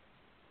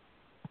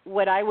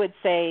I would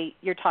say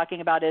you're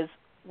talking about is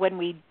when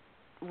we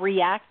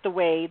react the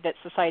way that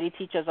society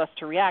teaches us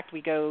to react,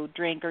 we go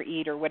drink or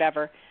eat or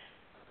whatever,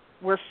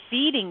 we're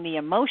feeding the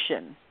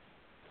emotion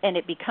and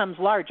it becomes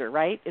larger,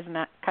 right? Isn't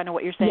that kind of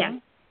what you're saying? Yeah,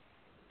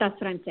 that's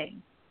what I'm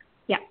saying.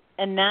 Yeah.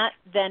 And that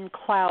then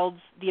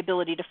clouds the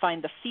ability to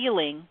find the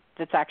feeling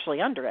that's actually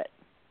under it.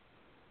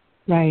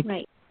 Right.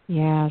 Right.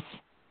 Yes.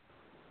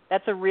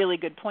 That's a really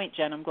good point,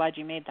 Jen. I'm glad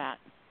you made that.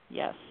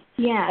 Yes.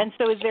 Yeah. And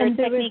so is there a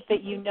technique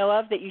that you know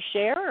of that you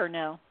share or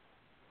no?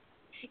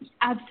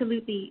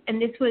 Absolutely.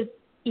 And this was,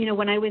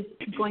 when I was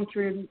going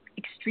through an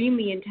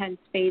extremely intense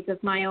phase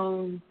of my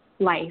own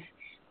life,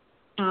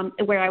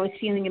 where I was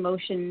feeling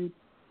emotions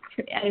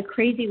at a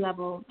crazy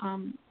level,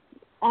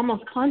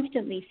 almost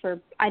constantly for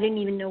I didn't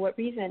even know what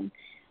reason.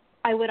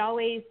 I would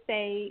always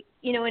say,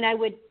 and I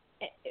would,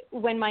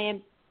 when my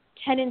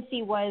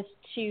tendency was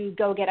to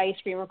go get ice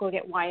cream or go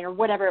get wine or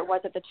whatever it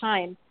was at the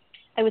time,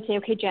 I would say,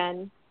 okay,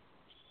 Jen,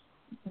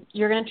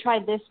 you're going to try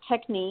this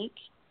technique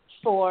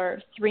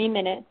for 3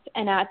 minutes,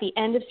 and at the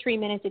end of 3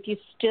 minutes, if you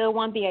still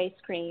want the ice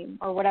cream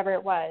or whatever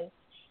it was,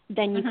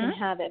 then you can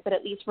have it, but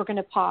at least we're going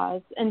to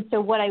pause. And so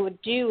what I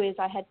would do is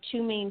I had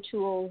two main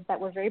tools that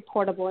were very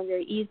portable and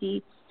very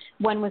easy.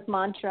 One was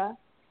mantra,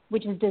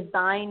 which is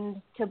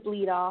designed to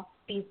bleed off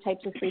these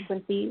types of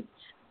frequencies,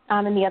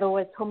 and the other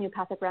was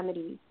homeopathic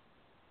remedies,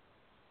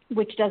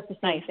 which does the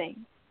same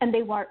thing. And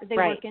they work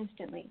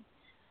instantly.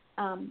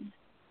 So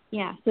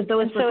those were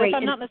great. So if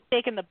I'm not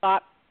mistaken, the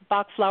Bach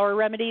flower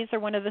remedies are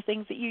one of the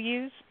things that you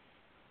use?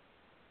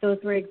 Those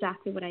were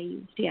exactly what I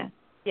used, yes.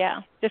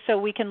 Yeah, just so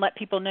we can let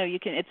people know,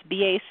 it's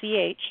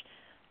BACH,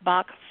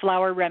 Bach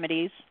flower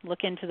remedies.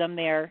 Look into them;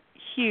 they're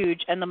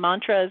huge. And the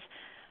mantras,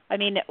 I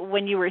mean,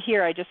 when you were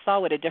here, I just saw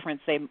what a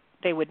difference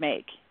they would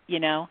make,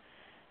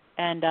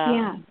 And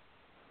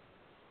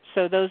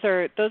so those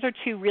are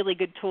two really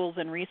good tools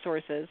and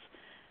resources.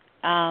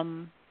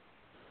 So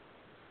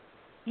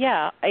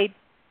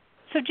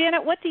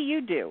Janet, what do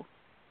you do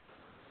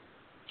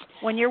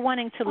when you're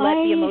wanting to let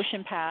the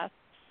emotion pass?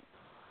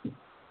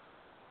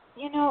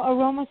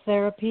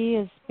 Aromatherapy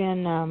has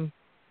been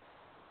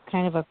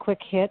kind of a quick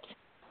hit.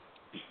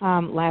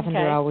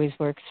 Lavender always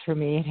works for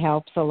me. It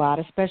helps a lot,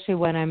 especially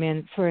when I'm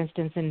in, for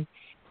instance, in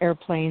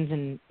airplanes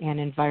and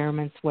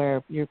environments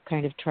where you're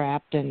kind of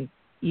trapped and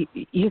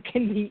you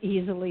can be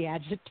easily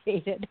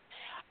agitated.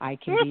 I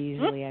can be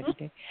easily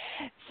agitated.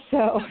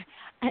 So,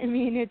 I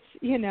mean, it's,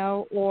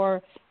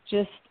 or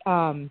just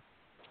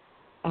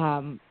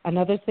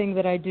another thing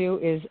that I do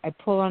is I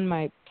pull on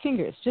my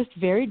fingers just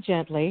very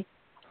gently,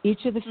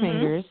 each of the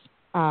fingers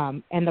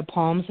and the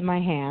palms of my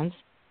hands,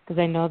 because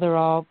I know they're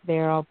all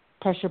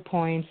pressure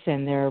points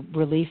and they're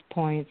relief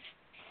points,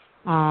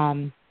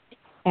 and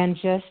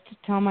just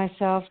tell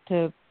myself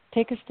to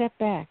take a step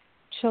back,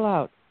 chill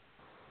out.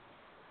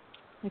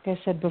 Like I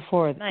said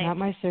before, not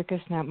my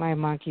circus, not my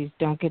monkeys.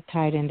 Don't get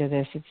tied into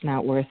this. It's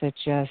not worth it.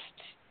 Just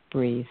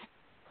breathe.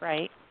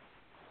 Right.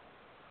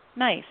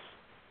 Nice.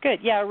 Good.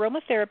 Yeah,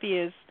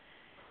 aromatherapy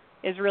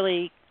is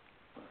really,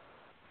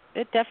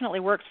 it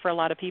definitely works for a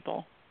lot of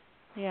people.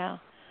 Yeah.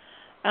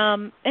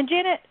 And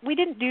Janet, we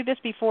didn't do this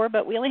before,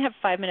 but we only have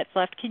 5 minutes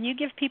left. Can you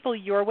give people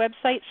your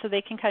website so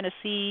they can kind of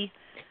see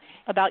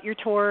about your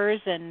tours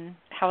and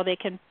how they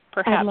can I'd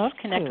perhaps love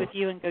connect to. with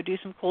you and go do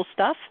some cool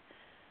stuff?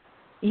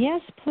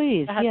 Yes,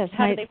 please. Yes,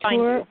 How do my they find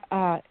tour.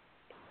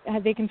 you?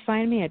 They can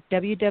find me at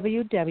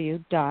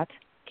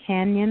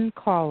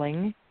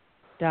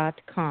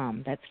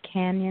www.canyoncalling.com. That's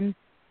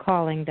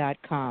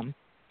canyoncalling.com.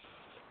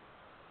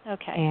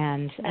 Okay.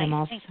 And Nice. I'm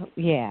also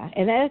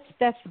and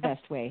that's the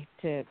best way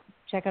to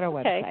check out our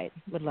website.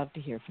 Would love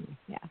to hear from you.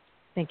 Yeah.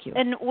 Thank you.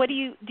 And what do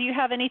you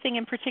have anything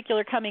in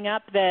particular coming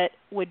up that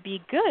would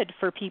be good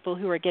for people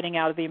who are getting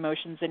out of the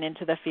emotions and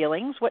into the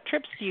feelings? What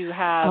trips do you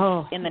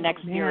have in the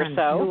next year or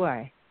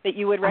so that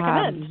you would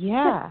recommend?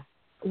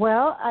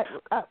 Well,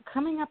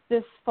 coming up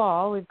this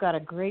fall, we've got a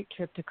great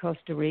trip to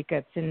Costa Rica.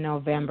 It's in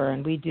November,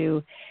 and we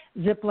do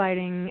zip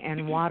lining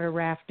and water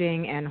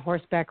rafting and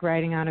horseback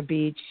riding on a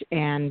beach,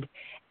 and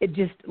it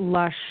just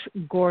lush,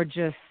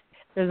 gorgeous.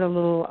 There's a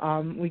little,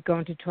 we go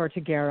into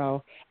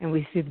Tortuguero, and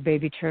we see the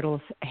baby turtles,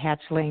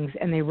 hatchlings,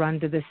 and they run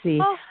to the sea.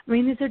 Oh. I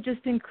mean, these are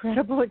just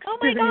incredible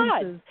experiences. Oh,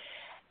 my God.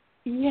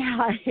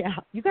 Yeah.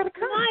 You got to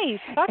come. Nice.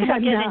 Talk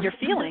about getting in your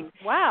feelings.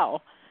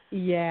 Wow.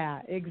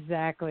 Yeah,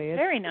 exactly.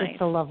 Very nice.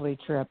 It's a lovely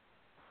trip.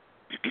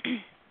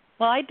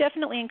 Well, I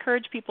definitely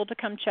encourage people to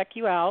come check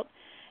you out.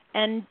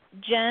 And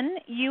Jen,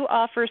 you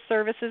offer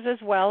services as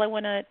well. I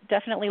want to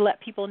definitely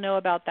let people know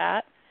about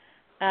that.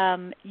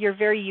 You're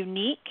very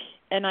unique,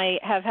 and I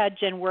have had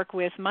Jen work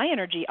with My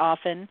Energy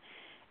often,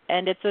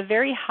 and it's a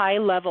very high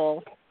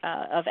level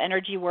of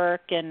energy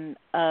work and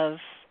of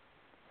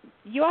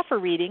you offer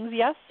readings,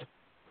 yes?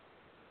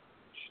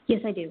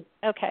 Yes, I do.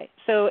 Okay,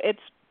 so it's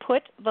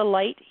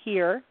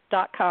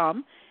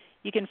putthelighthere.com.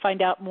 You can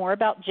find out more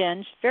about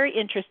Jen. She's a very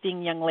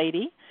interesting young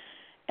lady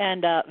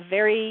and a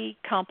very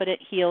competent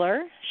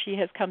healer. She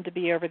has come to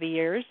be over the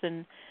years,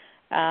 and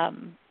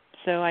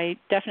so I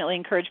definitely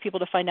encourage people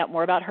to find out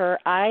more about her.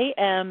 I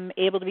am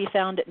able to be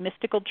found at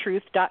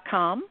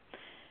mysticaltruth.com.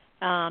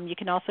 You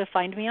can also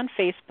find me on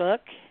Facebook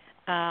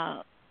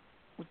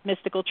with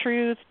Mystical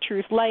Truth,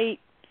 Truth Light,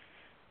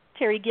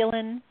 Terry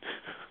Gillen.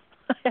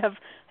 I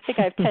think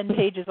I have 10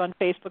 pages on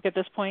Facebook at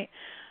this point.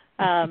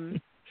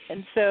 And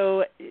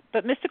so,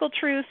 but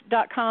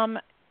mysticaltruth.com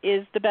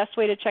is the best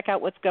way to check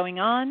out what's going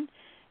on,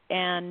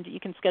 and you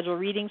can schedule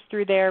readings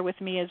through there with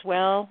me as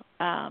well.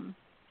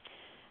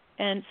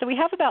 And so we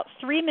have about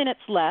 3 minutes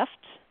left.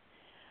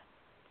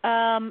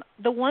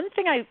 The one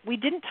thing we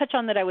didn't touch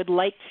on that I would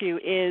like to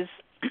is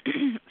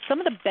some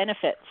of the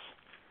benefits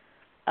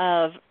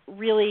of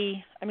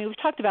really, I mean,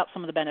 we've talked about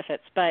some of the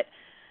benefits, but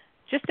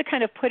just to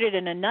kind of put it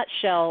in a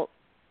nutshell,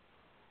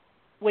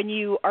 when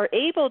you are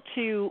able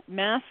to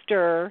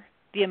master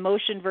the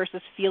emotion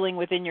versus feeling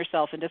within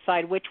yourself and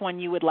decide which one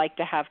you would like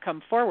to have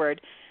come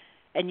forward,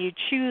 and you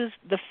choose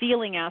the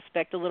feeling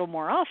aspect a little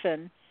more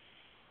often,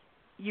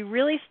 you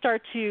really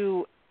start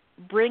to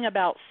bring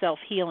about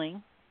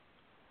self-healing,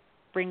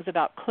 brings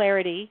about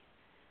clarity,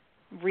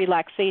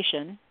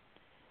 relaxation.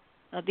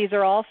 These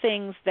are all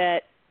things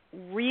that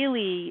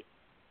really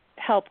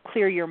help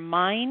clear your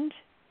mind,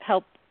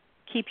 help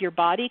keep your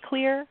body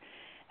clear,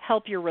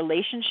 help your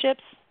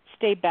relationships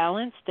stay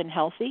balanced and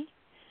healthy.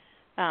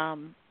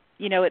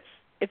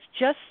 It's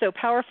just so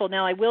powerful.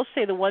 Now, I will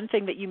say the one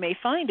thing that you may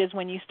find is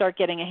when you start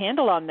getting a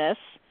handle on this,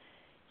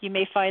 you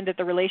may find that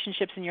the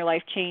relationships in your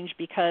life change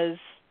because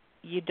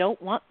you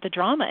don't want the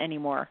drama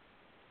anymore.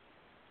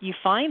 You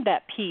find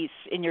that peace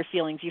in your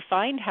feelings. You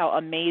find how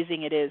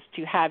amazing it is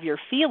to have your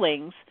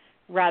feelings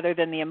rather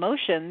than the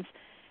emotions,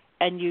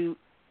 and you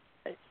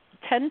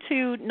tend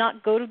to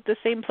not go to the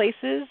same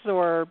places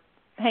or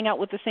hang out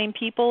with the same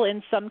people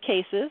in some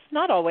cases,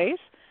 not always.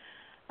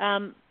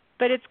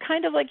 But it's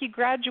kind of like you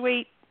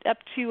graduate up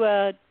to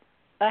a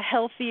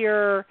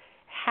healthier,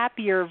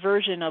 happier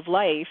version of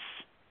life,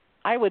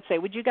 I would say.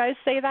 Would you guys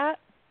say that?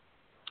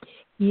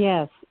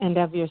 Yes, and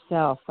of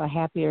yourself, a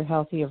happier,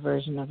 healthier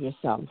version of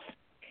yourself.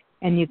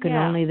 And you can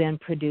only then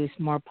produce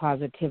more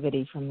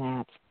positivity from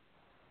that.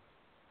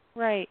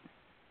 Right.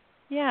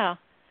 Yeah.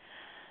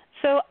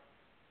 So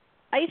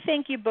I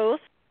thank you both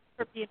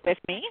for being with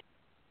me.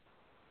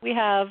 We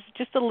have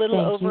just a little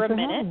over a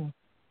minute.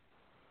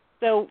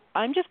 So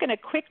I'm just going to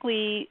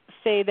quickly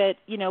say that,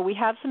 we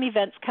have some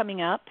events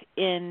coming up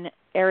in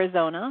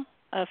Arizona,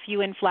 a few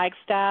in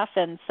Flagstaff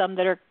and some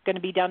that are going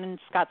to be down in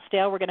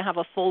Scottsdale. We're going to have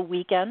a full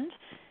weekend.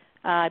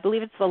 I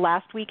believe it's the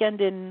last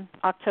weekend in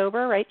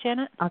October, right,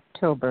 Janet?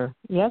 October.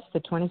 Yes, the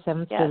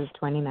 27th to the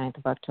 29th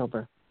of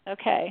October.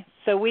 Okay.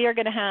 So we are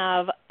going to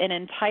have an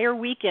entire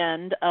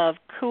weekend of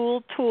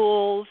cool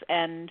tools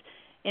and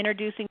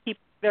introducing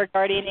people to their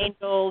guardian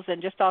angels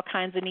and just all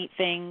kinds of neat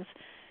things.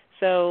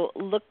 So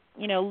look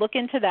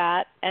into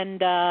that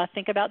and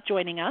think about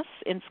joining us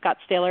in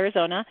Scottsdale,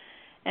 Arizona.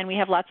 And we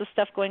have lots of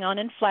stuff going on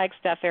in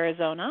Flagstaff,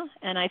 Arizona.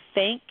 And I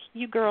thank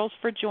you girls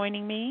for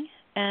joining me.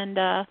 And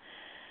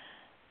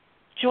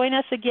join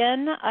us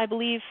again, I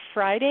believe,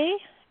 Friday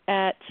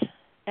at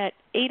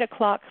 8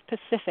 o'clock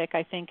Pacific,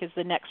 I think, is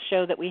the next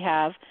show that we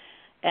have.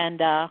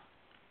 And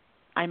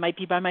I might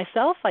be by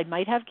myself. I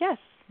might have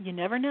guests. You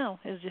never know.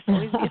 It'll just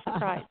always be a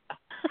surprise.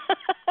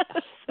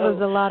 It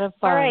was a lot of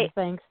fun. All right.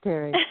 Thanks,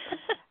 Terry.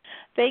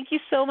 thank you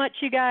so much,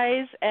 you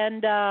guys,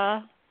 and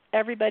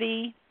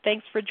everybody.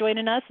 Thanks for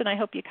joining us, and I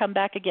hope you come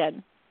back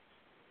again.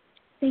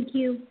 Thank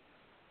you.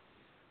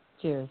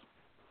 Cheers.